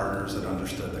legislative partners that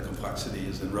understood the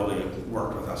complexities and really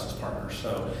worked with us as partners.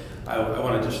 So I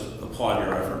want to just applaud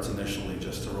your efforts initially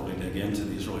just to really dig into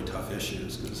these really tough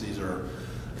issues, because these are,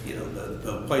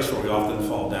 the place where we often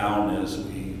fall down is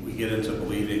we get into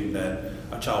believing that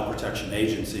a child protection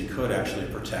agency could actually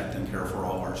protect and care for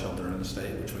all of our children in the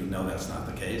state, which we know that's not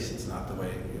the case. It's not the way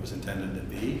it was intended to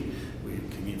be. We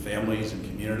meet families and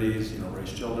communities,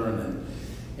 raise children,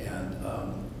 and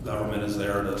government is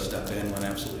there to step in when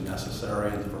absolutely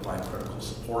necessary and to provide critical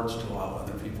supports to allow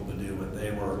other people to do what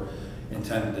they were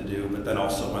intended to do. But then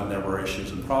also when there were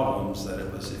issues and problems, that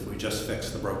it was, if we just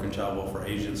fixed the broken child welfare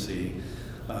agency,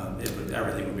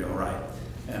 everything would be all right.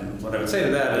 And what I would say to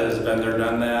that is, been there,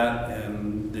 done that,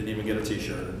 and didn't even get a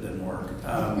t-shirt. It didn't work.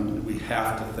 We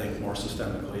have to think more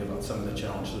systemically about some of the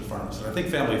challenges in front of us. And I think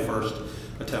Family First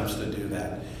attempts to do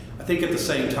that. I think at the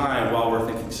same time, while we're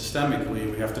thinking systemically,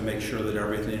 we have to make sure that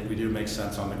everything we do makes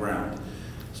sense on the ground.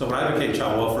 So when I became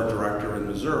child welfare director in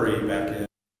Missouri back in,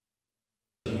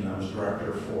 I was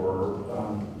director for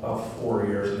about 4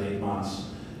 years and 8 months.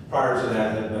 Prior to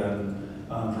that, I had been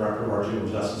director of our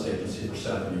juvenile justice agency for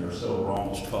 7 years, so over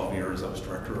almost 12 years I was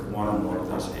director of one or more of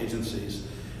those agencies.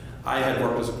 I had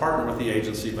worked as a partner with the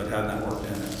agency, but had not worked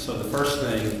in it. So the first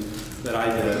thing that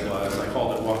I did was, I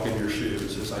called it walk in your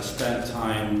shoes, is I spent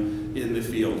time in the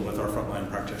field with our frontline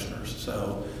practitioners.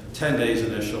 So 10 days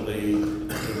initially. In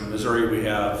Missouri we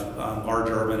have large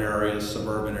urban areas,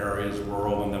 suburban areas,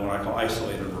 rural, and then what I call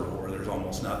isolated rural, where there's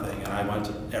almost nothing, and I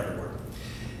went everywhere.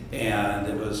 And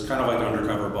it was kind of like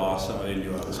undercover boss. Somebody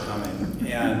knew I was coming.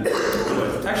 And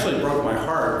what actually broke my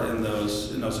heart in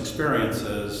those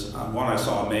experiences, one, I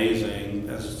saw amazing,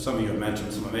 as some of you have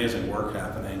mentioned, some amazing work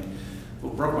happening.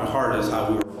 What broke my heart is how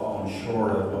we were falling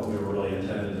short of what we were really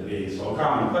intended to be. So a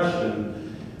common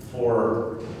question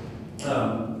for,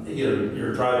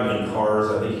 you're driving in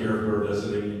cars. I think here if you were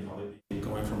visiting, you'd probably be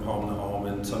going from home to home,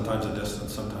 and sometimes a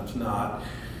distance, sometimes not.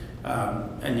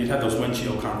 And you'd have those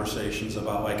windshield conversations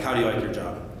about, like, how do you like your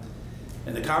job?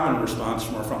 And the common response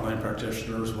from our frontline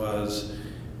practitioners was,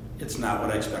 it's not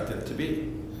what I expected it to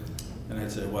be. And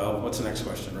I'd say, well, what's the next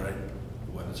question, right?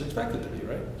 What is expected to be,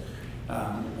 right?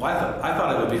 Well, I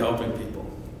thought it would be helping people.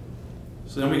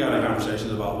 So then we got into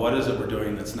conversations about what is it we're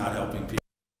doing that's not helping people?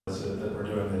 What is it that we're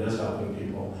doing that is helping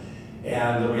people?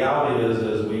 And the reality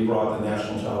is we brought the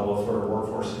National Child Welfare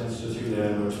Workforce Institute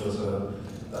in, which was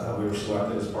we were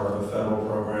selected as part of a federal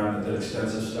program that did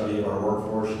extensive study of our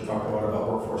workforce. We talked a lot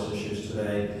about workforce issues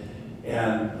today.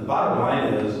 And the bottom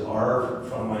line is our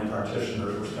frontline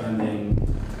practitioners were spending,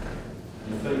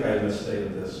 I think I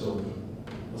misstated this, so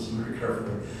listen very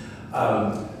carefully.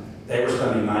 They were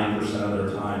spending 9% of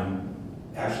their time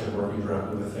actually working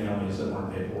directly with families that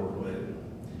weren't paperwork related.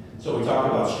 So we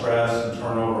talk about stress and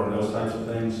turnover and those types of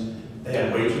things. They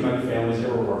had way too many families they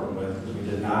were working with because we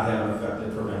did not have an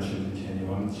effective prevention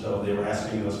continuum. So they were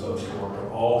asking those folks to work on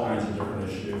all kinds of different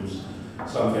issues.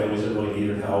 Some families that really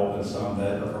needed help and some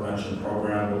that a prevention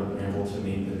program would have been able to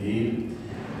meet the need.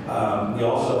 We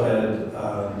also had,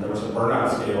 there was a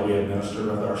burnout scale we administered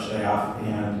with our staff,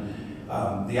 and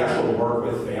the actual work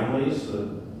with families,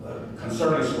 the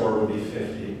concerning score would be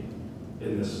 50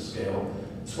 in this scale.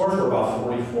 Scores were about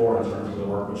 44 in terms of the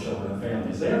work with children and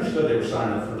families. They understood they were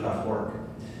signing up for tough work.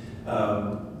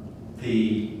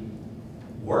 The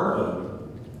workload,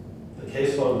 the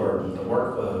caseload burden, the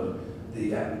workload,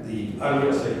 the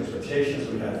unrealistic expectations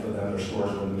we had for them, their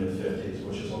scores were in the mid-50s,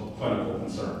 which is a clinical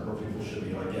concern where people should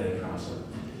be like getting counseling.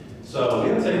 So we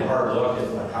had to take a hard look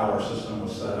at like how our system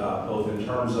was set up, both in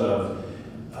terms of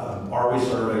are we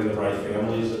serving the right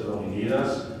families that really need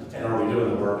us, and are we doing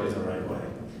the work in the right way?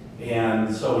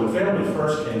 And so when Family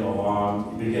First came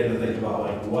along, we began to think about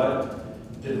like what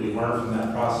did we learn from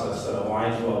that process that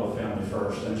aligns well with Family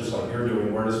First, and just like you're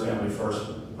doing, where does Family First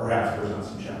perhaps present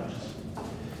some challenges?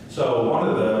 So one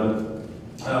of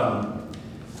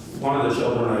the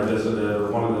children I visited, or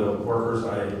one of the workers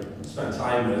I spent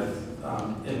time with,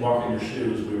 in walking your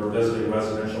shoes, we were visiting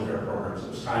residential care programs. It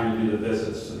was time to do the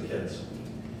visits to the kids.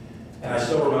 And I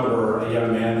still remember a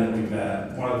young man that we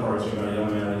met, one of the programs we met, a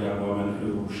young man and a young woman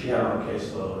who she had on a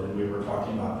caseload, and we were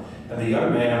talking about. And the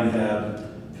young man had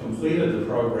completed the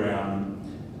program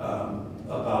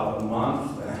about a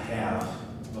month and a half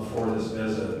before this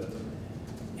visit,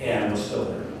 and was still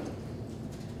there.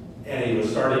 And he was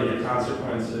starting to get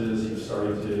consequences, he was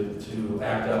starting to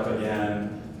act up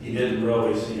again. He didn't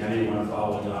really see anyone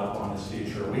following up on his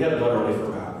future. We had literally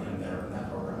forgotten him there in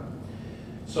that program.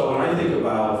 So when I think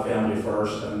about Family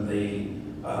First and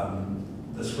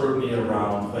the scrutiny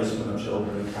around placement of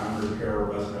children in congregate care or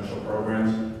residential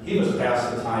programs, he was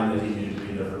past the time that he needed to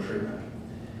be there for treatment.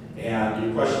 And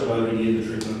you question whether he needed the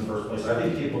treatment in the first place. I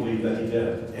think he believed that he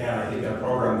did. And I think that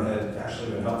program had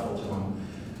actually been helpful to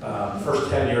him.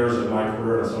 First 10 years of my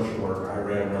career in social work, I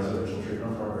ran residential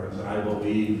treatment programs, and I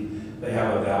believe they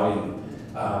have a value.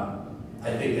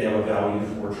 I think they have a value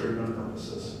for treatment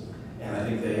purposes. And I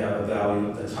think they have a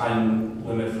value, the time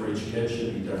limit for each kid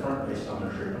should be different based on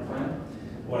their treatment plan.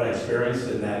 What I experienced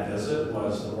in that visit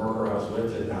was the worker I was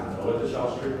with did not know what the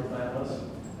child's treatment plan was.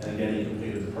 And again, he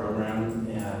completed the program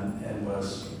and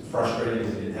was frustrated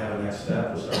because he didn't have a next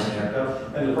step, was starting to act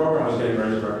up. And the program was getting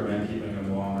ready to recommend keeping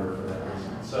him longer for that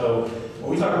reason. So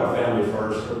when we talk about Family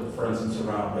First, for instance,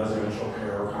 around residential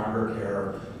care or congregate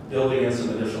care, building in some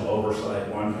additional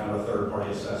oversight, one kind of a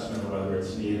third-party assessment of whether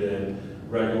it's needed,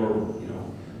 regular,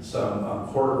 some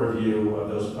court review of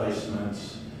those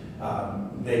placements,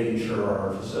 making sure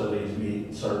our facilities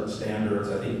meet certain standards.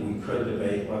 I think we could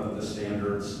debate whether the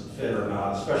standards fit or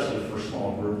not, especially for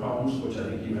small group homes, which I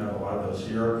think you have a lot of those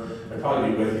here. I'd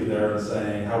probably be with you there and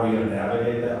saying, how are we going to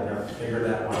navigate that? We have to figure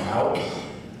that one out.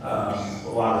 A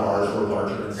lot of ours were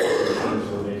larger institutions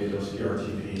where maybe those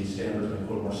ERTP standards make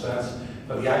a little more sense.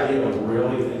 But the idea of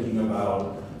really thinking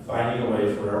about finding a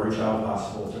way for every child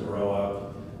possible to grow up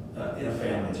in a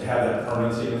family, to have that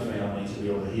permanency in a family, to be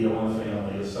able to heal in a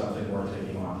family is something worth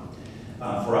taking on.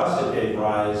 For us, it gave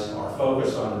rise, our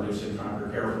focus on reducing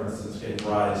congregate care, for instance, gave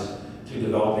rise to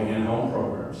developing in-home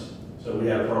programs. So we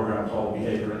had a program called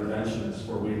Behavior Interventionists,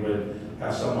 where we would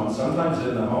have someone sometimes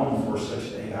in the home for 6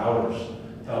 to 8 hours,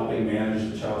 helping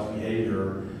manage the child's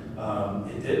behavior.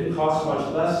 It didn't cost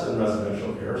much less than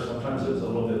residential care. Sometimes it was a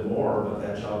little bit more, but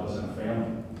that child was in a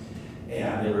family.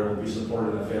 And they were able to be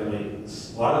supported in a family.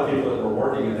 A lot of people that were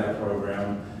working in that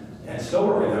program and still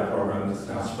working in that program that's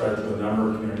now spread to a number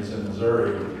of communities in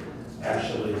Missouri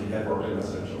actually had worked in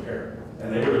residential care.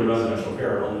 And they were doing residential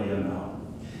care only in the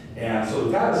home. And so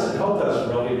that has helped us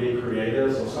really be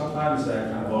creative. So sometimes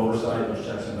that kind of oversight, which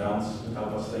checks and balances, can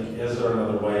help us think, is there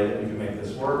another way that we can make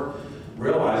this work?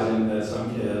 Realizing that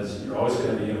some kids, you're always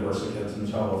going to be universal kids in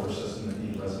the child welfare system that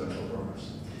need residential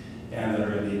programs. And they're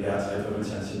going to need that type of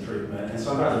intensive treatment. And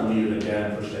sometimes we need it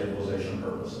again for stabilization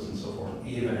purposes and so forth,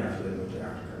 even after they move to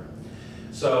aftercare.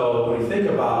 So when we think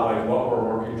about like what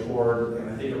we're working toward, and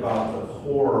I think about the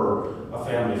core of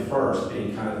Family First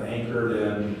being kind of anchored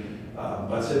in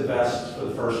let's invest for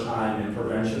the first time in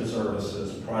prevention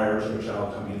services prior to a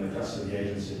child coming into custody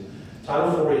agency.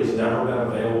 Title 40 has never been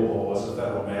available as a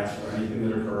federal match for anything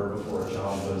that occurred before a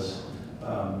child was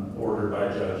ordered by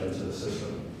a judge into the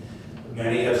system.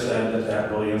 Many have said that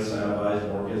that really incentivized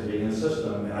more kids being in the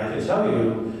system. And I can tell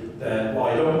you that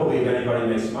while I don't believe anybody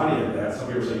makes money at that, some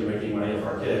people say you're making money off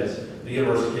our kids. The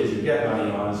universe of kids you get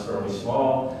money on is fairly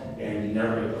small, and you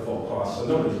never get the full cost. So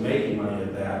nobody's making money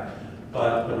at that.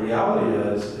 But the reality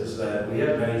is that we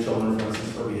had many children, for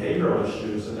instance, for behavioral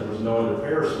issues, and there was no other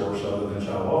care source other than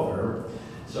child welfare.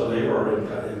 So they were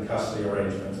in custody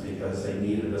arrangements because they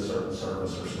needed a certain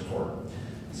service or support.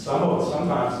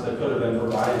 Sometimes that could have been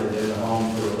provided in the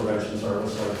home through a prevention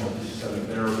service like multi-systemic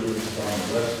therapy, which is on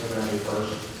the list, for Family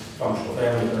First, functional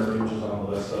family therapy, which is on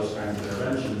the list, those kinds of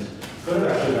interventions could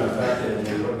have actually been effective, and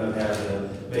we wouldn't have had to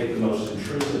make the most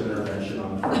intrusive intervention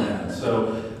on the front end.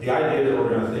 So the idea that we're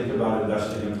going to think about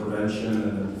investing in prevention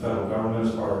and that the federal government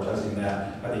is prioritizing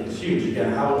that, I think is huge.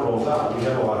 Again, how it rolls out, we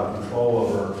have a lot of control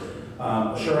over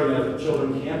assuring that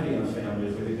children can be in the family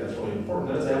if we think that's really important.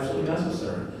 That is absolutely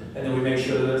necessary. And then we make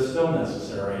sure that it's still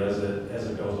necessary as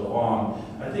it goes along.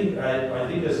 I think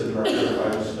as a director, if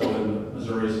I was still in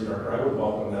Missouri as a director, I would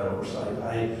welcome that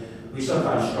oversight. We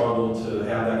sometimes struggle to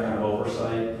have that kind of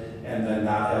oversight and then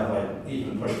not have like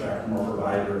even pushback from our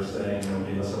providers saying, you know,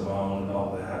 leave us alone and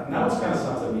all that. Now it's kind of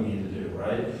something we need to do,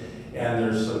 right? And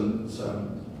there's some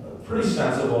pretty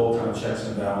sensible kind of checks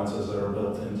and balances that are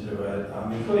built into it,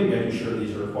 including making sure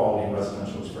these are quality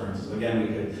residential experiences. Again, we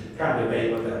could kind of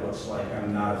debate what that looks like.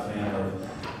 I'm not a fan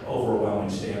of overwhelming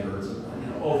standards,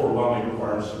 overwhelming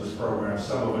requirements for this program,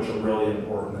 some of which are really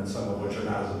important and some of which are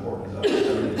not as important as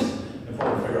others. I mean, it's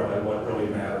important to figure out like, what really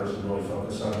matters and really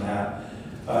focus on that.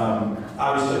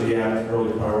 Obviously, the Act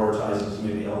really prioritizes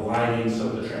maybe aligning some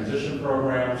of the transition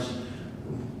programs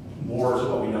more to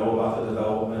what we know about the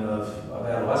development of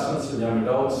adolescents and young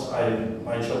adults.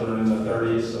 My children are in the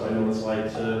 30s, so I know what it's like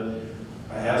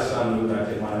I have a son who moved back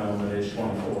in my home at age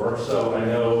 24, so I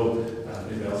know,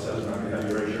 maybe else says I'm not going to have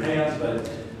you raise your hands, but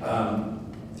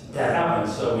that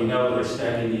happens. So we know that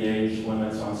extending the age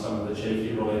limits on some of the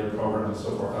JP-related programs and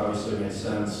so forth obviously makes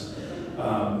sense.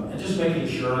 And just making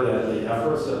sure that the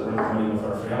efforts that we're implementing with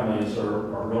our families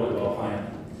are really well planned.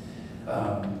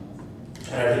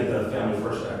 And I think the Family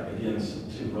First Act begins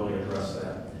to really address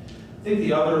that. I think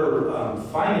the other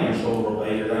financial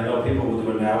related, I know people will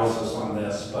do analysis on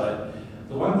this, but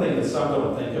the one thing that some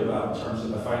don't think about in terms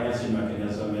of the financing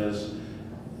mechanism is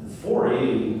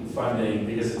 4E funding,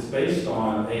 because it's based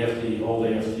on old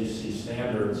AFTC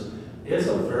standards, it's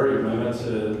a very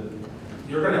limited,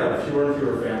 you're going to have fewer and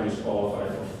fewer families qualify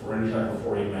for any type of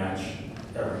 4E match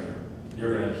every year.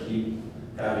 You're going to keep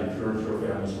having fewer and fewer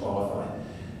families qualify.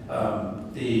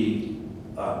 The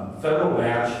federal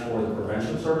match for the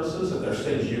prevention services, if there's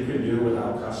things you can do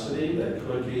without custody that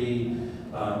could be,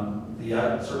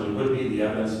 certainly would be the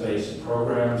evidence-based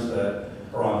programs that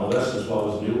are on the list, as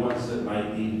well as new ones that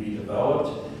might need to be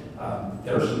developed.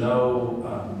 There's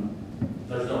no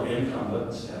income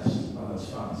litmus test on those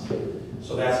funds.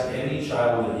 So that's any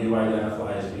child that you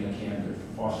identify as being a candidate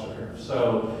for foster care.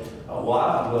 So a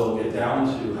lot will get down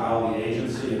to how the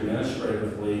agency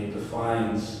administratively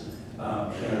defines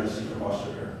candidacy for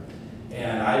foster care.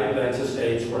 And I've been to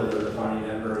states where they're defining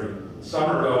it some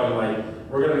are going like,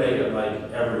 we're going to make it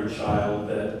like every child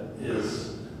that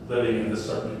is living in this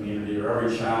certain community, or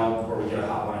every child where we get a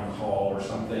hotline call or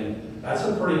something. That's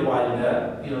a pretty wide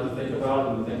net, to think about,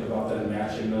 and to think about then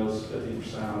matching those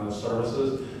 50% on those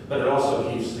services. But it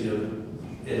also keeps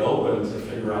it open to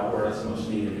figure out where it's most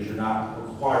needed, because you're not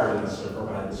required to necessarily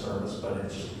provide the service, but it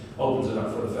just opens it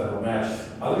up for the federal match.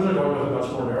 Others are going with a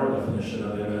much more narrow definition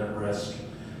of imminent risk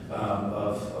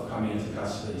of coming into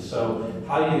custody. So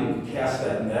how do you cast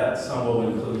that net? Some will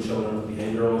include children with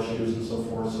behavioral issues and so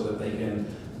forth, so that they can,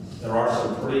 there are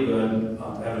some pretty good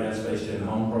evidence-based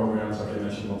in-home programs, like I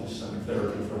mentioned, multi-systemic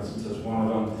therapy, for instance, is one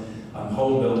of them.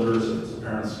 Home builders, if it's a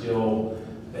parent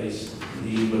skill-based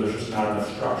need where there's just not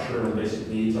enough structure and basic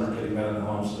needs aren't getting met in the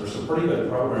home. So there's some pretty good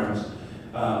programs.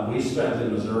 We spent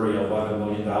in Missouri $11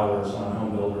 million on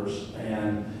home builders,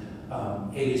 and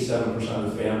 87%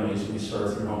 of the families we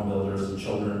served through home builders, the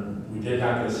children, we did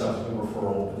not get a subsequent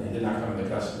referral, and they did not come into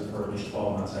custody for at least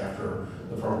 12 months after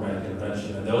the programmatic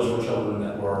intervention. And those were children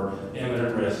that were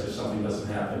imminent risk. If something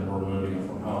doesn't happen, we're removing them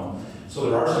from home. So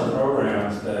there are some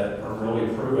programs that are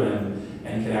really proven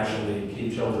and can actually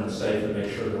keep children safe and make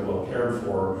sure they're well cared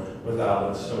for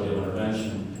without custodial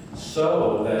intervention,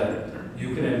 so that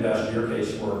you can invest your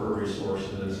caseworker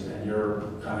resources and your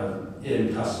kind of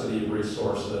in custody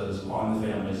resources on the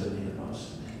families that need it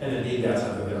most. And that need that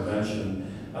type of intervention.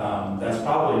 That's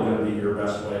probably going to be your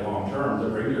best way long term to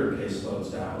bring your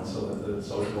caseloads down, so that the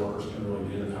social workers can really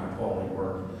do the kind of quality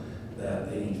work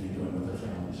that they need to be doing with their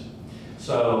families.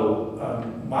 So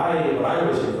what I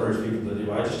always encourage people to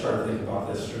do, I just try to think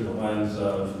about this through the lens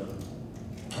of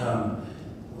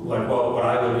like what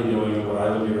I would be doing and what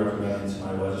I would be recommending to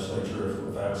my legislature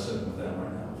if I was sitting with them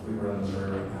right now, if we were in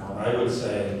Missouri right now. I would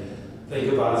say,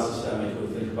 think about it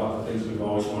systemically, think about the things we've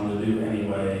always wanted to do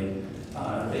anyway,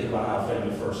 and think about how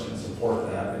Family First can support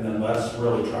that, and then let's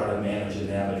really try to manage and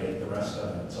navigate the rest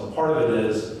of it. So part of it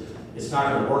is, it's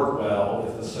not going to work well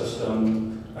if the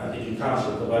system, if you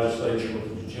concert the legislature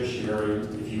with the judiciary,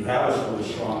 if you have a really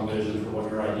strong vision for what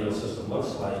your ideal system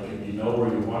looks like, and you know where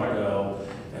you want to go,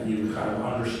 and you kind of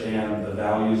understand the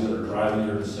values that are driving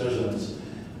your decisions,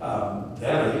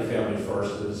 then I think Family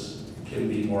First can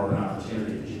be more of an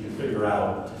opportunity, because you can figure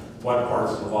out what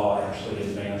parts of the law actually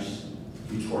advance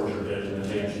you towards your vision,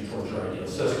 advance you towards your ideal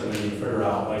system, and you figure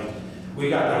out, like, we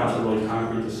got down to really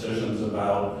concrete decisions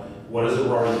about what is it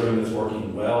we're already doing that's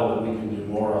working well that we can do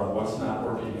more of, what's not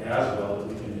working as well that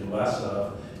we can do less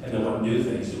of, and then what new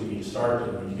things do we need to start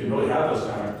doing. You can really have those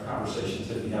kind of conversations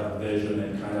if you have a vision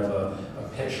and kind of a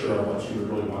picture of what you would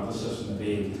really want the system to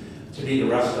be. To be the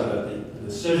rest of it, the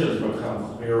decisions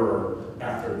become clearer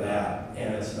after that,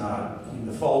 and it's not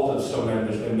the fault of so many.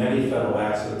 There's been many federal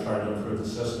acts that have tried to improve the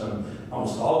system.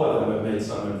 Almost all of them have made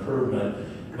some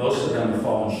improvement. Most of them have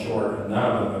fallen short, and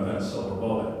none of them have been a silver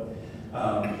bullet.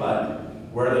 But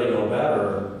where they go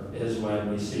better is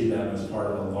when we see them as part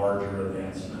of a larger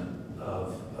advancement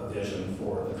of a vision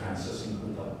for the kind of system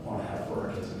we want to have for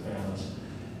our kids and families.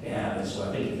 And so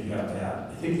I think if you have that.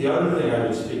 I think the other thing I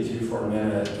would speak to for a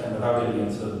minute, and without getting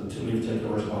into too many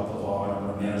particulars about the law, and I'm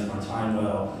going to manage my time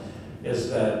well,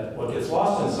 is that what gets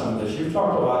lost in some of this, you've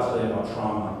talked a lot today about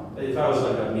trauma. If I was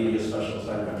like a media specialist,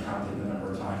 I'd been counting the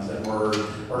number of times that word,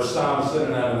 or some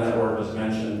synonym of that word was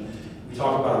mentioned. We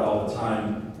talk about it all the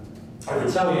time. I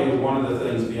would tell you, one of the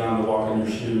things beyond the walk in your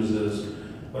shoes is,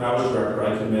 when I was director,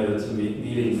 I committed to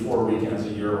meeting 4 weekends a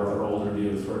year with our older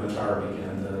youth for an entire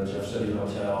weekend at a Jeff City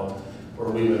hotel, where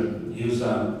we would use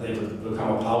them. They would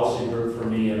become a policy group for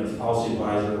me and a policy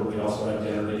advisor, but we'd also have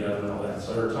dinner together and all that.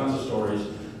 So there are tons of stories,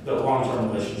 built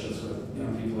long-term relationships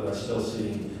with people that I still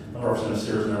see. Representative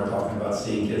Sears and I were talking about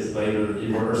seeing kids later.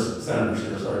 Or Senator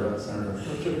Sears, sorry about the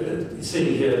senator.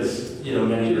 Seeing kids,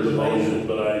 many years later.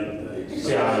 But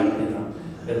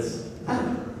it's.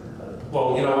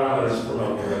 Well, I'm going to just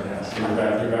promote you right now. So you're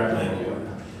back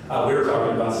to we were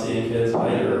talking about seeing kids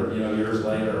later, years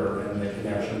later, and the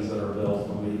connections that are built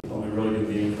when we really do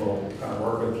meaningful kind of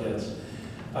work with kids.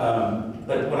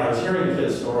 But when I was hearing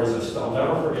kids' stories, I'll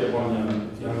never forget one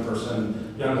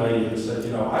young lady who said,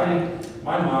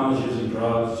 my mom was using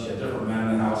drugs, she had different men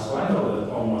in the house, so I know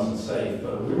the home wasn't safe,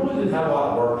 but we really didn't have a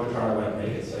lot of work to try to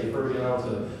make it safer,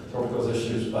 to work those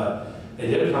issues, but they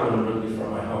did come and remove me from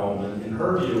my home, and in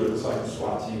her view, it was like a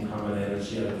SWAT team coming in, and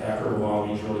she had to pack her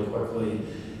belongings really quickly,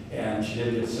 and she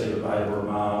didn't get to say goodbye to her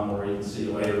mom, or even see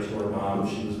you later to her mom.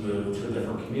 She was moved to a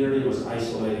different community, was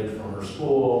isolated from her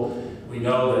school. We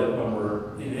know that when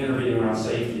we're intervening around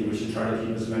safety, we should try to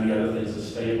keep as many other things as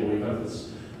stable, even if it's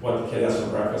what the kid has for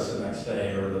breakfast the next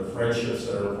day, or the friendships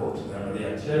that are important to them, or the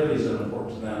activities that are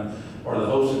important to them, or the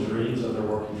hopes and dreams that they're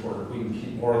working toward. If we can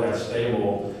keep more of that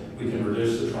stable, we can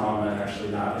reduce the trauma and actually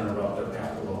not interrupt their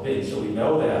path to well-being. So we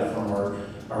know that from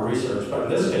our research. But in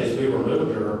this case, we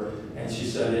removed her, and she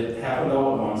said, it happened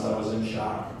all at once. I was in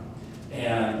shock.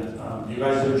 And you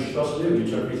guys did what you're supposed to do. You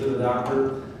took me to the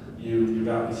doctor. You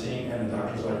got me seen, and the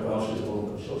doctor's like, well, she was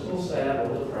a little sad, a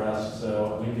little depressed,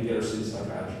 so we need to get her to see a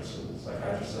psychiatrist. So the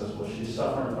psychiatrist says, well, she's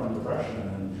suffering from depression,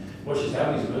 and she's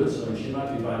having these mood swings. She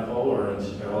might be bipolar, and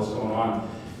she's got all this going on.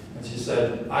 And she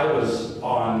said, I was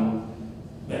on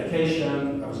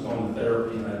medication, I was going to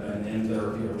therapy, and I've been in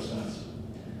therapy ever since.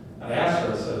 And I asked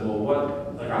her, I said, well,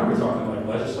 I'm going to be talking to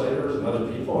legislators and other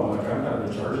people, and I'm kind of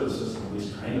in charge of the system, at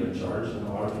least kind of in charge, and a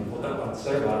lot of people don't want to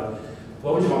say about it.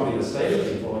 What would you want me to say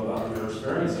to people about your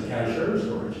experience, and can I share your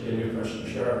story? She gave me permission to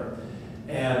share it.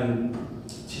 And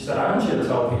she said, I want you to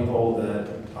tell people that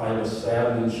I was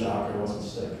sad and in shock, I wasn't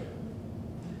sick.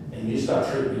 And you stop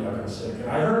treating me like I'm sick.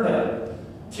 And I heard that,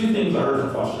 2 things I heard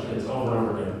from foster kids over and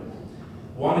over again.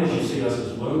 One is you see us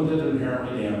as wounded and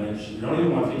inherently damaged. You don't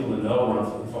even want people to know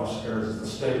we're in foster care, it's the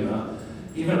stigma.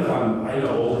 Even if I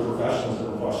know older professionals that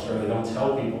are in foster care, they don't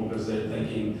tell people because they're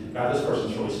thinking, God, this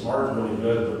person's really smart and really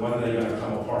good, but when are they going to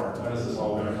come apart? When is this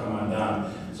all going to come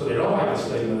undone? So they don't like the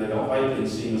stigma, they don't like being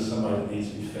seen as somebody that needs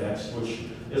to be fixed, which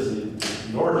is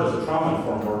the origins of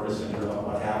trauma-informed work is thinking about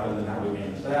what happened and how we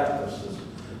manage that versus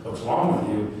what's wrong with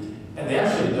you. And they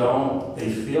actually don't, they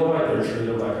feel like they're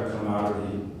treated like a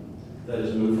commodity that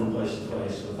is moved from place to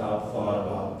place without thought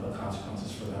about the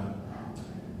consequences for them.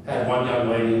 I had one young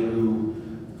lady who,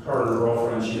 her and her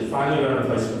girlfriend, she had finally been in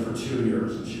placement for 2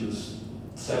 years, and she was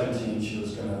 17. She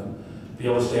was going to be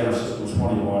able to stay in her system at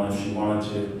 21 if she wanted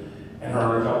to. And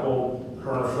her and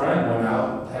her friend went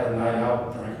out, had a night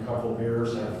out, drank a couple of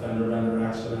beers, had a fender bender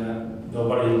accident.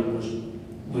 Nobody was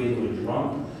legally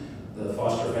drunk. The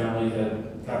foster family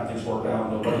had got things worked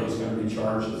out, nobody was going to be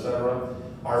charged, etc.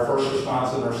 Our first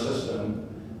response in our system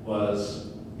was,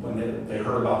 when they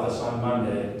heard about this on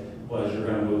Monday, was you're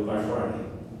going to move by Friday.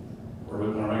 Where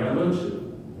am I going to move to?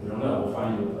 We don't know. We'll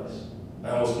find you a place. I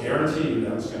almost guarantee you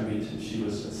that was going to be, she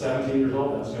was 17 years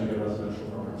old, that was going to be a residential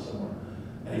program somewhere.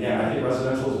 And again, I think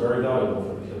residential is very valuable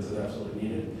for the kids that absolutely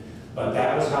need it. But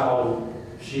that was how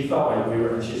she felt like we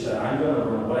were, and she said, I'm going to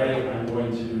run away, I'm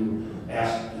going to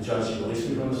ask the judge to release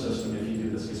me from the system if you do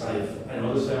this, because I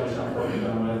know this family's not perfectly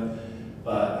done with,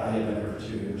 but I had been there for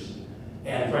 2 years.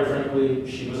 And quite frankly,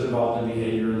 she was involved in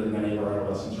behavior that many of our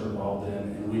adolescents are involved in,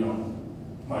 and we don't.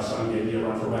 My son gave me a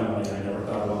run for my money. I never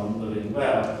thought about living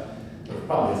well. There was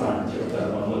probably a time or two I thought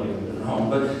about living in a different home,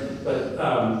 but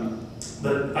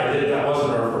I did. That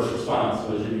wasn't our first response.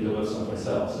 Was you need to live someplace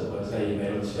else. It was, hey, you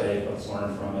made a mistake. Let's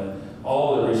learn from it.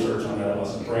 All the research on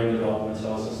adolescent brain development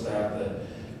tells us that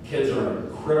kids are in a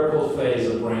critical phase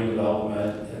of brain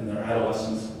development, and their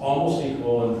adolescence almost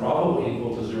equal and probably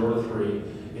equal to 0 to 3.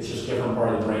 It's just different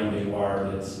part of the brain being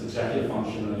wired. It's executive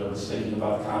function, and it's thinking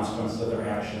about the consequences of their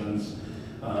actions,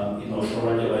 emotional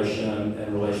regulation,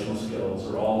 and relational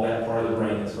skills are all that part of the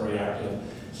brain that's very active.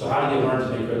 So how do you learn to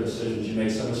make good decisions? You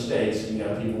make some mistakes, and you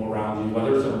have people around you,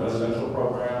 whether it's in a residential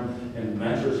program, and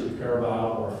mentors you care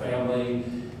about, or a family,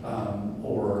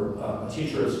 or a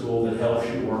teacher at school that helps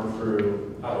you work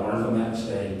through how to learn from that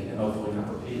mistake and hopefully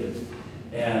not repeat it.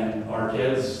 And our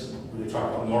kids, we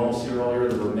talked about normalcy earlier.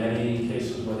 There were many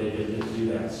cases where they did get to do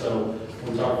that. So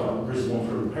we talk about reasonable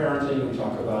improved parenting. We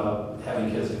talk about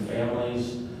having kids in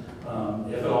families,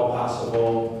 if at all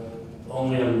possible,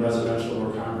 only in residential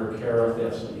or congregate care if they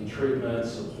have some treatment,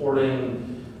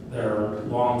 supporting their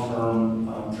long-term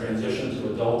transition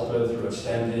to adulthood through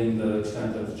extending the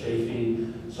extent of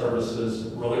Chafee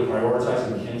services, really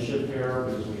prioritizing kinship care,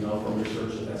 because we know from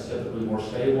research that that's typically more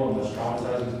stable and less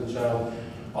traumatizing to the child.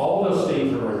 All of those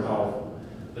themes are very powerful.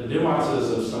 The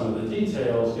nuances of some of the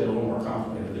details get a little more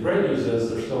complicated. The great news is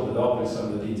they're still developing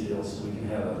some of the details, so we can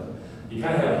have you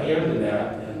kind of have a hand in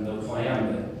that and the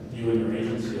plan that you and your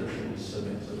agency actually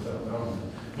submit to the federal government.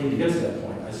 When you get to that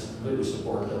point, I completely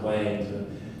support delaying to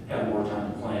have more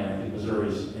time to plan. I think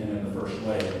Missouri's in the first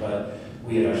wave, but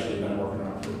we had actually been working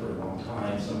on it for a pretty long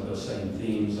time, some of those same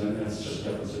themes, and it's just a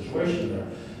different situation there.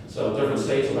 So different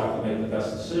states will have to make the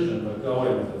best decision, but go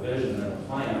in with a vision and a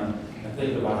plan and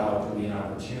think about how it can be an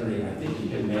opportunity. And I think you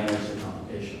can manage the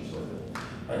complications with it.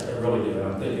 I really do.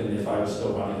 And I'm thinking if I was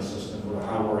still running a system,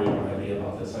 how worried would I be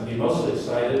about this? I'd be mostly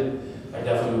excited. I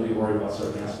definitely would be worried about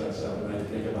certain aspects of it, and I'd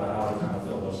think about how to kind of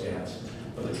fill those gaps.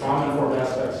 But the trauma-informed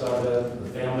aspects of it, the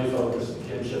family focus, the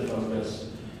kinship focus,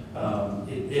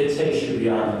 it takes you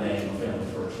beyond the name of Family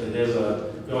First. It is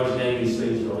we always name these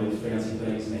things really fancy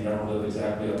things, and they never live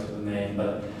exactly up to the name,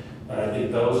 but I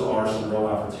think those are some real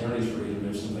opportunities for you to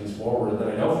move some things forward that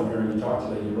I know from hearing you talk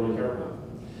today you really care about.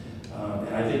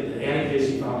 And I think the Annie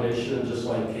Casey Foundation, just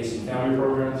like Casey Family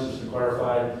Programs, just to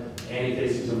clarify, Annie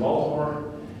Casey's in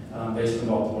Baltimore, based in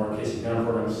Baltimore, Casey Family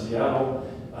Programs in Seattle.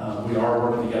 We are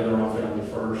working together on Family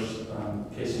First.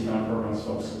 Casey Family Programs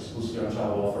focuses exclusively on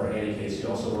child welfare. Annie Casey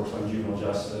also works on juvenile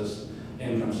justice,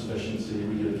 income sufficiency.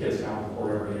 We do the kids count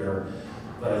report every year.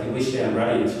 But I think we stand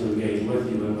ready to engage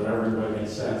with you in whatever way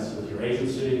makes sense with your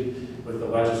agency, with the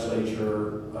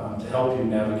legislature, to help you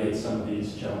navigate some of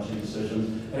these challenging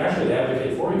decisions, and actually to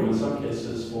advocate for you in some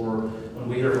cases for when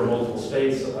we hear from multiple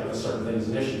states that like a certain thing is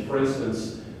an issue. For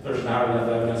instance, there's not enough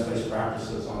evidence-based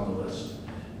practices on the list.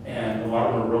 And a lot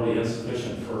of them are really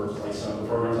insufficient for like some of the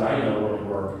programs I know where we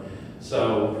work.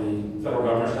 So the federal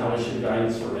government's now issued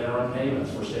guidance for interim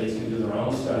payments where states can do their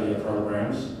own study of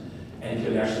programs and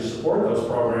can actually support those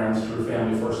programs through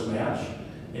Family First Match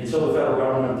until the federal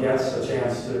government gets a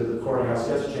chance to, the clearinghouse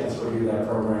gets a chance to review that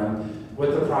program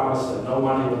with the promise that no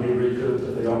money will be recouped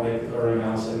if they don't make the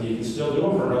clearinghouse, and you can still do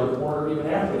them for another quarter even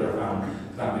after they're found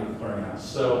not make the clearinghouse.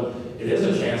 So it is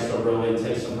a chance to really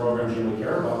take some programs you really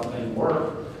care about and make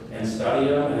work and study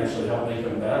them and actually help make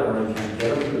them better and can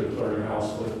get them through the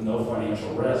clearinghouse with no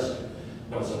financial risk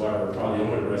whatsoever. Probably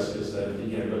the only risk is that if you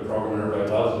get a good program and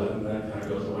everybody loves it and then it kind of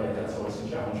goes away. That's always a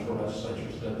challenge for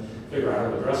legislatures to figure out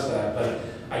how to address that. But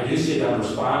I do see them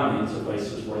responding to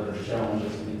places where there's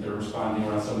challenges. I think they're responding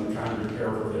around some of the congregate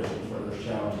care provisions where there's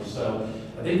challenges. So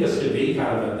I think this could be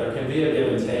kind of there can be a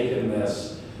give and take in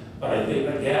this, but I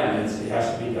think, again, it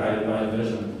has to be guided by a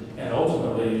vision. And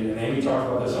ultimately, and Amy talked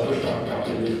about this, others talked about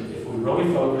it, if we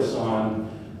really focus on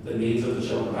the needs of the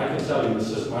children, I can tell you the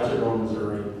system I took over in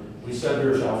Missouri, we said we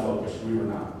were child-focused, we were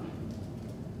not.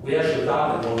 We actually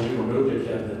thought that when we removed a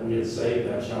kid that we had saved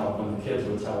that child when the kids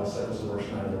would tell us that was the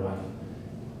worst night of their life.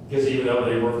 Because even though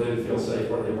they didn't feel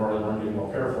safe or they weren't being well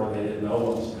cared for, they didn't know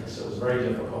what was next. So it was very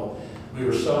difficult. We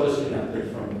were so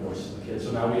disconnected from the voice of the kids.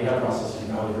 So now we have processing,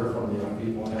 now we hear from the young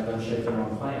people and have them shape their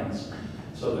own plans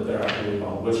so that they're actually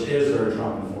involved, which is very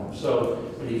trauma-informed. So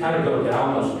when you kind of go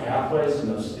down those pathways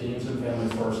and those themes in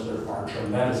Family First, there are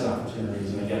tremendous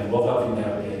opportunities. And again, we'll help you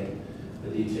navigate the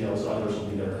details. Others will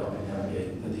be there to help you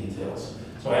navigate the details.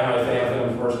 So am I a fan of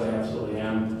Family First? I absolutely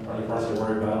am. Are the parts I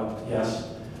worry about? Yes.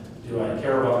 Do I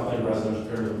care about playing residential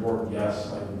care is important?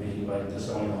 Yes. I would be like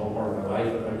disowning the whole part of my life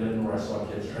if I didn't, where I saw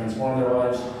kids transform their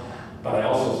lives. But I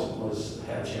also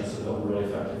had a chance to build really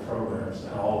effective programs,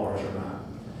 and all of ours are not.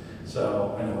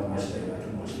 So I know in my state I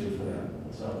can always do for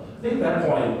that. So I think at that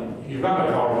point, you've got my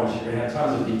PowerPoint, you're going to have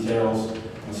tons of details.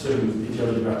 I'm assuming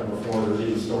details you've got before. There's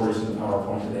even stories in the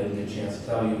PowerPoint today to get a chance to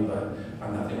tell you, but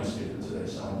I'm not the only speaker today,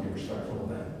 so I'll be respectful of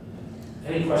that.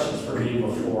 Any questions for me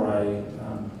before I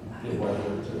give way to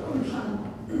others?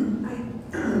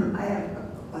 I have a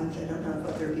bunch. I don't know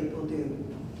if other people do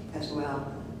as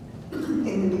well.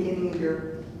 In the beginning of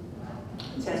your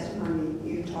testimony,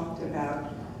 you talked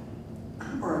about,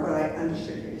 or what I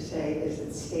understood you to say, is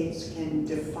that states can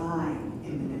define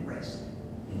imminent risk.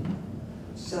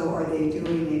 So are they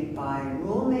doing it by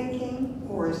rulemaking,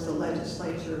 or is the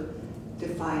legislature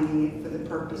defining it for the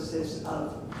purposes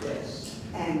of this?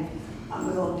 And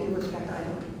with all due respect, I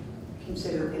don't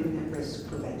consider imminent risk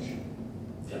prevention.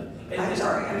 Yeah. I'm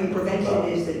sorry, I mean prevention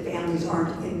is that families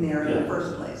aren't in there in the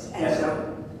first place. And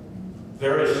so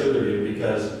very astute of you,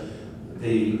 because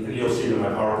and you'll see in my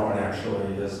PowerPoint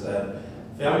actually, is that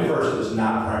Family First is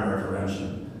not primary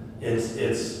prevention. It's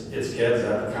kids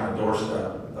at the kind of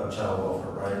doorstep of child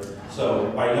welfare, right?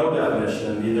 So by no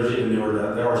definition, there's even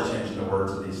newer, they're always changing the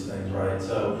words of these things, right?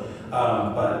 So,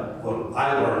 but what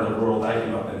I learned, the world I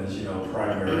came up in is,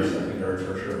 primary, secondary,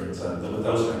 tertiary, with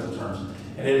those kinds of terms.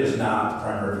 And it is not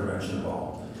primary prevention at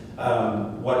all.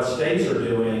 What states are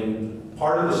doing,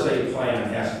 part of the state plan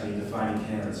has to be defining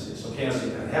candidacy. So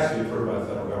candidacy has to be approved by the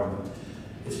federal government.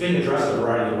 It's being addressed in a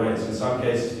variety of ways. In some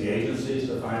cases, the agencies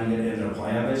defining it in their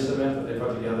plan they submit that they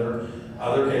put together.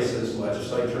 Other cases,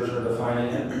 legislatures are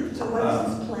defining it. So what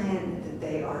is this plan that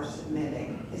they are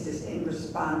submitting? Is this in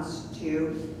response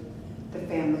to the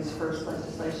Families First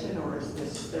legislation, or is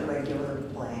this the regular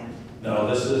plan? No,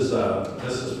 this is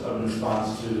in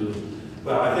response to,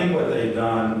 well, I think what they've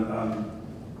done,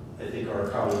 I think our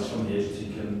colleagues from the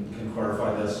agency can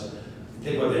clarify this. I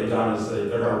think what they've done is they're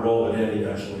going to roll it in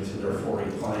eventually to their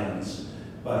 4E plans,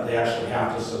 but they actually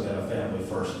have to submit a Family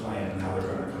First plan and how they're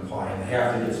going to comply, and they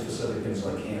have to get specific things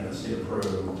like candidacy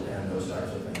approved and those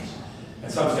types of things.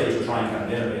 And some states are trying kind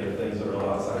of innovative things that are a little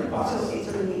outside the box.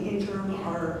 So in the interim,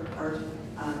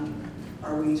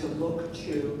 are we to look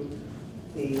to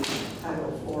the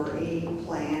Title 4E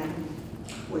plan,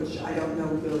 which I don't know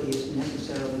really is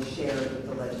necessarily shared with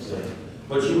the legislature?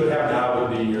 What you would have now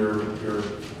would be your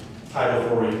Title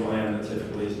 4E plan that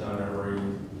typically is done every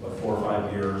 4 or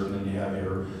 5 years, and then you have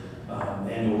your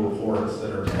annual reports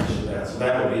that are attached to that. So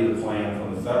that would be the plan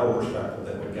from the federal perspective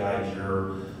that would guide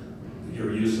your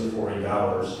use of 4E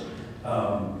dollars.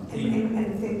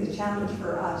 And the challenge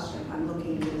for us, and I'm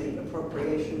looking to the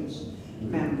appropriations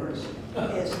members,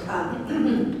 is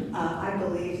I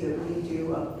believe that we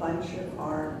do a bunch of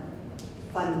our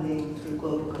funding through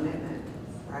global commitment,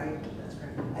 right? That's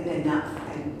right. And then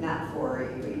not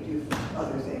 4E, we do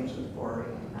other things with 4E.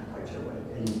 I'm not quite sure what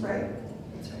it is, right?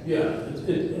 That's right. Yeah,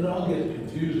 it all gets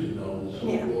confusing though, this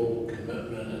whole global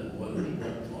commitment and whether it's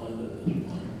not fund and this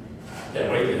fund.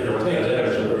 Yeah, wait to hear what that It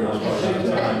takes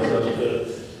time for us to,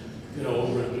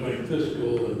 we're doing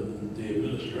fiscal and the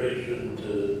administration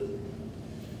to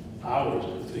hours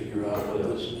to figure out what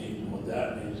this means and what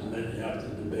that means, and then you have to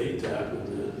debate that with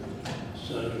the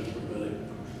senators from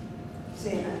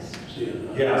CNS.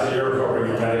 Yeah, so you're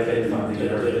incorporating your Medicaid funding and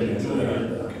everything into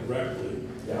that. Correctly.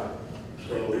 Yeah.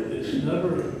 So it's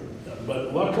never,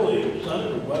 but luckily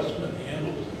Senator Westman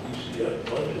handles the DCF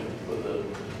budget for the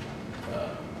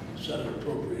Senate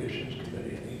Appropriations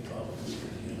Committee, and he probably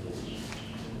handles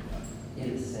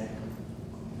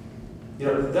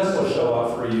this will show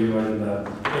up for you, and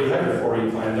you have your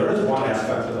 4E plan. There is one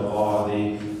aspect of the law,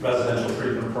 the residential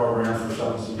treatment program for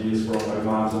substance abuse, worldwide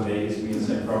moms and babies being the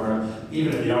same program.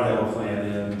 Even if you don't have a plan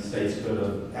in, states could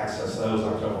have accessed those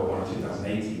October 1,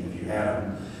 2018 if you had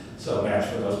them. So match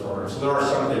for those programs. So there are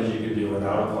some things you could do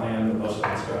without a plan, but most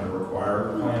of it's going to require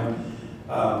a plan.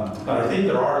 But I think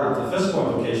the fiscal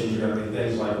implications are going to be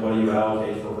things like what do you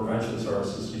allocate for prevention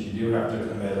services, because you do have to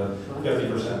commit a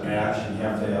 50% match, and you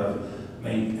have to have a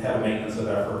maintenance of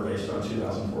effort based on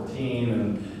 2014.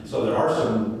 And so there are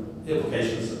some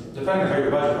implications, depending on how your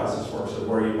budget process works, of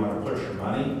where you want to put your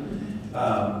money.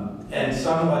 And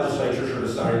some legislatures are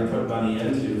deciding to put money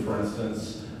into, for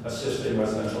instance, assisting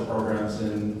residential programs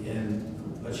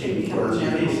in achieving or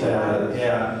GD status.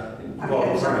 Yeah. Well,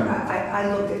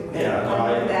 I look at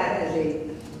that as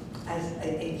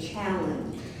a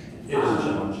challenge. It is a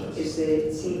challenge, yes. Is that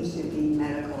it seems to be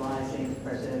medicalizing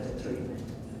residential treatment.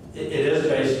 It is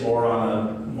based more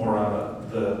on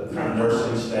the kind of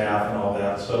nursing staff and all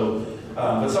that. So,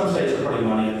 but some states are putting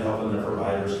money into helping their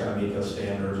providers kind of meet those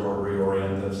standards or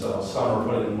reorient themselves. Some are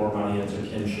putting more money into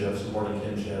kinship, supporting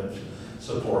kinship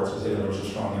supports, because they know there's a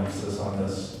strong emphasis on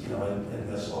this, you know,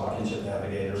 in this law, kinship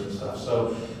navigators and stuff.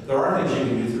 So there are things you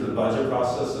can do through the budget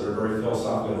process that are very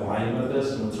philosophically aligned with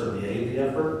this and would certainly aid the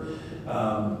effort.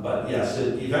 But yes,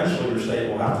 eventually your state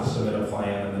will have to submit a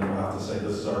plan, and then we'll have to say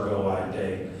this is our go-live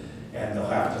date, and they'll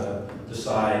have to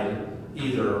decide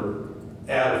either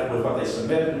with what they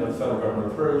submit and what the federal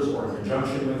government approves, or in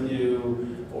conjunction with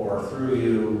you, or through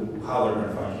you, how they're going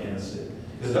to fund candidacy.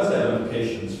 Because it does have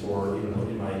implications for even what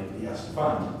you might be asked to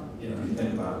fund, you know, if you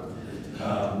think about it.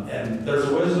 And there's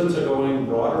wisdom to going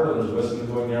broader, and there's wisdom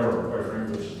to going narrower, quite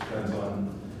frankly, which depends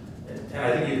on. And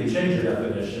I think you can change your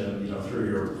definition, you know, through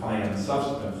your plans,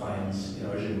 subsequent plans, you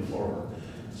know, as you move forward.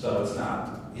 So it's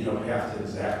not, you don't have to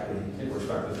exactly, I think we're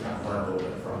expected to kind of learn a little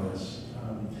bit from this.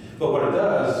 But what it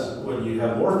does, when you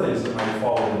have more things that might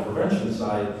fall on the prevention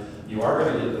side, you are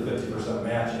going to get the 50%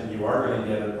 match, and you are going to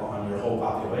get it on your whole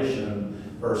population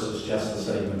versus just the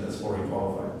segment that's already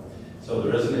qualified. So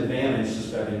there is an advantage to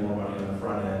spending more money on the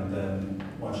front end than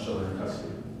once children in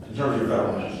custody, in terms of your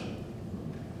federal measures.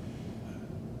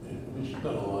 We spent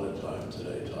a lot of time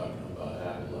today talking about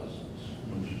adolescents,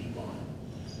 which is fine.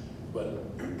 But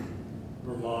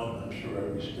Vermont, I'm sure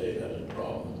every state has a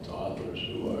problem with toddlers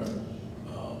who are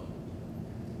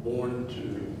born to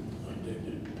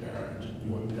addicted parents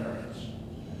or parents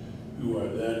who are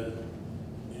then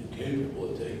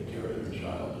incapable of taking care of their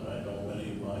child. And I know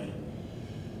many of my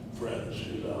friends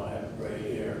who now have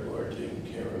gray hair who are taking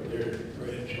care of their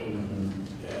grandchildren.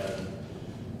 And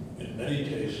in many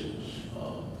cases,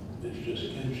 it's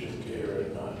just kinship care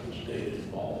and not the state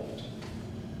involved.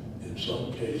 In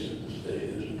some cases, the state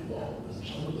is involved. In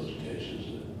some of those cases,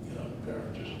 you know, the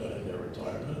parents are spending their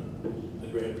retirement, the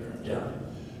grandparents. Yeah.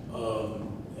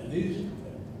 And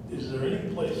is there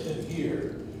any place in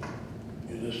here,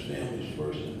 in this Families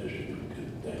First initiative,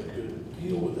 that could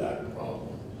deal with that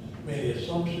problem? I mean, the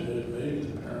assumption is maybe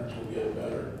the parents will get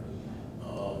better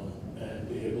and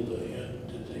be able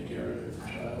to take care of their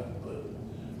child, but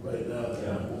right now the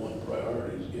number one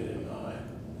priority is getting high.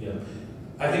 Yeah,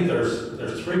 I think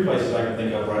there's three places I can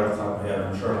think of right off the top of my head.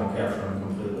 I'm sure I won't capture them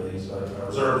completely, so I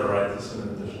reserve the right to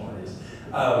submit additional ideas.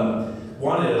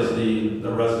 One is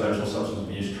the residential substance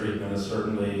abuse treatment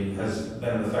certainly has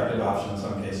been an effective option in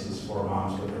some cases for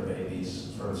moms with their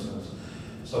babies, for instance.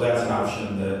 So that's an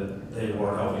option that they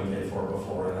weren't helping pay for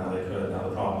before, and now they could. Now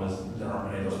the problem is there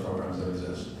aren't many of those programs that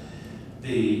exist. I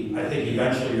think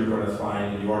eventually you're going to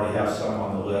find, and you already have some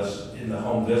on the list, in the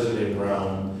home visiting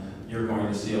realm, you're going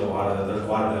to see there's a lot of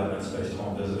evidence-based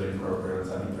home visiting programs.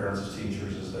 I mean, Parents as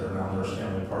Teachers is there now, Nurse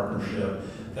Family Partnership,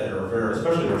 that are very,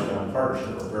 especially Nurse Family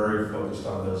Partnership, are very focused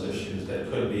on those issues that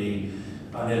could be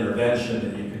an intervention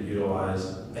that you could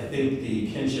utilize. I think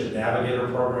the kinship navigator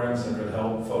programs that could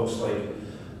help folks like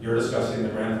you're discussing, the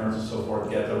grandparents and so forth,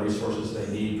 get the resources they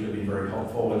need could be very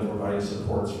helpful in providing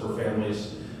supports for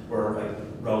families where like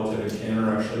relative and kin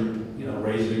are actually, you know,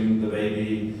 raising the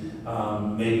baby,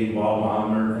 maybe while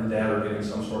mom and dad are getting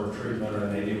some sort of treatment, or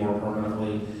maybe more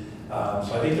permanently.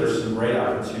 So I think there's some great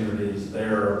opportunities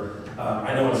there.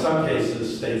 I know in some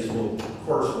cases states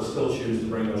courts will still choose to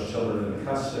bring those children into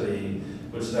custody,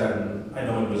 which then, I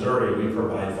know in Missouri we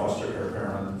provide foster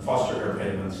care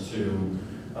payments to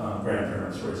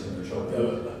grandparents raising their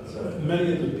children. So,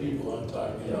 many of the people I'm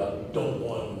talking about don't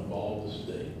want to involve the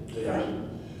state.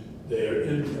 They are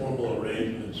informal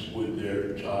arrangements with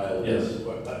their child,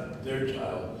 their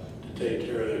child, to take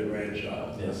care of their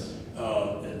grandchild. Yes.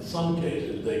 In some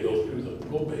cases, they go through the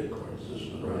probate court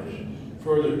system, right.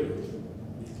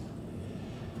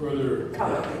 Further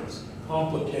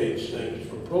complicates things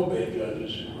for probate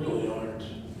judges who really aren't.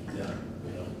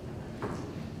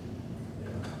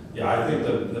 Yeah, I think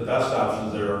the best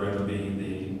options there are going to be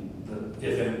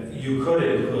you could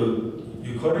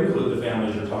include the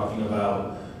families you're talking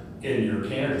about in your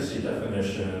candidacy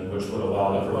definition, which would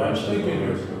allow the prevention. I'm thinking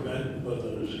of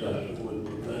the discussion with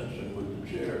prevention with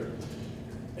the chair,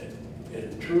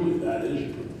 and truly that is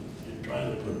you're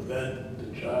trying to prevent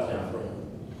the child from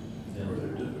further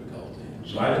difficulty.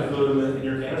 So I'd include them in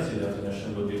your candidacy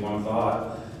definition would be one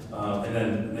thought. And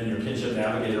then your kinship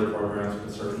navigator programs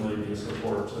could certainly be a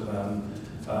support to them.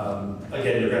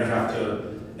 Again, you're going to have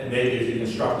to, and maybe if you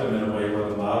construct them in a way where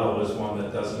the model is one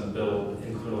that doesn't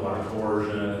include a lot of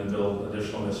coercion and build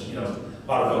additional, a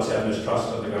lot of folks have mistrust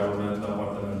of the government, don't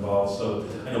want them involved. So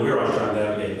I know we're always trying to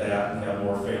navigate that and have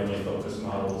more family-focused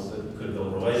models that could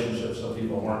build relationships so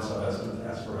people weren't so hesitant to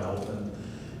ask for help. And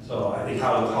so I think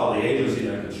how the agency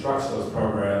then constructs those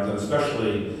programs, and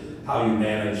especially how you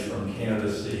manage from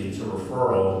candidacy to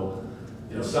referral.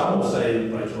 Some will say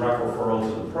like direct referral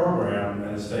to the program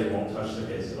and the state won't touch the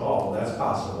case at all. That's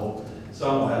possible.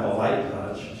 Some will have a light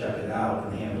touch, check it out,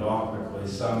 and hand it off quickly.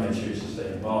 Some may choose to stay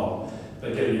involved.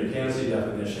 But getting your candidacy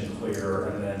definition clear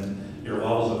and then your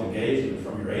levels of engagement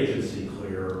from your agency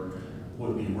clear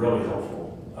would be really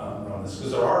helpful around this.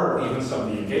 Because there are even some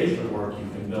of the engagement work, you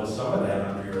can build some of that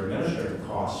under your administrative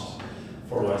costs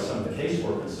for like some of the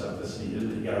casework and stuff that's needed.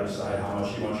 You got to decide how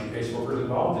much you want your caseworkers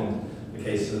involved in the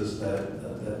cases that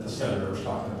the senator was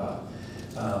talking about.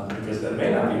 Because that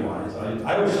may not be wise.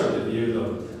 I always took the view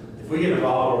though, if we get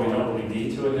involved where we don't really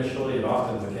need to initially, it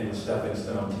often became a stepping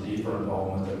stone to deeper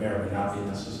involvement that may or may not be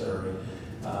necessary.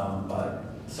 But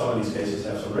some of these cases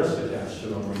have some risk attached to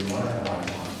them where you want to have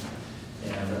eyes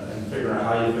on. And figuring out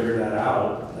how you figure that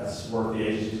out, that's work the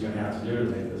agency's going to have to do to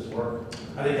make this work.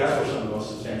 I think that's where some of the most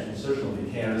substantial decisions will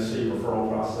be: candidacy, referral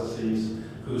processes,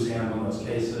 who's handling those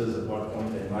cases, at what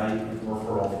point they might get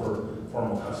referral for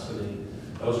formal custody.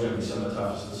 Those are going to be some of the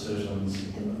toughest decisions.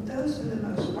 And those, for the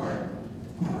most part,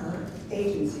 are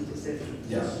agency decisions.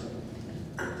 Yes.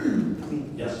 I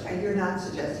mean, yes. And you're not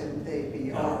suggesting they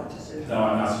be our decisions? No,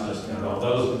 I'm not suggesting at all.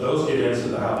 Those get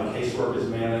into how the casework is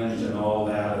managed and all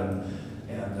that, and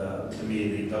to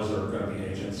me, those are going to be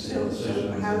agency decisions.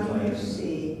 So how do you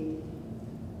see,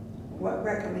 what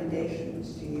recommendations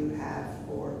do you have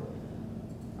for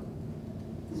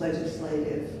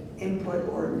legislative input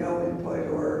or no input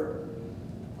or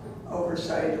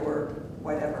oversight or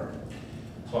whatever?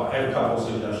 So I have a couple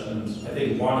suggestions. I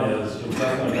think one is you'll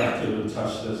definitely have to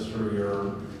touch this through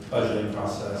your budgeting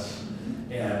process.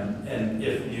 And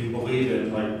if you believe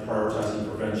in like prioritizing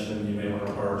prevention, you may want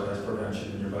to prioritize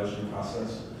prevention in your budgeting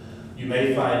process. You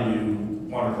may find you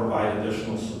want to provide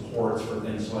additional supports for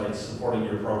things like supporting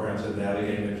your programs and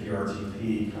navigating the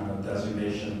QRTP kind of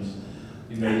designations.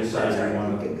 You may decide you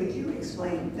want to. Could you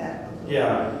explain that?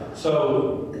 Yeah.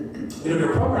 So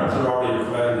your programs are already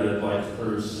accredited, like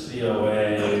through COA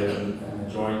and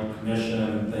the Joint Commission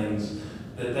and things.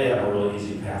 That they have a really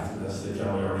easy path to this. They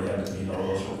generally already have to meet all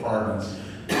those requirements.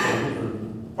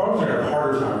 Programs that have a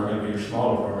harder time are going to be your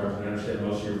smaller programs. I understand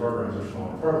most of your programs are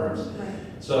smaller programs. Right.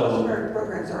 So most of our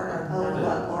programs are a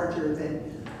lot larger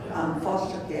than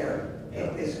foster care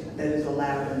that is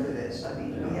allowed under this. I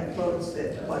mean, we have folks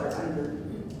that are under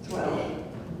 12.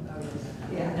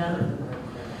 Yeah.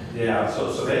 Yeah,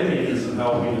 so they may need some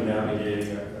help even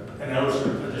navigating it. And there was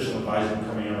some additional advisement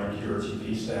coming in on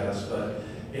QRTP status, but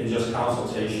in just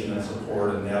consultation and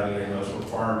support and navigating those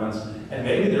requirements. And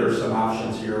maybe there are some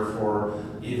options here for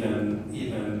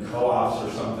even co-ops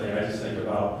or something. I just think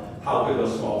about how could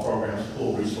those small programs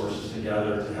pool resources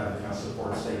together to have the kind of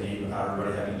supports they need without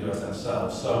everybody having to do it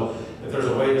themselves. So if there's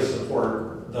a way to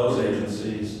support those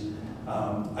agencies,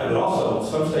 I would also,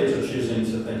 some states are choosing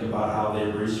to think about how they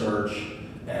research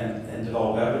and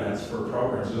develop evidence for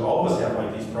programs. Because all of us have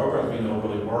like these programs we know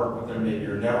really work, but then maybe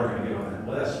you're never going to get on that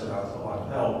list without a lot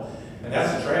of help. And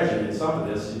that's a tragedy in some of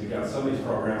this. You've got some of these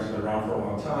programs that have been around for a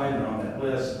long time, they're on that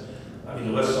list. I mean,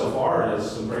 the list so far is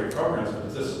some great programs, but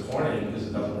it's disappointing because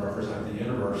it doesn't represent the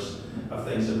universe of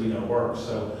things that we know work.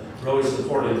 So really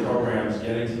supporting programs,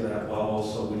 getting to that level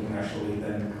so we can actually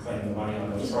then claim the money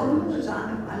on those Is programs. Home Builders on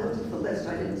it? I looked at the list,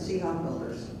 I didn't see Home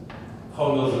Builders.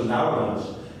 Home Builders is now on the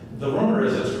list. The rumor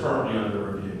is it's currently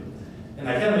under review. And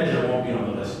I can't imagine it won't be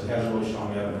on the list. It has really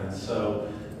strong evidence. So,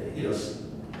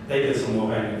 they did some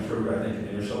low-hanging fruit, I think, in the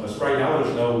initial list. Right now,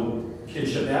 there's no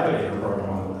Kinship Navigator program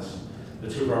on the list. The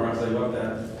two programs they looked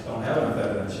at don't have enough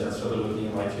evidence yet, so they're looking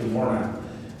at like 2 more now.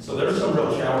 So there's some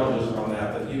real challenges on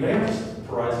that, but you may have to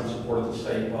provide some support at the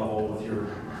state level with your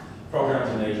programs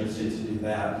and agencies to do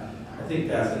that. I think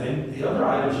that's, and then the other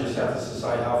items you just have to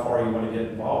decide how far you want to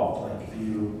get involved. Like if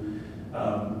you,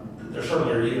 there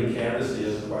certainly are even candidacy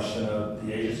is a question of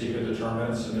the agency could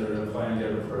determine, submit a plan,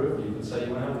 get it approved. You could say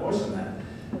you want to have a voice in that.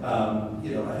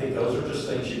 I think those are just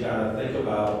things you got to think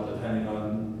about depending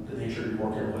on the nature of your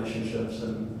working relationships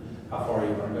and how far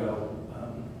you want to go.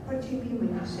 What do you mean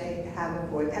when you say have a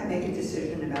voice, and make a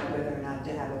decision about whether or not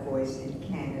to have a voice in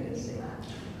candidacy?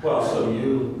 Well, so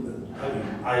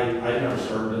I've never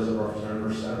served as a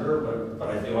representative or senator, but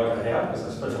I feel like I have because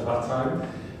I spent a lot of time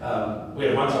We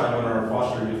had one time when our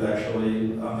foster youth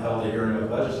actually held a hearing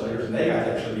with legislators, and they got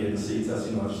to actually be in the seats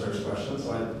asking legislators questions,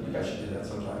 so you guys should do that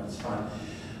sometime, it's fine.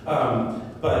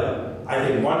 But I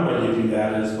think one way you do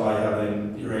that is by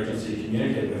having your agency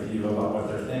communicate with you about what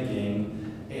they're thinking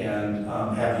and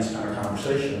have these kind of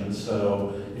conversations.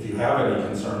 So if you have any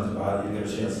concerns about it, you get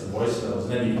a chance to voice those,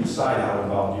 and then you can decide how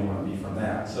involved you want to be from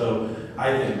that. So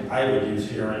I think I would use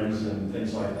hearings and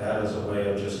things like that as a way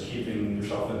of just keeping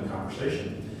yourself in the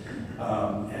conversation.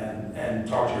 And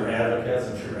talk to your advocates.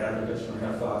 I'm sure your advocates are going to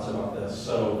have thoughts about this.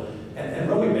 So, and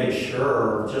really make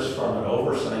sure, just from an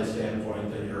oversight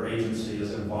standpoint, that your agency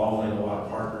is involving a lot of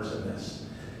partners in this.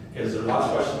 Because there are lots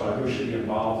of questions about who should be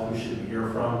involved, who should we hear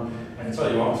from. And I tell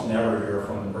you, you almost never hear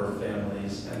from the birth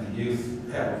families, and the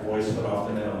youth have a voice, but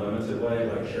often in a limited way,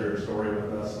 like share your story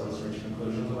with us, let us reach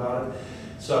conclusions about it.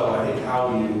 So I think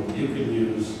how you can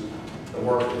use the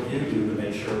work that you do to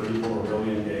make sure people are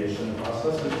really engaged in the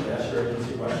process, and just ask your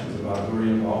agency questions about who are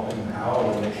you involved in and how,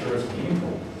 and make sure it's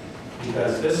meaningful.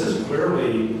 Because this is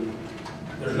clearly,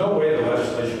 there's no way the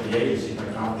legislation or the agency can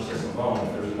accomplish this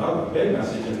alone. There's another big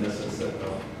message in this is that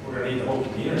we're going to need the whole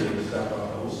community to step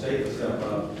up, the whole state to step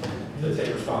up, to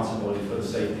take responsibility for the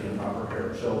safety and proper care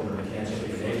of children. It can't just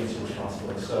be an agency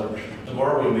responsibility. So the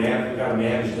more we manage, we've got to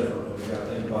manage differently. We've got to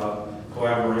think about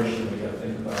collaboration. We've got to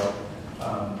think about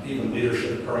even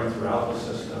leadership occurring throughout the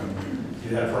system.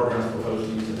 You had programs proposed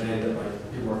to you today that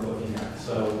might be worth looking at.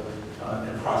 So,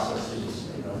 and processes,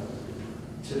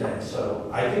 today. So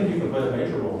I think you can play a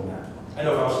major role in that. I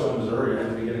know if I was still in Missouri,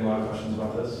 I'd be getting a lot of questions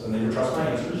about this, and they would trust my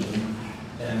answers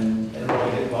and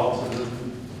really get involved to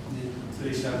the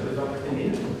extent that they felt like they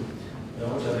needed to.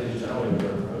 Which I think is generally a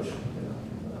good approach,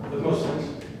 with most things.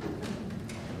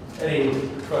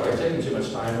 I'm taking too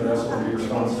much time, but I also want to be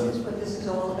responsive. This is what this is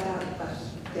all about,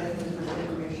 us getting as much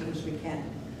information as we can.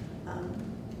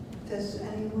 Does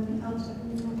anyone else have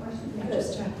any more questions? I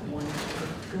just have one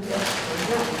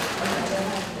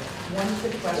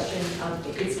quick question.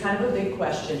 It's kind of a big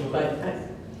question, but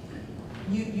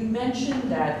you mentioned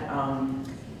that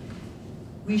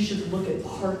we should look at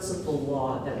parts of the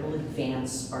law that will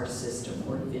advance our system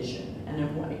or vision. And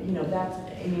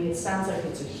it sounds like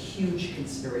it's a huge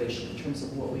consideration in terms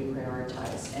of what we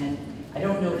prioritize. And I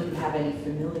don't know if you have any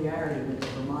familiarity with the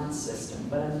Vermont system,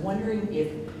 but I'm wondering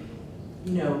if,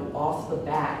 off the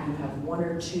bat, you have one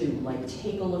or two,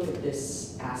 take a look at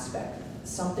this aspect,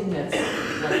 something that's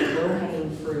like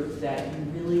low-hanging fruit that you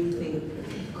really think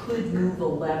could move a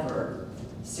lever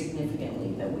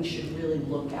significantly, that we should really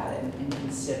look at it and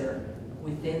consider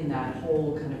within that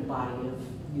whole kind of body of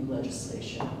new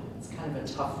legislation. It's kind of a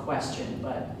tough question,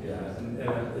 but... Yeah, and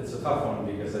it's a tough one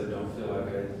because I don't feel like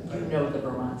I know the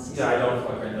Vermont system. Yeah, I don't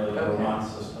feel like I know the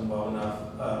Vermont system well enough.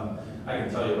 I can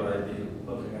tell you what I'd be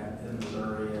looking at in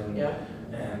Missouri,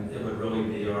 and it would really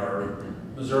be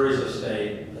Missouri's a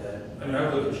state that, I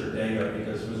would look at your data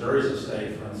because Missouri's a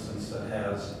state, for instance, that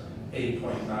has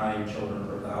 8.9 children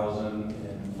per thousand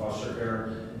in foster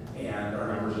care, and our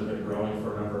numbers have been growing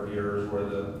for a number of years where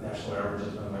the national average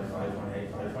has been like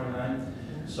 5.8, 5.9.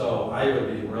 So I would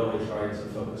be really trying to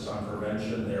focus on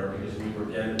prevention there because we were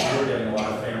getting a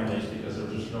lot of families because there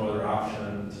was just no other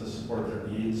option to support their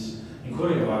needs,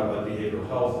 including a lot of behavioral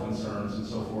health concerns and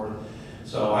so forth.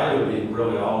 So I would be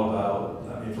really all about,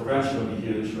 prevention would be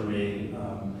huge for me.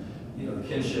 The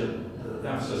kinship, the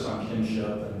emphasis on kinship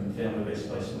and family-based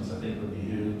placements I think would be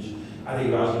huge. I think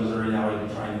if I was in Missouri now, I'd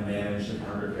be trying to manage the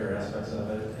congregate care aspects of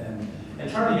it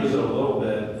and trying to use it a little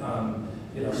bit.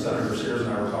 Senator Sears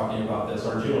and I were talking about this.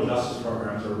 Our juvenile justice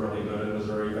programs are really good in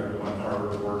Missouri. You've got to go on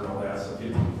Harvard Award and all that, so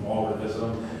people from all over visit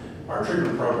them. Our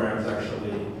treatment programs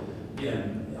actually,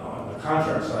 on the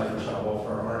contract side for child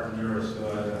welfare aren't near as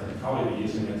good. I'd probably be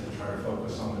using it to try to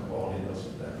focus on the quality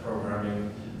of that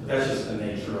programming. But that's just the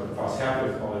nature of it. If I was happy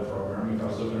with quality programming, if I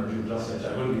was looking at our juvenile justice,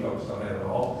 I wouldn't be focused on that at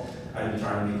all. I'd be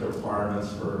trying to meet the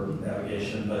requirements for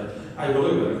navigation. But I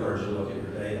really would encourage you to look at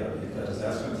your data because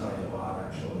that's going to tell you a lot,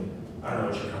 actually. I don't know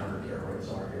what your congregate care rates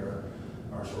are here.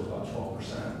 Ours were about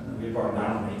 12%. And we brought them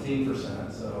down from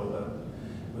 18%, so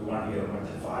we wanted to get them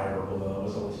up to 5 or below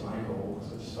was always my goal,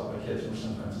 because I just felt like kids were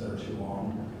sometimes there too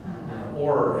long.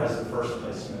 Or as the first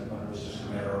placement, when it was just a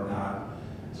matter of not.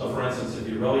 So for instance, if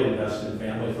you really invest in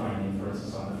family finding, for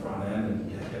instance, on the front end,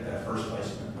 and you get that first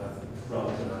placement with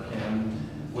relative or kin,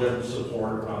 with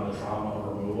support around the trauma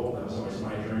removal, that was always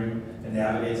my dream, and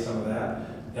navigate some of that,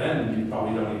 then you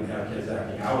probably don't even have kids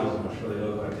acting out as much where they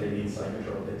look like they need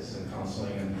psychotropics and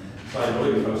counseling. And so I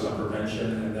really focus on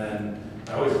prevention, and then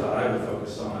I always thought I would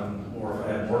focus on, or if I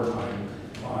had more time,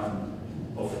 on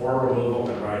before removal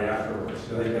and right afterwards,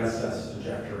 because I think that sets the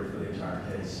trajectory for the entire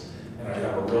case. And I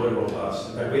have a really robust,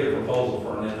 in fact, we had a proposal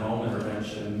for an in-home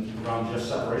intervention around just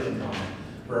separation trauma.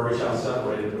 For every child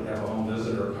separated, we'd have a home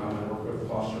visitor come and work with the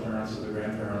foster parents or the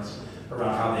grandparents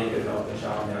around how they could help the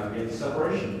child navigate the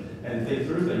separation and think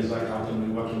through things like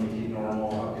what can we keep normal,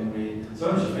 how can we,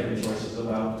 sometimes just making choices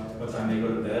about what time they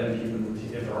go to bed and keeping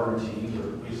routine, if there are routines or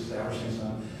we establishing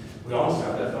some. We almost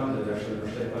got that funded actually in our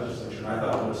state legislature, and I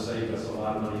thought it would have saved us a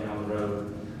lot of money down the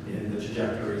road in the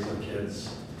trajectories of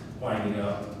kids winding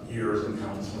up years in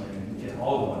counseling and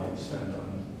all the money we spend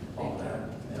on all that.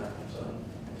 Yeah, so.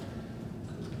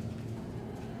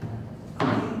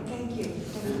 Thank you.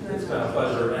 It's been a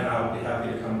pleasure, and I'll be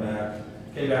happy to come back.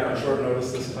 Came back on short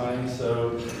notice this time,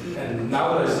 so, and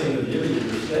now that I've seen the beauty of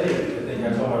your state, I think I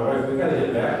told my wife, we gotta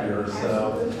get back here,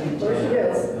 so. Of course you do.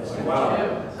 It's like, wow,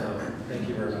 so, thank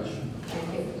you very much.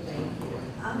 Thank you.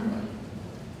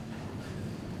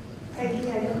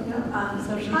 Peggy, I don't know.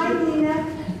 Hi, Nina.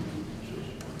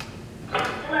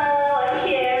 Hello, I'm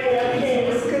here.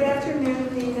 Good afternoon,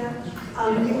 Nina.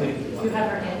 You have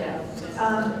our handout.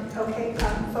 Okay,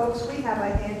 folks, we have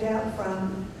a handout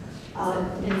from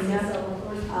Nina.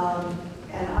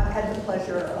 And I've had the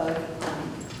pleasure of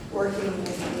working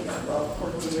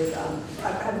with,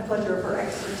 I've had the pleasure of her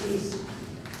expertise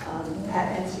at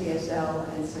NCSL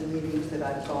and some meetings that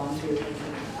I've gone to.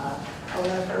 I'll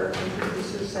let her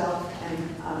introduce herself and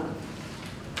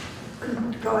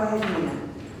go ahead, Nina.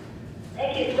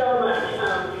 Thank you so much.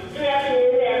 Good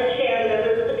afternoon, Madam Chair and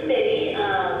members of the committee.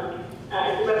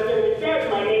 As the representative said,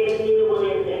 my name is Nina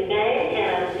Williams-May, and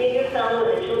I'm a senior fellow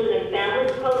in the Children and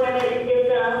Families Program at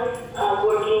NCSL,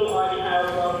 working on child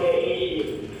welfare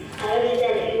issues. I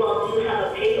understand that you all do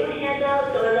have a paper handout,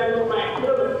 so as I move my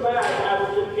little slides, I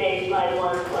will just say slide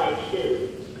 1, slide 2.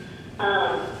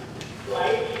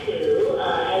 Slide 2,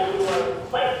 as you are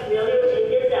quite familiar with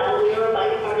NCSL, we are a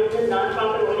bipartisan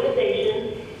nonprofit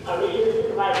organization. Our mission is to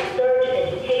provide research,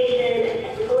 education, and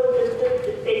technical assistance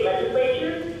to state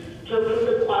legislatures to improve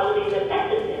the quality and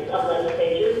effectiveness of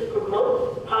legislatures,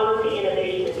 promote policy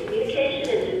innovation and communication,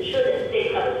 and to ensure that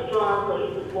states have a strong,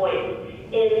 cohesive voice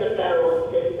in the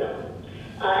federal system.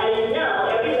 As you know,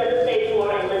 every legislator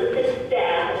and legislative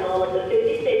staff in all of the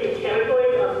 50 states and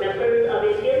territories are members of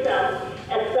NCSL.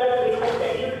 As such, we hope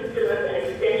that you consider us an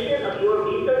extension of your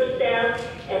research staff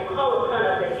and call upon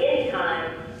us at any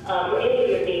time for any of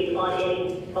your needs on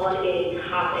any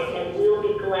topic, and we'll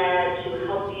be glad to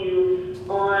help you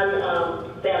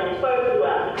on Family First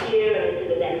throughout the year and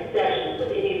into the next session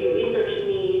with any of your research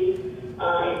needs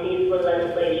and needs for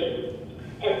legislation.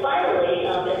 And finally,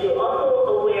 as you're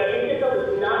also aware, NCSL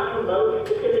does not promote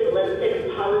specific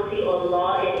legislative policy or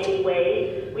law in any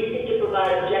way. We seek to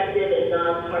provide objective and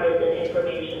nonpartisan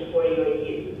information for your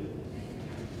use.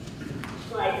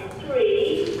 Slide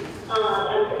 3. I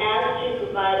was asked to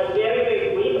provide a very, very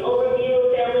brief overview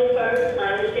of Family First. I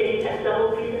understand you've had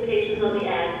several presentations on the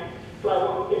Act, so I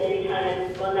won't spend any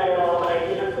time on that at all, but I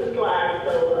do have some slides,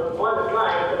 so on the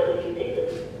slides, so that when you take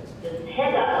this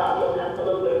handout up, you'll have a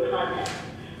little bit of context.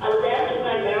 I was asked to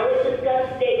primarily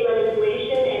discuss state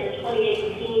legislation and the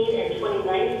 2018 and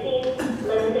 2019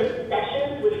 legislative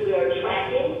sessions, which we are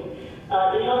tracking,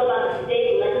 to talk about the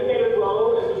state legislative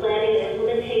role in planning and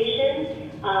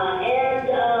implementation, and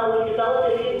we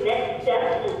developed a few next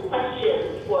steps and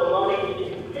questions for lawmakers to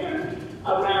consider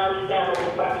around Family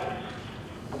First.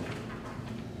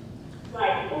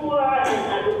 Slide 4,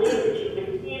 and I believe that you've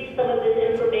received some of this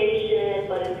information,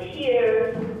 but it's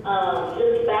here.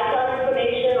 Just background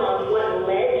information on what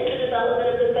led to the development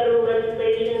of the federal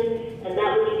legislation, and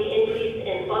that would be the increase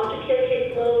in foster care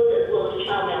caseloads as well as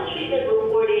child maltreatment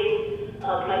reporting,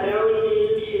 primarily due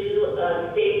to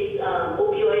states'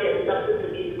 opioid and substance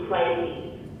abuse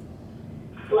crises.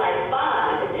 Slide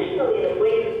 5, additionally, in a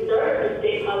way to serve the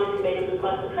state policymakers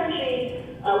across the country,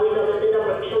 we know that the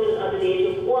number of children under the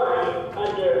age of 1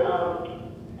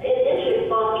 entering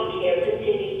foster care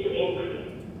continues to increase.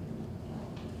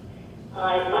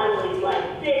 And finally,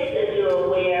 slide 6, as you're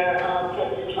aware,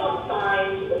 President Trump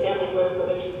signed the Family First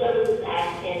Prevention Services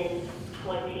Act in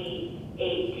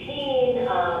 2018.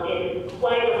 It is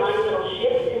quite a monumental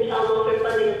shift in child welfare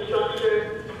funding and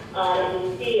structure.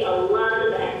 We see a lot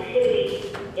of activity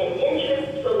and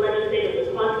interest from legislators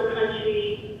across the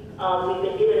country. We've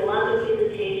been given lots of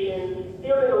presentations,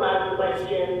 fielding a lot of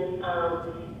questions,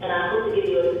 and I hope to give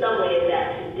you a summary of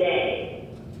that today.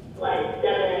 Slide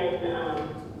 7.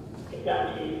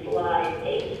 Down to slide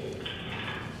 8.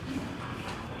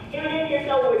 Here in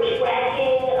NCSL, we're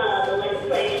tracking the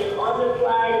legislation on the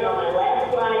slide, and on my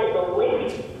last slide is a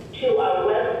link to our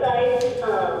website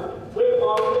with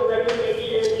all of the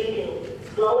legislation. You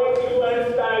can go into our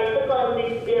site, click on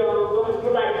these bills, we'll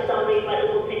provide a summary, but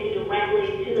it will take you directly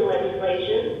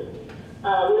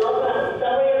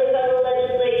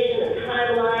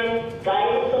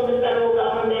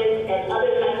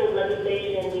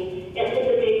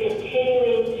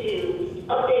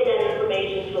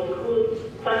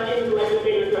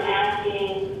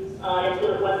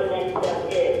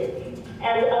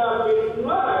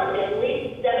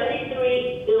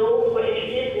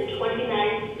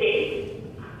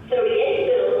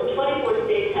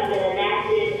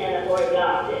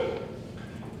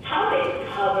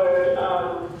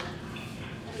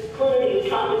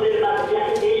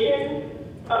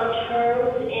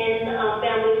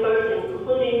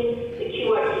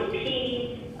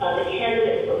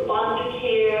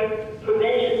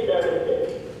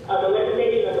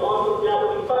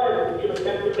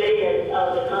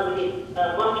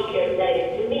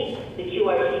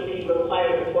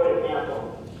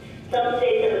Some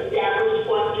states have established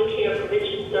foster care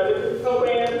prevention services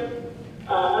programs.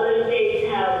 Other states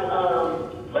have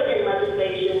put in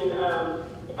legislation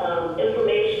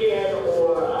information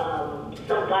or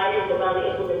some guidance around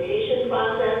the implementation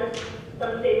process.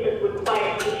 Some states have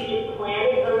required strategic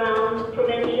planning around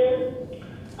prevention.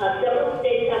 Several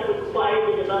states have required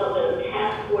the development of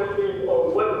task forces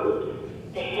or work groups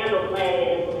to handle planning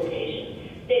and implementation.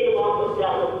 States have also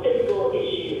dealt with fiscal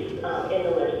issues in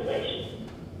the legislation.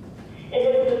 And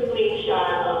this is a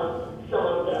screenshot of some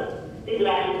of these are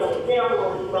actually some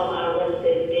examples from our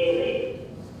legislative database.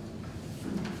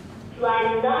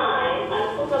 Slide 9,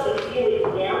 I pulled up a few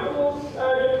examples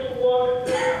just to walk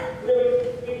through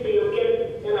so you'll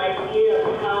get an idea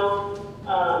of how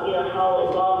how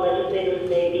involved legislators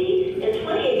may be. In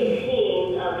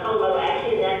 2018, Colorado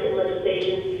actually enacted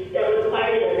legislation that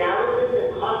required an analysis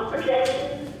and cost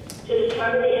projections to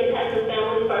determine the impact of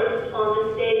Family First on the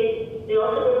state. They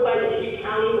also required that each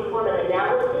county perform an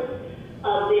analysis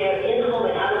of their in-home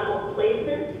and out-of-home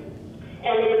placements,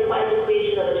 and they required the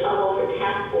creation of a child welfare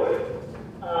task force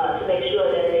to make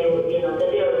sure that they were,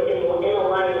 that they were in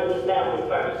alignment with Family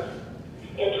First.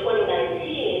 In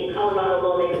 2019, Colorado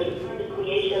lawmakers required the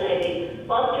creation of a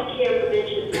foster care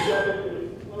prevention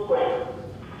services program.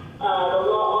 The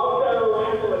law also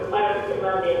has some requirements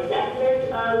around the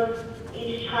assessment of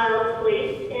each child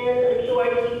placed in a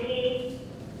QRTP,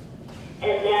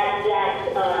 and that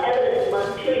evidence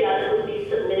must periodically be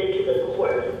submitted to the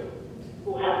court,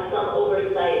 who have some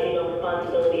oversight,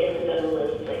 responsibility in the federal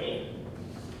legislation.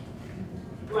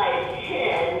 Slide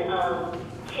 10,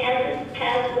 Kansas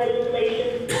passed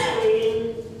legislation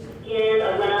again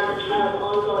around the child's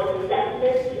ongoing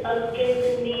assessment of strengths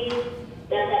and needs,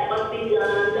 that must be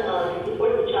done to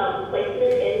support the child's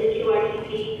placement in the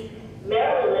QRTP.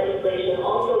 Maryland legislation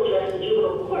also addressed the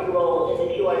juvenile court role in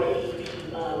the QRTP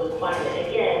requirement.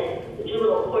 Again, the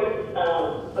juvenile courts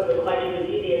are required to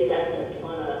review the assessment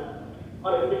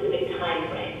on a specific time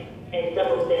frame, and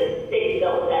several states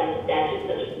dealt with that in statutes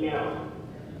such as Maryland.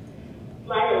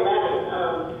 Slide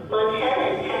 11, Montana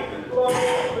and Texas laws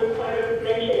require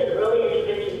prevention and early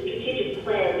intervention strategic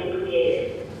plan be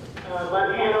created.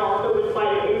 Montana also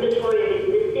required an inventory of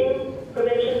existing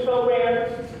prevention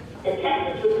programs, and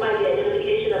Texas required the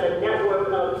identification of a network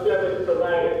of service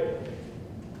providers.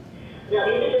 Now,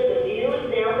 these are just a few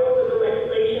examples of the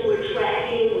legislation we're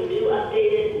tracking. We do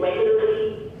update it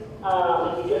regularly.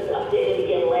 We just updated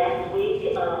again last week.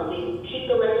 We keep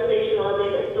the legislation on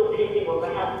there that's still pending or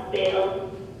perhaps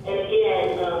failed. And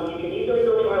again, you can easily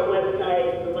go to our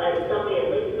website, provide a summary and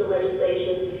links to the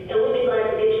legislation, and we'll be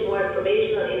glad to get you more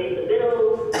information on any of the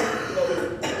bills, the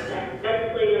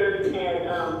legislators,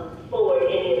 and forward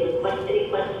any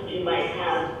questions you might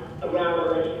have around the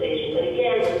legislation. But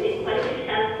again, we're seeing quite a few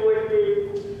task forces.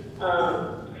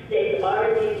 States are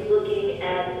indeed looking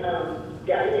at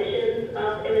definitions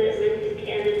of imminent risk of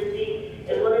candidacy,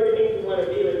 and one of the things we want to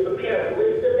do is prepare a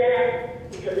list of that,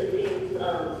 because it seems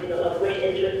of great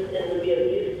interest and would be of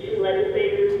use to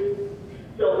legislators.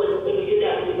 So when we do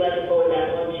that, we'd like to forward that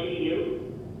one to you.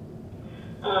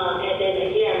 And then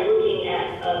again, looking at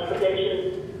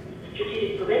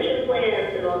strategic prevention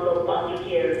plans, and also foster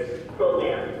care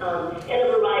programs, and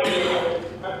a variety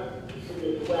of other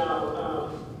pieces as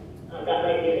well that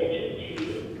might be of interest to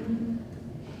you.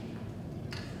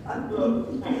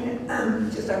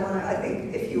 I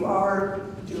think if you are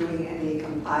doing any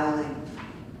compiling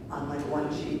on like one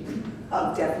sheet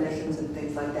of definitions and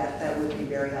things like that, that would be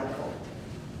very helpful.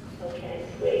 Okay,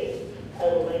 great. I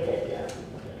will write that down.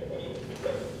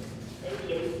 Thank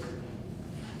you.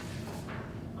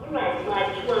 All right,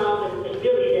 slide 12 and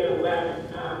really then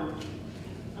 11.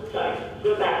 I'm sorry,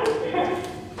 go backwards.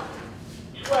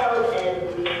 12 and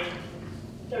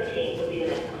 13 would be the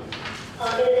next one.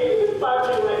 In addition to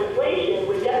sponsoring legislation,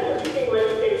 we're definitely seeing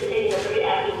legislators taking a very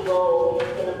active role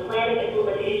in the planning,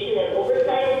 implementation, and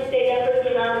oversight of state efforts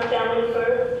around Family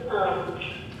First.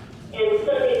 And we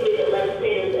certainly agree that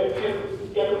legislators,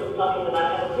 as Deborah was talking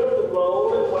about, have a critical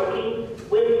role in working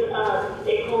with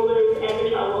stakeholders and the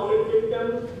child welfare system,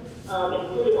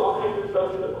 including all kinds of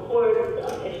folks in the courts,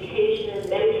 education,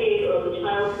 Medicaid, early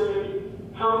childhood,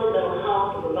 health and mental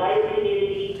health, the provider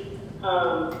community.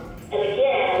 And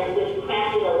again, with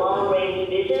crafting a long-range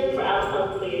vision for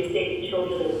outcomes for your state's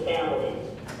children and families.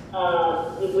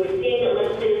 We're seeing that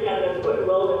legislators have an important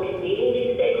role in convening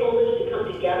these stakeholders to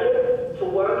come together to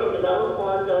work and develop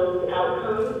on those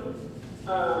outcomes,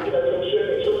 to ensure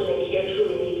that children in care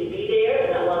truly need to be there,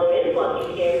 and that while they're in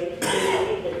foster care, they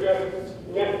need the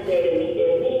necessary to meet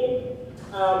their needs,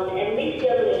 and meet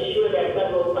together to ensure that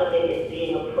federal funding is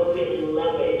being appropriately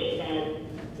leveraged. And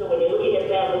so when you're looking at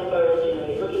Family First,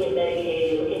 you're looking at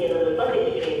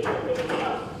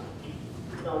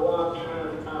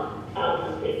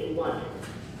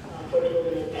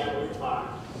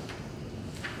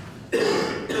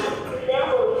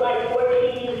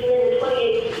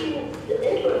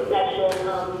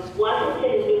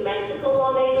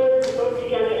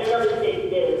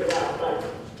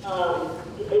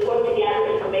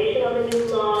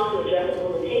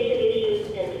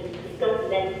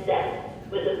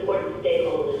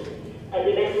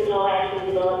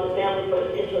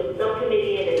First Interim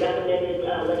Subcommittee, and it recommended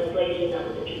legislation that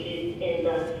was introduced in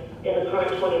the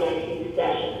current 2019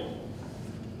 session.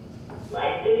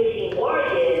 Slide 15,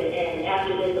 Oregon, and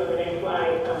after this on the next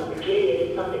slide, Virginia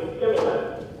did something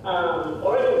similar.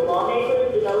 Oregon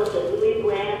lawmakers developed a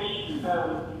three-branch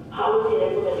policy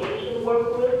and implementation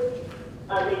work group.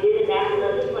 They did enact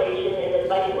legislation, and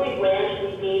by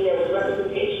three-branch, we mean there was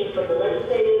representation from the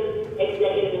legislative,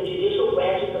 executive, and judicial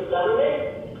branches of government.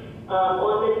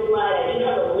 On this slide, I do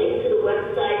have a link to the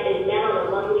website. They met on a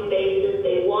monthly basis.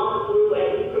 They walked through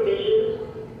every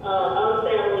provision of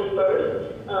Family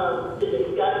First to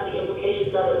discuss the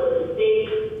implications of it for the state.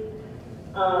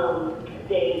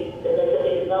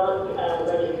 They developed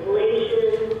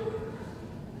legislation,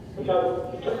 which we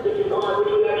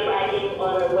are tracking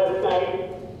on our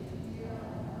website.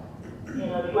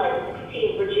 Slide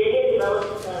 16, Virginia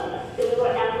developed a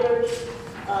similar effort,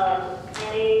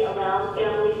 planning around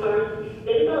Family First.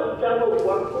 They developed several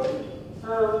work groups,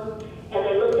 and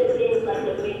they looked at things like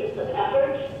the maintenance of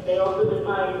effort. They also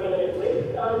defined imminent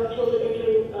risk of children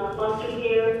entering foster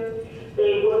care.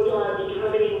 They worked on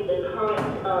determining the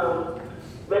current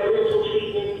residential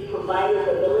treatment providers'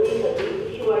 ability to meet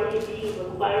the QRTP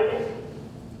requirements.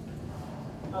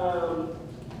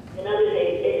 Another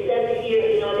thing, it says here,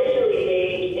 initially they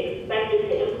expected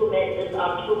to implement this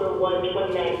October 1,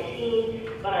 2019,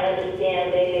 but I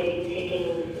understand they may be taking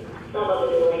some of the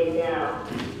delay now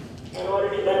in order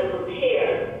to better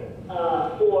prepare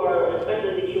for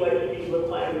especially the QRTP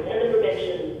requirements and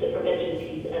the prevention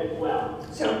piece as well.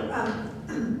 So,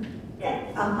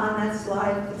 yes. On that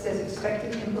slide, it says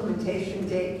expected implementation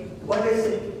date. What is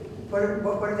it?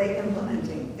 What are they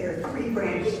implementing? Their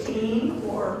three-branch team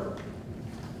or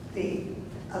the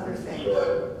other thing?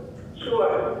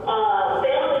 Sure.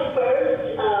 Family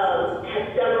First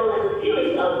has a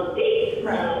series of dates in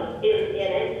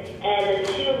it, and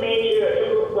the two major,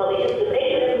 the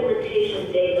major implementation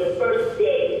date, the first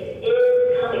date,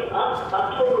 is coming up,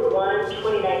 October 1,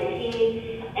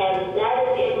 2019, and that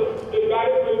is the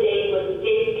date when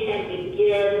states can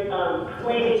begin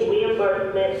claiming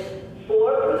reimbursement for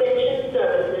prevention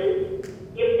services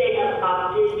if they have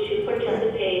opted to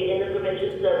participate in the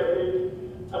prevention services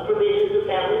provisions of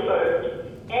Family First,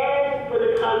 and for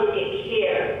the congregate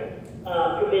care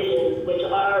provisions, which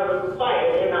are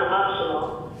required, they're not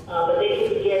optional, but they can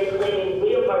begin claiming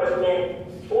reimbursement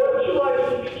for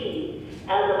QRTP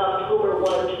as of October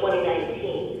 1,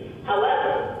 2019.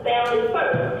 However, Family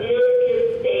First did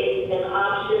give states an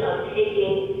option of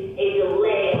taking a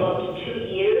delay of up to 2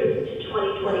 years to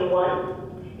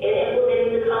 2021 in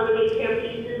implementing the congregate care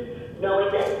pieces,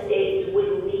 knowing that states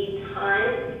would need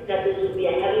time, that this would be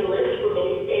a heavy lift for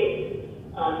many states,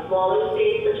 smaller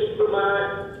states such as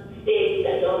Vermont, states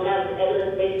that don't have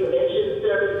evidence-based prevention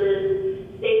services,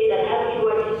 states that have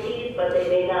QRTPs, but they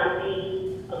may not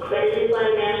be accredited by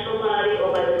a national body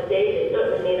or by the state. They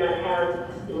certainly may not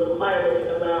have the requirements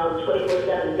around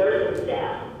 24/7 nursing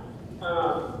staff,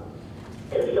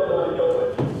 and so on and so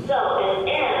forth. So, and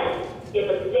if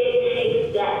a state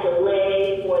takes that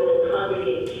delay for the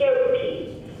congregate care piece,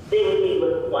 they would be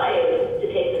required to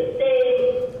take the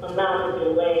same amount of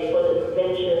delay for the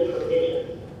prevention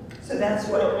provision. So that's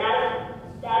what... So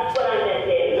that's what I meant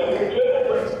there. And Virginia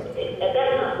was, at that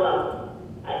time, well,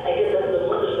 I guess that's the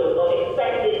wonderful ago,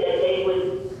 expected that they would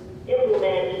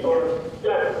implement or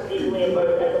start being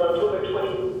reimbursed as of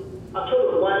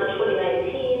October 1,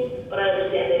 2019, but I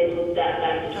understand they moved that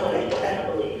back to 2020,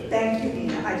 I believe. Thank you,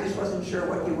 Nina. I just wasn't sure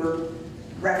what you were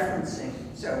referencing,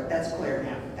 so that's clear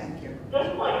now. Thank you.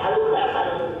 Good point. I will clarify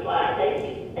on the slide. Thank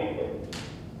you.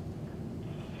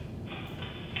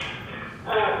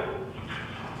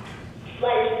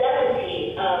 Slide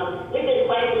 17. We've been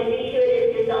quite busy here at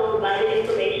ISL providing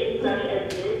information such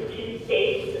as this to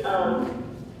states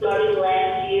starting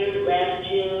last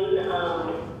June,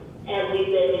 and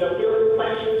we've been fielding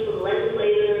questions from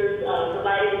legislators,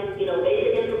 providing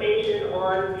basic information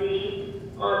on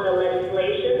the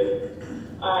legislation.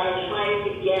 And trying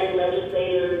to get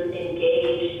legislators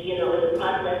engaged, in the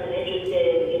process and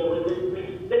interested in,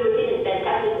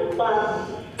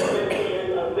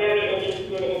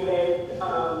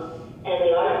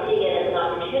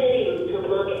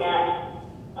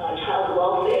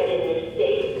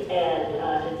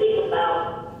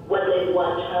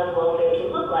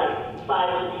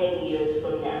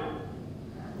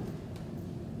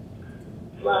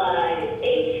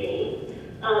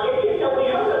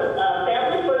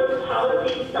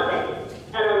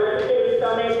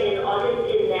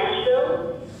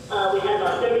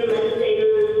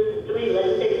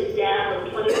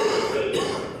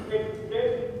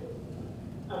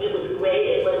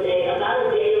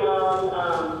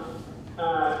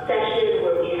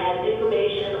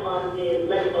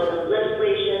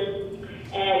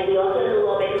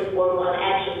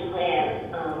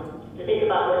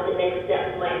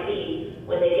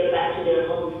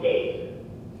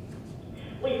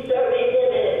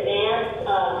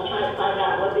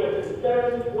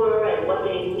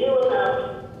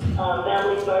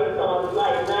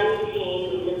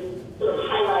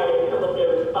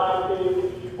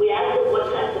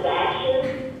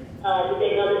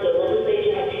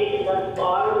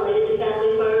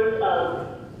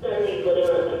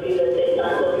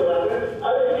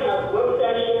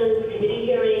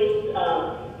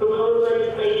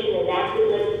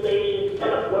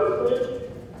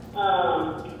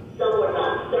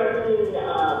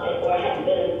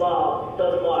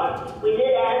 We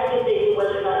did ask if they knew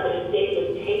whether or not their state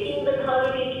was taking the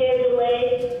congregate care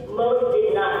delay. Most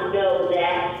did not know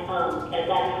that at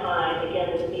that time.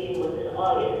 Again, the meeting was in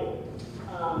August.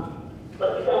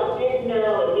 But some did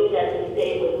know and knew that the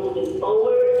state was moving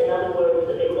forward. In other words,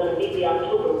 that they were going to meet the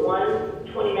October 1,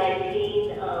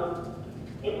 2019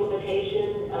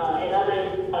 implementation. And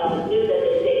others knew that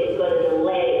the state was going to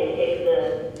delay and take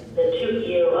the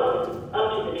 2-year up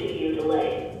to the 2-year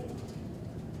delay.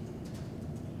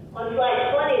 On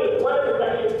slide 20, one of the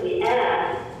questions we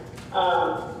asked,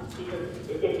 because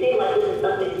it seemed like this is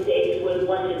something states would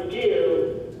want to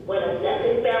do when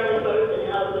assessing Family First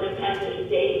and how it would impact their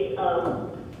states.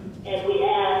 And we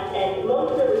asked, and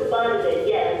most of them responded that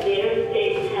yes, their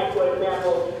states have, for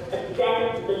example,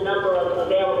 assessed the number of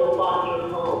available foster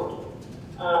homes.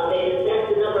 They assessed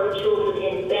the number of children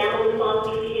in family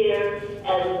foster care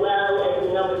as well as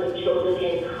the numbers of children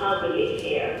in congregate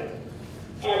care.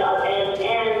 And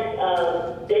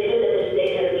they knew that the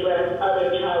state had addressed other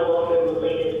child welfare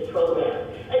related programs.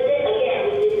 Again,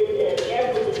 we did this in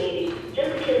advance of the meeting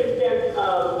just to get a sense of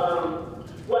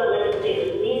what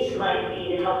legislators' needs might be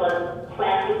to help us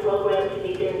craft the program to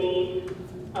meet their needs,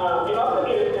 and also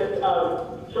get a sense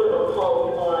of sort of a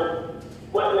pulse on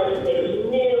what legislators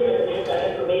knew, has our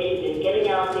information been getting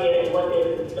out there, and what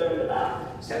they're concerned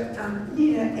about. So,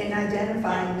 Nina, in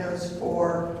identifying those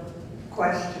 4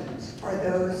 questions, are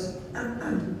those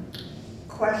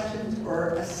questions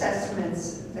or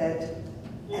assessments that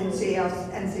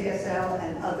NCSL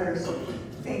and others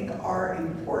think are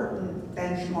important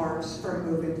benchmarks for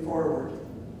moving forward?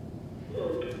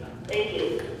 Thank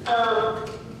you.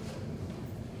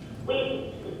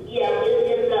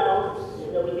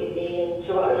 It would be me and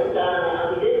Gerard and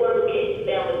Donna. We did work with Casey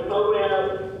Family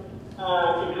Programs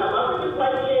to come up with the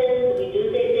questions. We do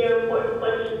think they're important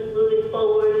questions moving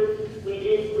forward. We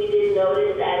did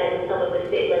notice that in some of the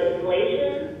state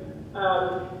legislation,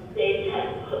 states had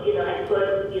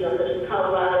put, such as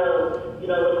Colorado,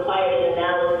 required an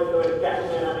analysis or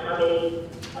assessment of how many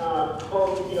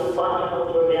homes, foster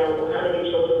homes were available, how many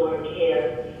children were in care.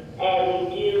 And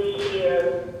we do hear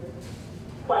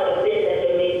quite a bit that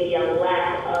there may be a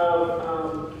lack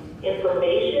of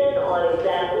information on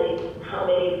exactly how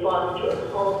many foster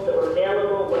homes are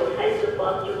available, what types of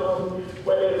foster homes,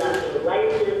 whether or not they're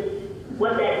licensed,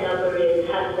 what that number is,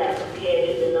 how does that compare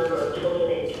to the number of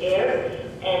children in care.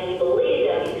 And we believe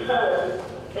that because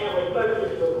Family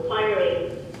First is requiring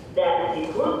that the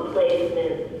group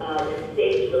placements, the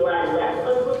states rely less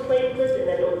on group placements, and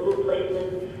that those group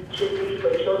placements should be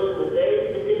for children with very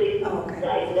specific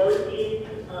diagnoses,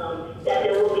 that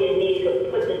there will be a need to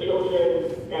put the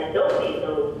children that don't meet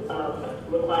those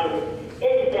requirements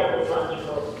into family foster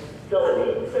homes. So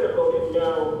it's critical to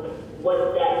know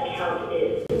what that count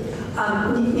is.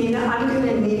 Nina, I'm going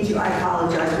to need you, I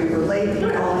apologize, we were late in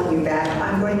calling you back.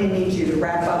 I'm going to need you to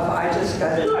wrap up. I just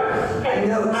got a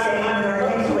note saying that our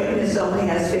next witness only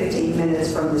has 15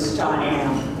 minutes from this time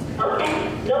now.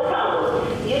 Okay, no problem.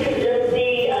 You can just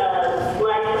see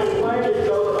slide 21, just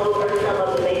go over some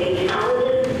of the major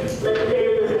challenges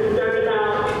legislators are concerned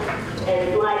about.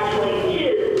 And slide 22,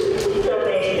 we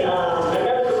surveyed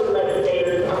another group of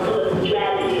legislators on some of the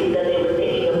strategies that they were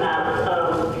thinking about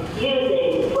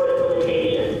using for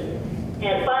implementation.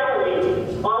 And finally,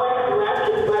 all I have left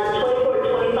is slides 24 and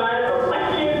 25 are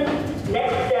questions,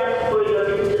 next steps for your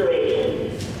consideration.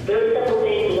 Very simple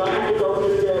things, you don't have to go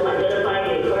through them, identifying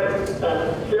your current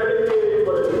services,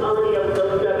 what is the quality of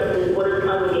those services, what does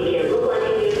congregate care look like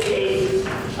in your state,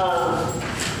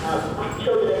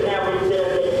 children and families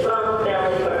benefit from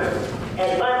Family First. And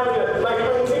finally, on slide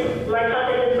 26, my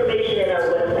contact information and our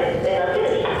website. And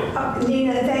I'm finished.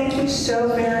 Nina, thank you so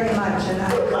very much, and I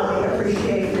really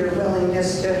appreciate your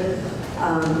willingness to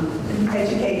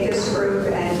educate this group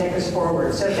and take us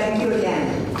forward. So thank you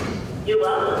again. You're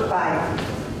welcome. Bye.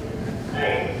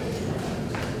 Bye.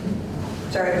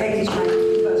 Sorry, Peggy's trying to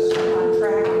keep us on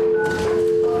track.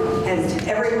 And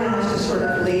everyone has to sort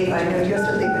of leave. I know you have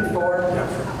to leave at 4.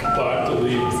 Well, I have to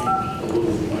leave a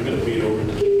little, I'm going to meet over to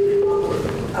the street real quick.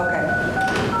 Okay.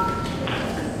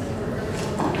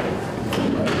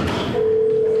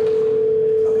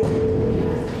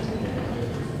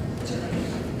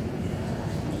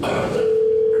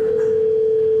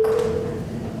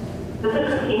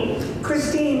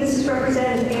 Christine, this is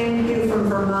Representative Ann Hugh from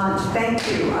Vermont. Thank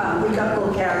you. We got a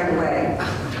little carried away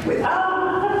with.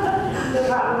 No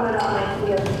problem at all.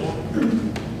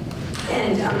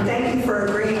 And thank you for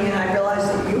agreeing, and I realize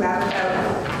that you have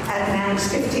at max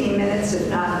 15 minutes, if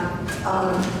not,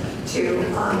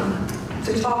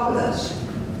 to talk with us.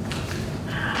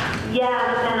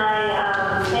 Yes, and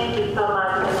I thank you so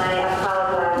much, and I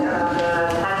apologize for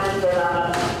the time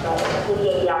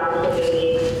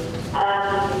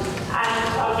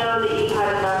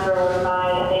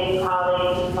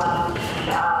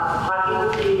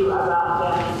provide with you about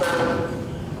them first.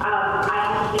 I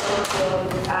have shared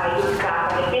with your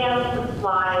staff in advance some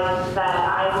slides that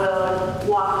I will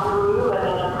walk through, and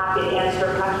then I'm happy to answer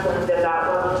questions if that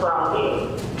works for all of you.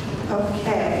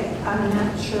 Okay, I'm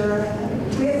not sure.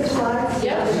 Do we have the slides?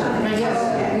 Yes.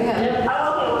 Okay. We have it. Oh,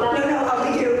 okay, well, then. No,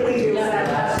 we do.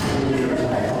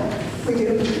 We do.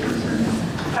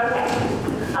 Okay.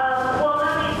 Well,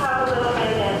 let me talk a little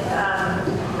bit and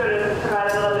sort of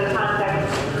provide a little bit of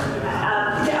context.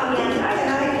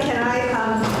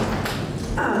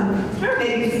 Sure.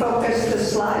 Maybe focus the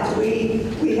slides.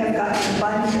 We have gotten a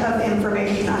bunch of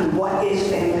information on what is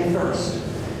Family First.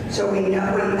 So we know,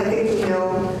 I think we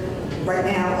know right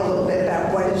now a little bit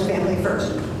about what is Family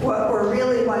First. What we're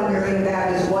really wondering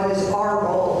about is what is our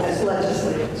role as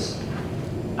legislators.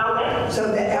 Okay.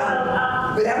 So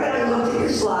that, without having looked at your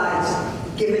slides,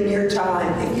 given your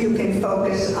time, if you can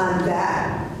focus on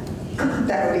that,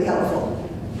 that would be helpful.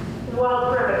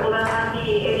 Well, perfect. Well, then let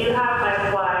me, if you have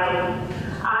my slides,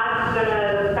 I'm going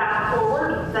to fast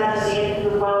forward then at the end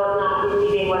as well as not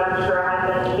repeating what I'm sure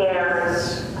has been shared.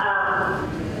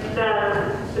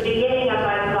 The beginning of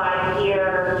my slide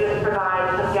here just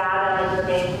provides some data and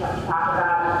information that we talk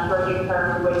about. I'm sure you've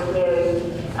heard, which is,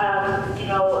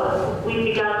 we've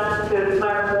begun to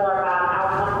learn more about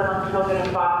outcomes among children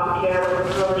in foster care,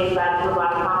 which has really led to a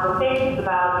lot of conversations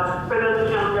about, for those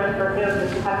children for whom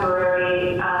this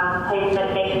temporary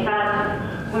placement makes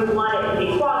sense, we want it to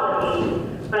be quality.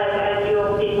 But as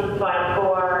you'll see from slide 4,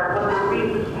 what the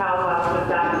research tells us is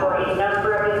that for a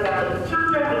number of infected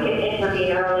children, we can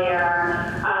intervene earlier,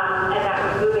 and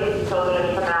that removing children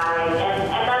is traumatic.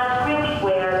 And that's really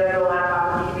where there's a lot of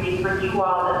opportunities for you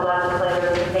all as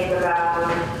legislators to think about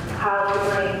how to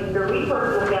bring the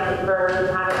resources of Family First and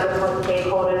how to work with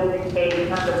stakeholders in space in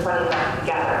terms of putting that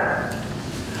together.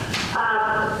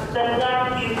 The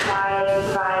next few slides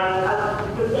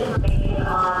provide good information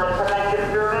on the preventive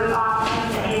service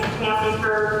options in Family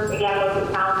First. Again, those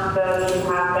accounts those you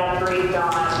have been briefed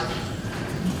on.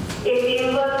 If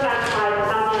you look at slide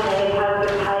 7, it has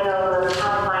the title of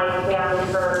How My Family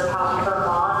First Helps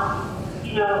Vermont.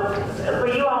 For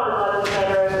you all as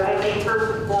legislators, I think first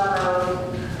and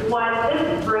foremost, what this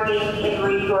is bringing in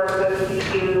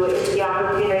resources to you is the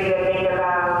opportunity to think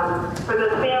about, for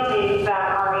those families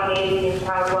that are engaged in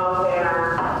child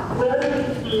welfare, what do you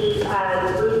see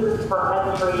as reasons for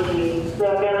entry, the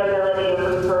availability of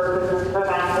resources in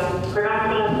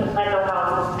prevention, mental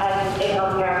health, and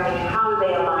in-home parenting, and how do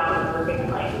they align with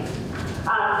working life?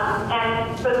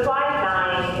 And so slide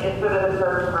 9 is sort of the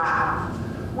first round.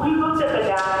 We looked at the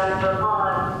data in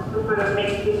Vermont to sort of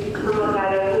to look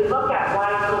at it. We look at why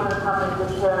children come into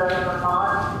care in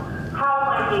Vermont, how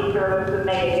might these services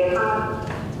make a difference.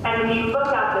 And when you look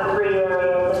at the 3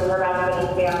 areas of prevention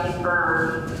and Family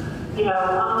First,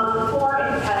 almost 4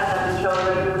 in 10 of the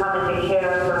children who come into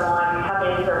care in Vermont come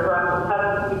in for drug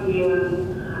substance abuse,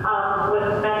 with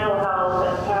mental health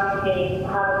and parenting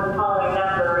having smaller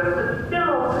numbers, but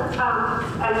still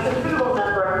a considerable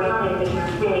number of families in your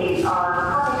state are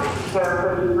coming into care for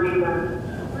these reasons.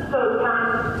 So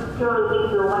parents really think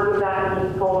through what does that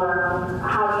mean for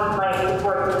how you might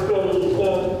support the state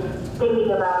in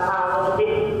thinking about how, in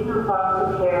addition to foster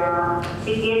care,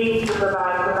 beginning to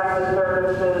provide preventive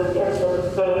services in this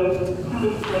state to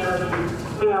these families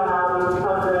may allow these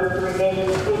children to remain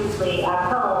safely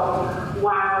at home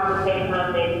while at the same time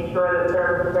making sure that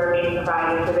services are being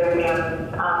provided to their families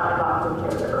and foster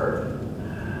caregivers.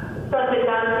 Since it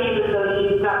does seem as though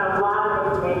you've gotten a lot of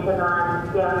information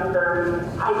on Family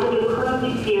First, I did include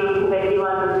these to you because I do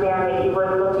understand that you were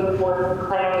looking for some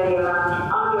clarity around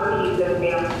the other piece of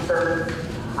Family First,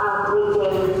 which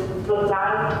is the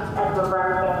guidance and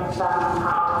prevention and family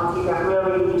policy that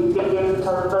really begins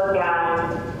to look at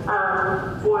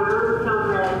for those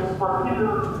children for whom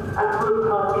a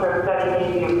group home care setting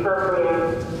may be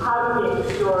appropriate. How do we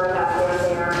ensure that they're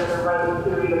there for the right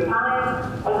period of time,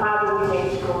 and how do we make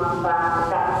sure that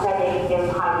that setting is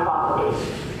high quality?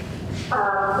 So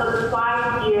the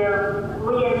slides here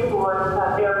reinforce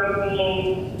that there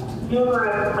remain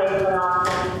numerous placement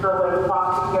options for which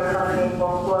foster care companies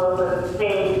will flow to the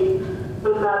state,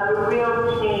 but that the real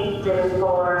change this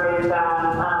forward is that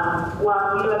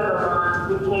while you at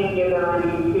Vermont retain the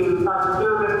ability to fund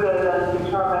services and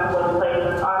determine what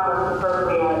placements are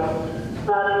appropriate,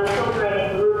 that in children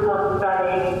in group home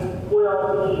setting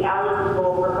will be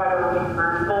eligible for federal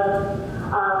reimbursement.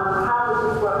 How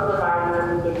the support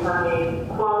providers becoming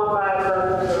qualified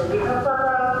residents of treatment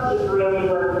programs is really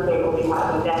where the state will be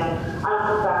having them. I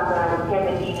suspect that Kim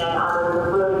and Nina and others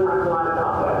have really talked a lot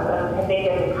about this, and they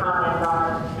get to comment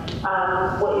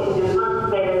on what you can do as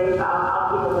legislators. I'll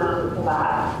keep a listen to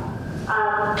that.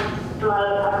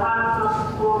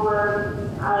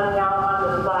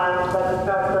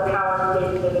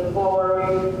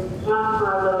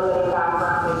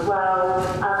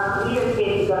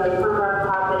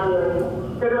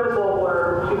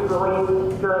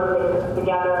 jurisdictions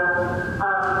together.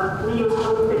 We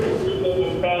hosted an evening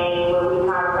in May where we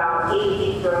had about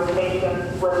 80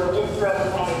 jurisdictions with interest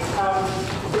and intent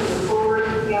to move forward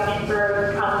to family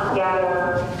first, come together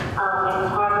and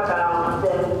talk about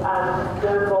this as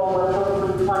their goal was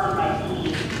hopefully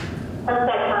 2019. Since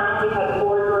that time, we've had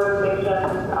 4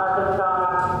 jurisdictions, Arkansas,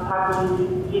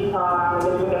 Kentucky, Utah, and the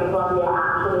District of Columbia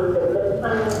actually that this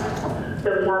plan. So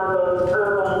we have those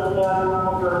urban and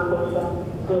rural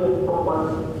jurisdictions moving forward,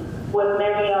 with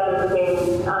many other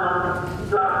states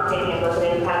dropping in with an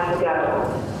intent to go.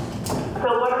 So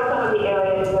what are some of the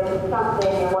areas that are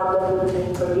discussing and what does this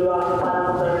mean for you all as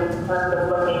well in terms of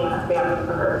looking at family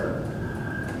first?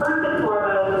 First and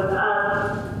foremost,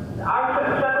 our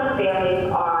struggling families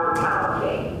are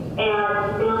challenging, and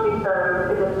family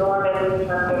first is enormous in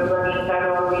terms of bringing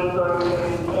federal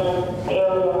resources in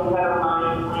areas and federal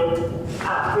lines with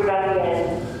prevention,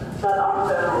 but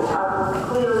also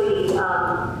clearly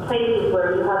places where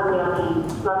you have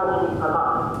families struggling for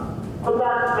months. With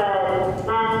that said,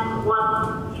 then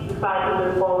once you decide to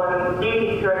move forward,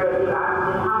 making sure that you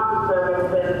actually have the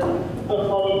services and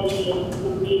what it means to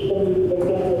meet the needs of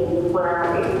families where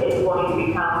it's going to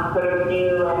become sort of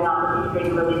new and not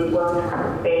particularly working in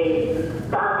the state,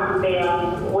 to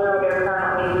understand where there are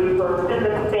currently resources in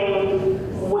the state,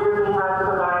 where we have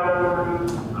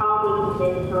providers, how we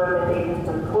can make sure that they can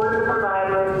support the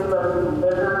providers so they can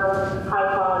deliver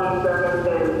high-quality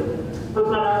services, but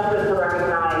then also to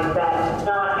recognize that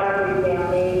not every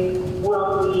family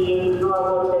will be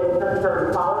global business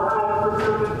or qualified for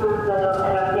services in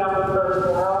a family first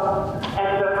world. And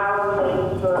so how are we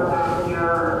making sure that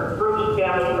you're bringing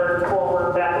family first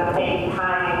forward but at the same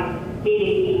time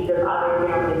meeting needs of other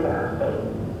families in our state?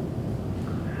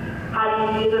 How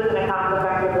do you do this in a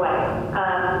cost-effective way?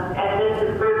 And this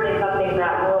is certainly something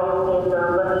that rural states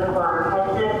are looking for our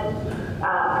attention.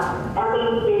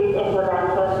 Evidence-based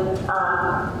interventions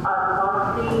are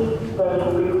costly. They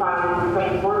require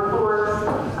trained workforce.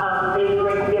 They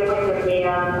bring different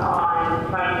demands on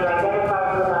trying to identify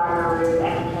providers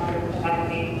and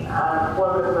connecting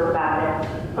workers with that.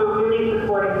 So really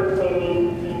supporting the cities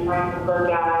and trying to look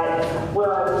at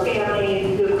where are the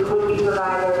families who could be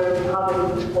providers and how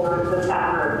they support this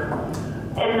effort.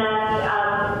 And then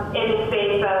in the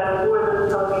space of who are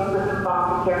those programs for some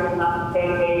foster care and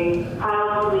non-family,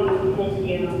 how do we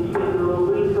continue to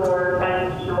resource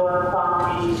and ensure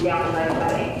quality family life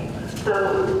setting? So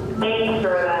making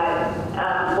sure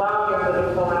that while you're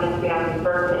moving forward in family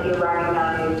first, that you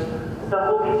recognize the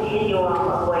whole continuum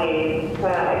of ways to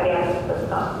advance the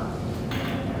system.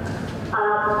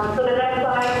 So the next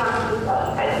slide,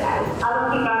 I don't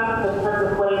think I'm in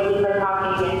terms of ways we've been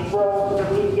talking in roles to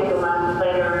reach the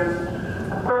legislators.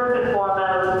 First and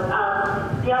foremost,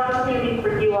 the opportunity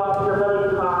for you all to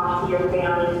really talk to your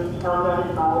families, children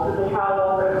involved with the child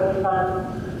welfare system.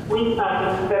 We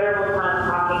spent considerable time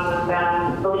talking with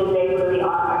them, believe they really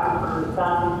are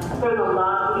experts. There's a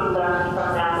lot to be learned from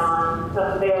them on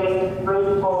some very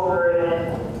straightforward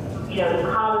and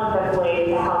common sense ways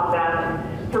to help them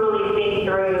to really think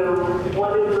through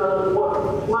what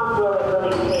will it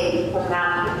really take to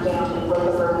match the family with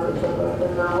the birth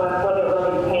certificate, or what it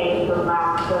really takes to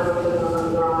match services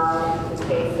or the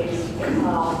basic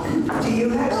health. Do you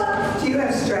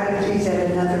have strategies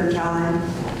at another time?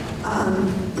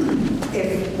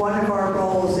 If one of our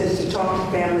goals is to talk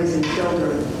to families and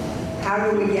children, how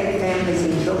do we get families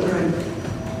and children,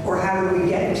 or how do we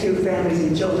get to families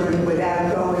and children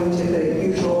without going to the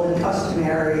usual and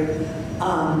customary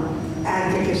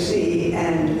advocacy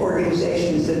and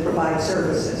organizations that provide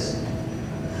services?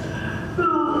 So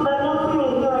the next thing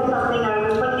is doing something I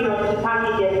was looking at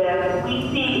Kentucky did this. We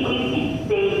see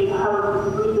states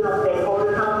host regional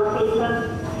stakeholder consultations,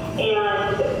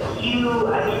 and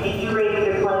you raised a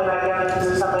good point about going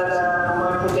through some of the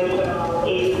more traditional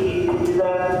agencies to do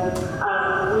this.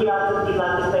 We also see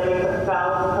legislators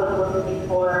themselves host listening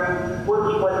forums,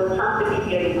 working with trusted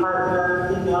community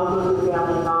partners who know who the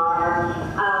families are.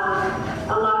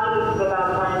 A lot of this is about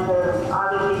trying to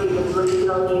obviously do this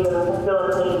regionally to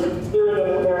facilitate doing it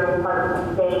in various parts of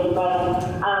the state, but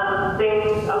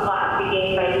there's a lot to be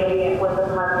gained by doing it with the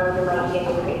partners and like in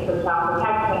the case of child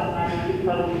protection, and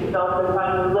because it's also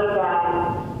trying to look at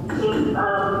if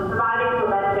providing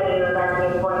prevention and intervention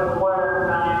is going to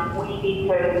work, and we need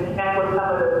to connect with some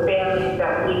of those families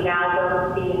that we now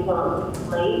don't see until it's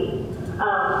late.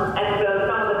 And so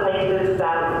some of the places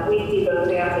that we see those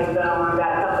families go are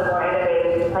that some of the more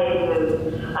innovative places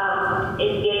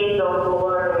in Gainesville,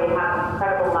 Florida, they have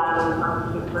incredible lives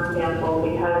partnerships, for example,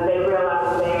 because they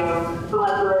realize their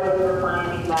collaborators are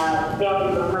finding that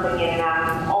families are coming in and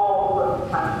asking all sorts of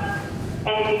questions.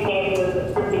 And it became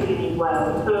this way.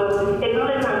 So it's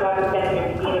really kind of representing your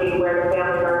community where the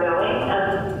families are going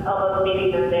and almost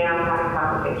maybe just there and having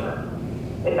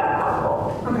conversations, if that's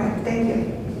helpful. Okay, thank you.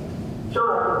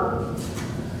 Sure.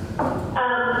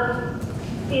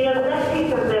 You know, the next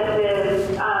piece of this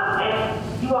is, and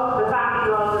you all, the fact that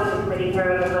you all are in the committee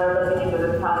hearing and really looking into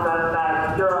this tells us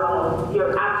that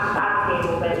you're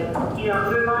advocating that, you know,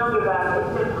 remind you that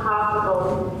it's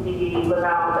impossible to be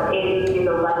without the agency,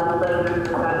 the legislators,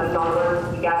 and the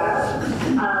donors together.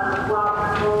 While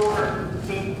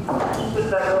each of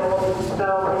the roles is so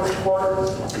important,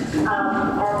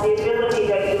 and the ability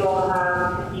that you all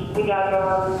have to keep together,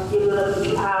 the ability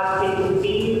you have to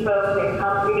be folks that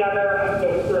come together and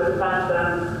get to a sense of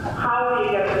how are we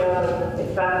going to go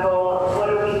successful, what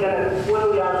do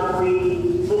we all agree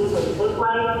this would look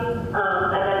like,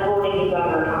 and then holding each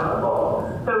other accountable.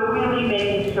 So really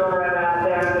making sure that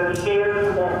there's a shared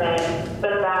commitment,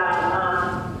 but that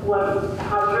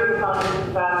how you're defining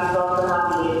success is also how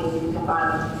the agency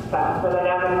defines success, so that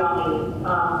everyone is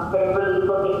really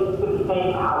looking to the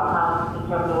same outcomes in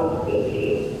terms of what to be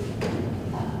achieved.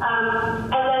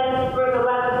 And then for the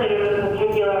legislators in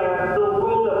particular, the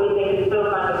rule that we think is so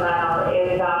fundamental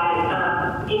is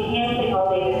that enhancing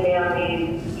all-age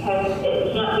families can't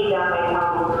be done by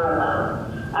council alone.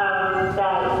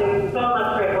 That there's so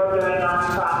much great work going on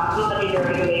across so many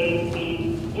different agencies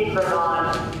in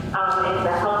Vermont, in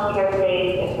the healthcare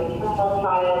space, in the maternal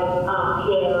child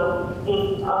care,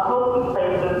 in a host of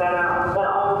places that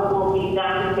all will be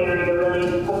necessary to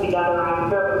really put together a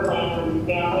service plan for these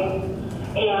families.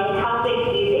 And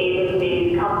helping these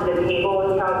agencies come to the table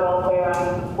with child welfare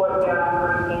and support their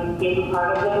efforts and being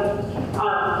part of this.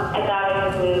 And that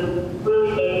includes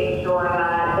really making sure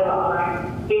that there are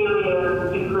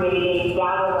barriers to creating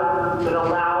data records that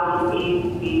allow these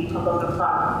agencies to look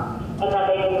across, and that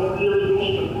they can really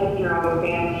paint a picture of a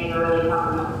family in a really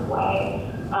comprehensive way.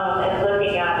 And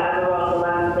looking at, as well as the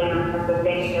legislature, in terms of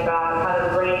thinking about how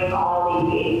to bring all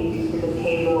these agencies to the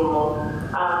table.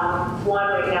 One,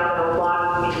 right now, that a lot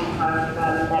of people talking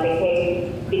about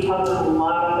Medicaid because of a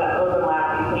lot of the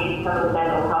overlap between some of the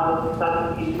mental health and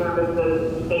substance use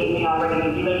services the state may already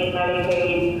be doing in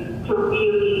Medicaid, to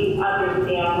really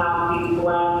understand how to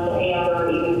blend and or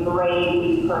even braid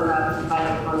these programs and kind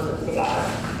of work them together.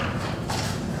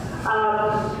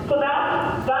 So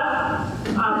that's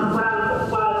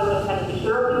what I was going to be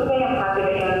sure of today. I'm happy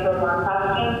to answer more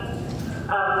questions.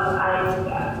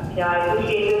 I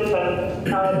appreciate this, but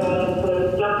probably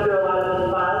going to jump through a lot of the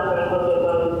slides, but I hope it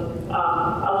was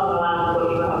along the lines of what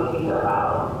you were hoping to hear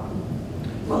about.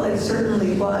 Well, it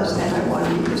certainly was, and I want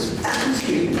to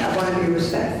be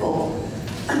respectful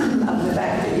of the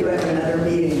fact that you have another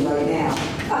meeting right now.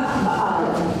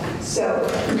 So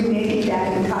we may be back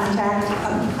in contact,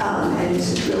 and this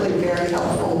is really very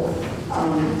helpful,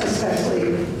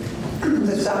 especially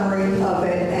the summary of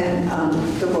it and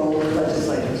the role of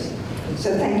legislators.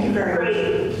 So thank you very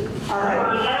much. All right.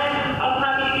 I'm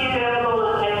happy to be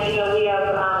available, and you know, we have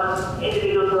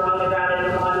individuals who are on the ground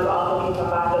in Vermont who also can come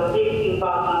back. So please do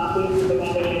follow, please do the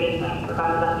meeting, and for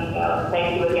letting me know.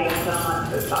 Thank you again so much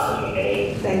for this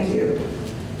opportunity. Thank you.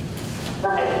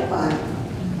 Bye. Bye.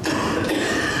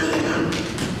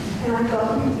 And I thought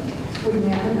we didn't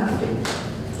have enough to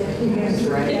get the answer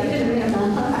right.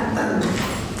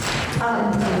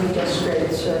 We just scraped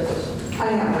the surface. I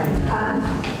know.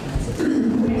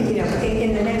 You know,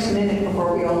 in the next minute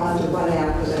before we all have to run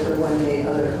out because everyone made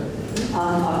other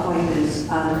appointments,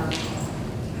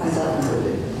 myself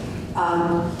included.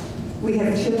 We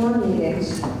have 2 more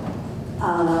meetings.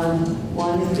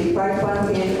 One is the right one at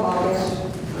the end of August.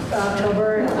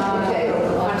 October,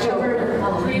 October,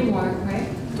 3 more, right?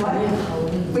 What?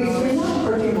 Wait, 3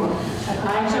 more or 2 more?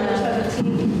 October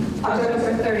 17th,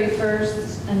 October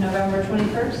 31st, and November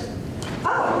 21st.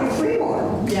 Oh, wait, 3 more?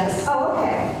 Yes. Oh,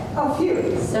 okay. Oh, phew.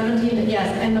 17th,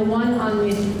 yes, and the one on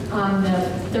the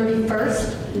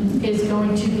 31st is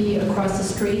going to be across the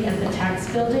street at the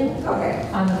tax building. Okay.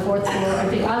 On the 4th floor. I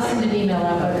think I'll send an email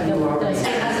out, but did I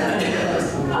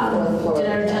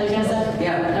ever tell you guys that?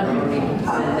 Yeah,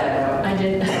 send that out. I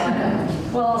did.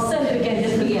 Well, I'll send it again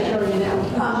just to be sure you know.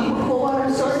 Well, what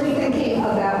I'm sort of thinking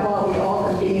about while we all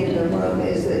can be in the room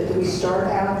is that we start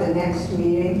out the next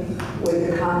meeting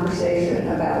with a conversation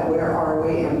about where are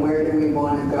we and where do we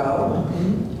want to go.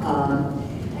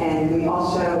 And we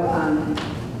also,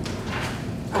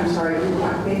 I'm sorry,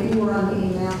 maybe you were on the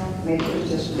email. Maybe it was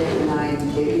just Dave and I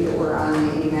and Katie that were on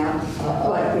the email.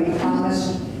 But we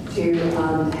promised to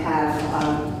have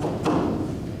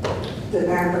the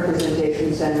Parent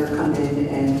Representation Center come in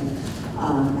and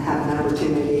have an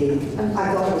opportunity. I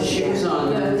thought it was She was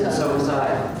on, so was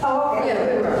I. Oh, okay.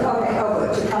 Yeah, we were. Okay, oh,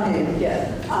 good, to come in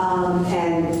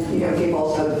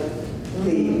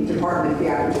department the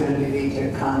opportunity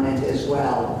to comment as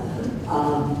well.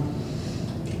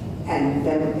 And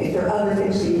then if there are other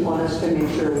things that you want us to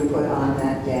make sure we put on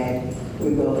that day,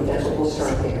 we will, but that's what we'll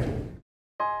start there.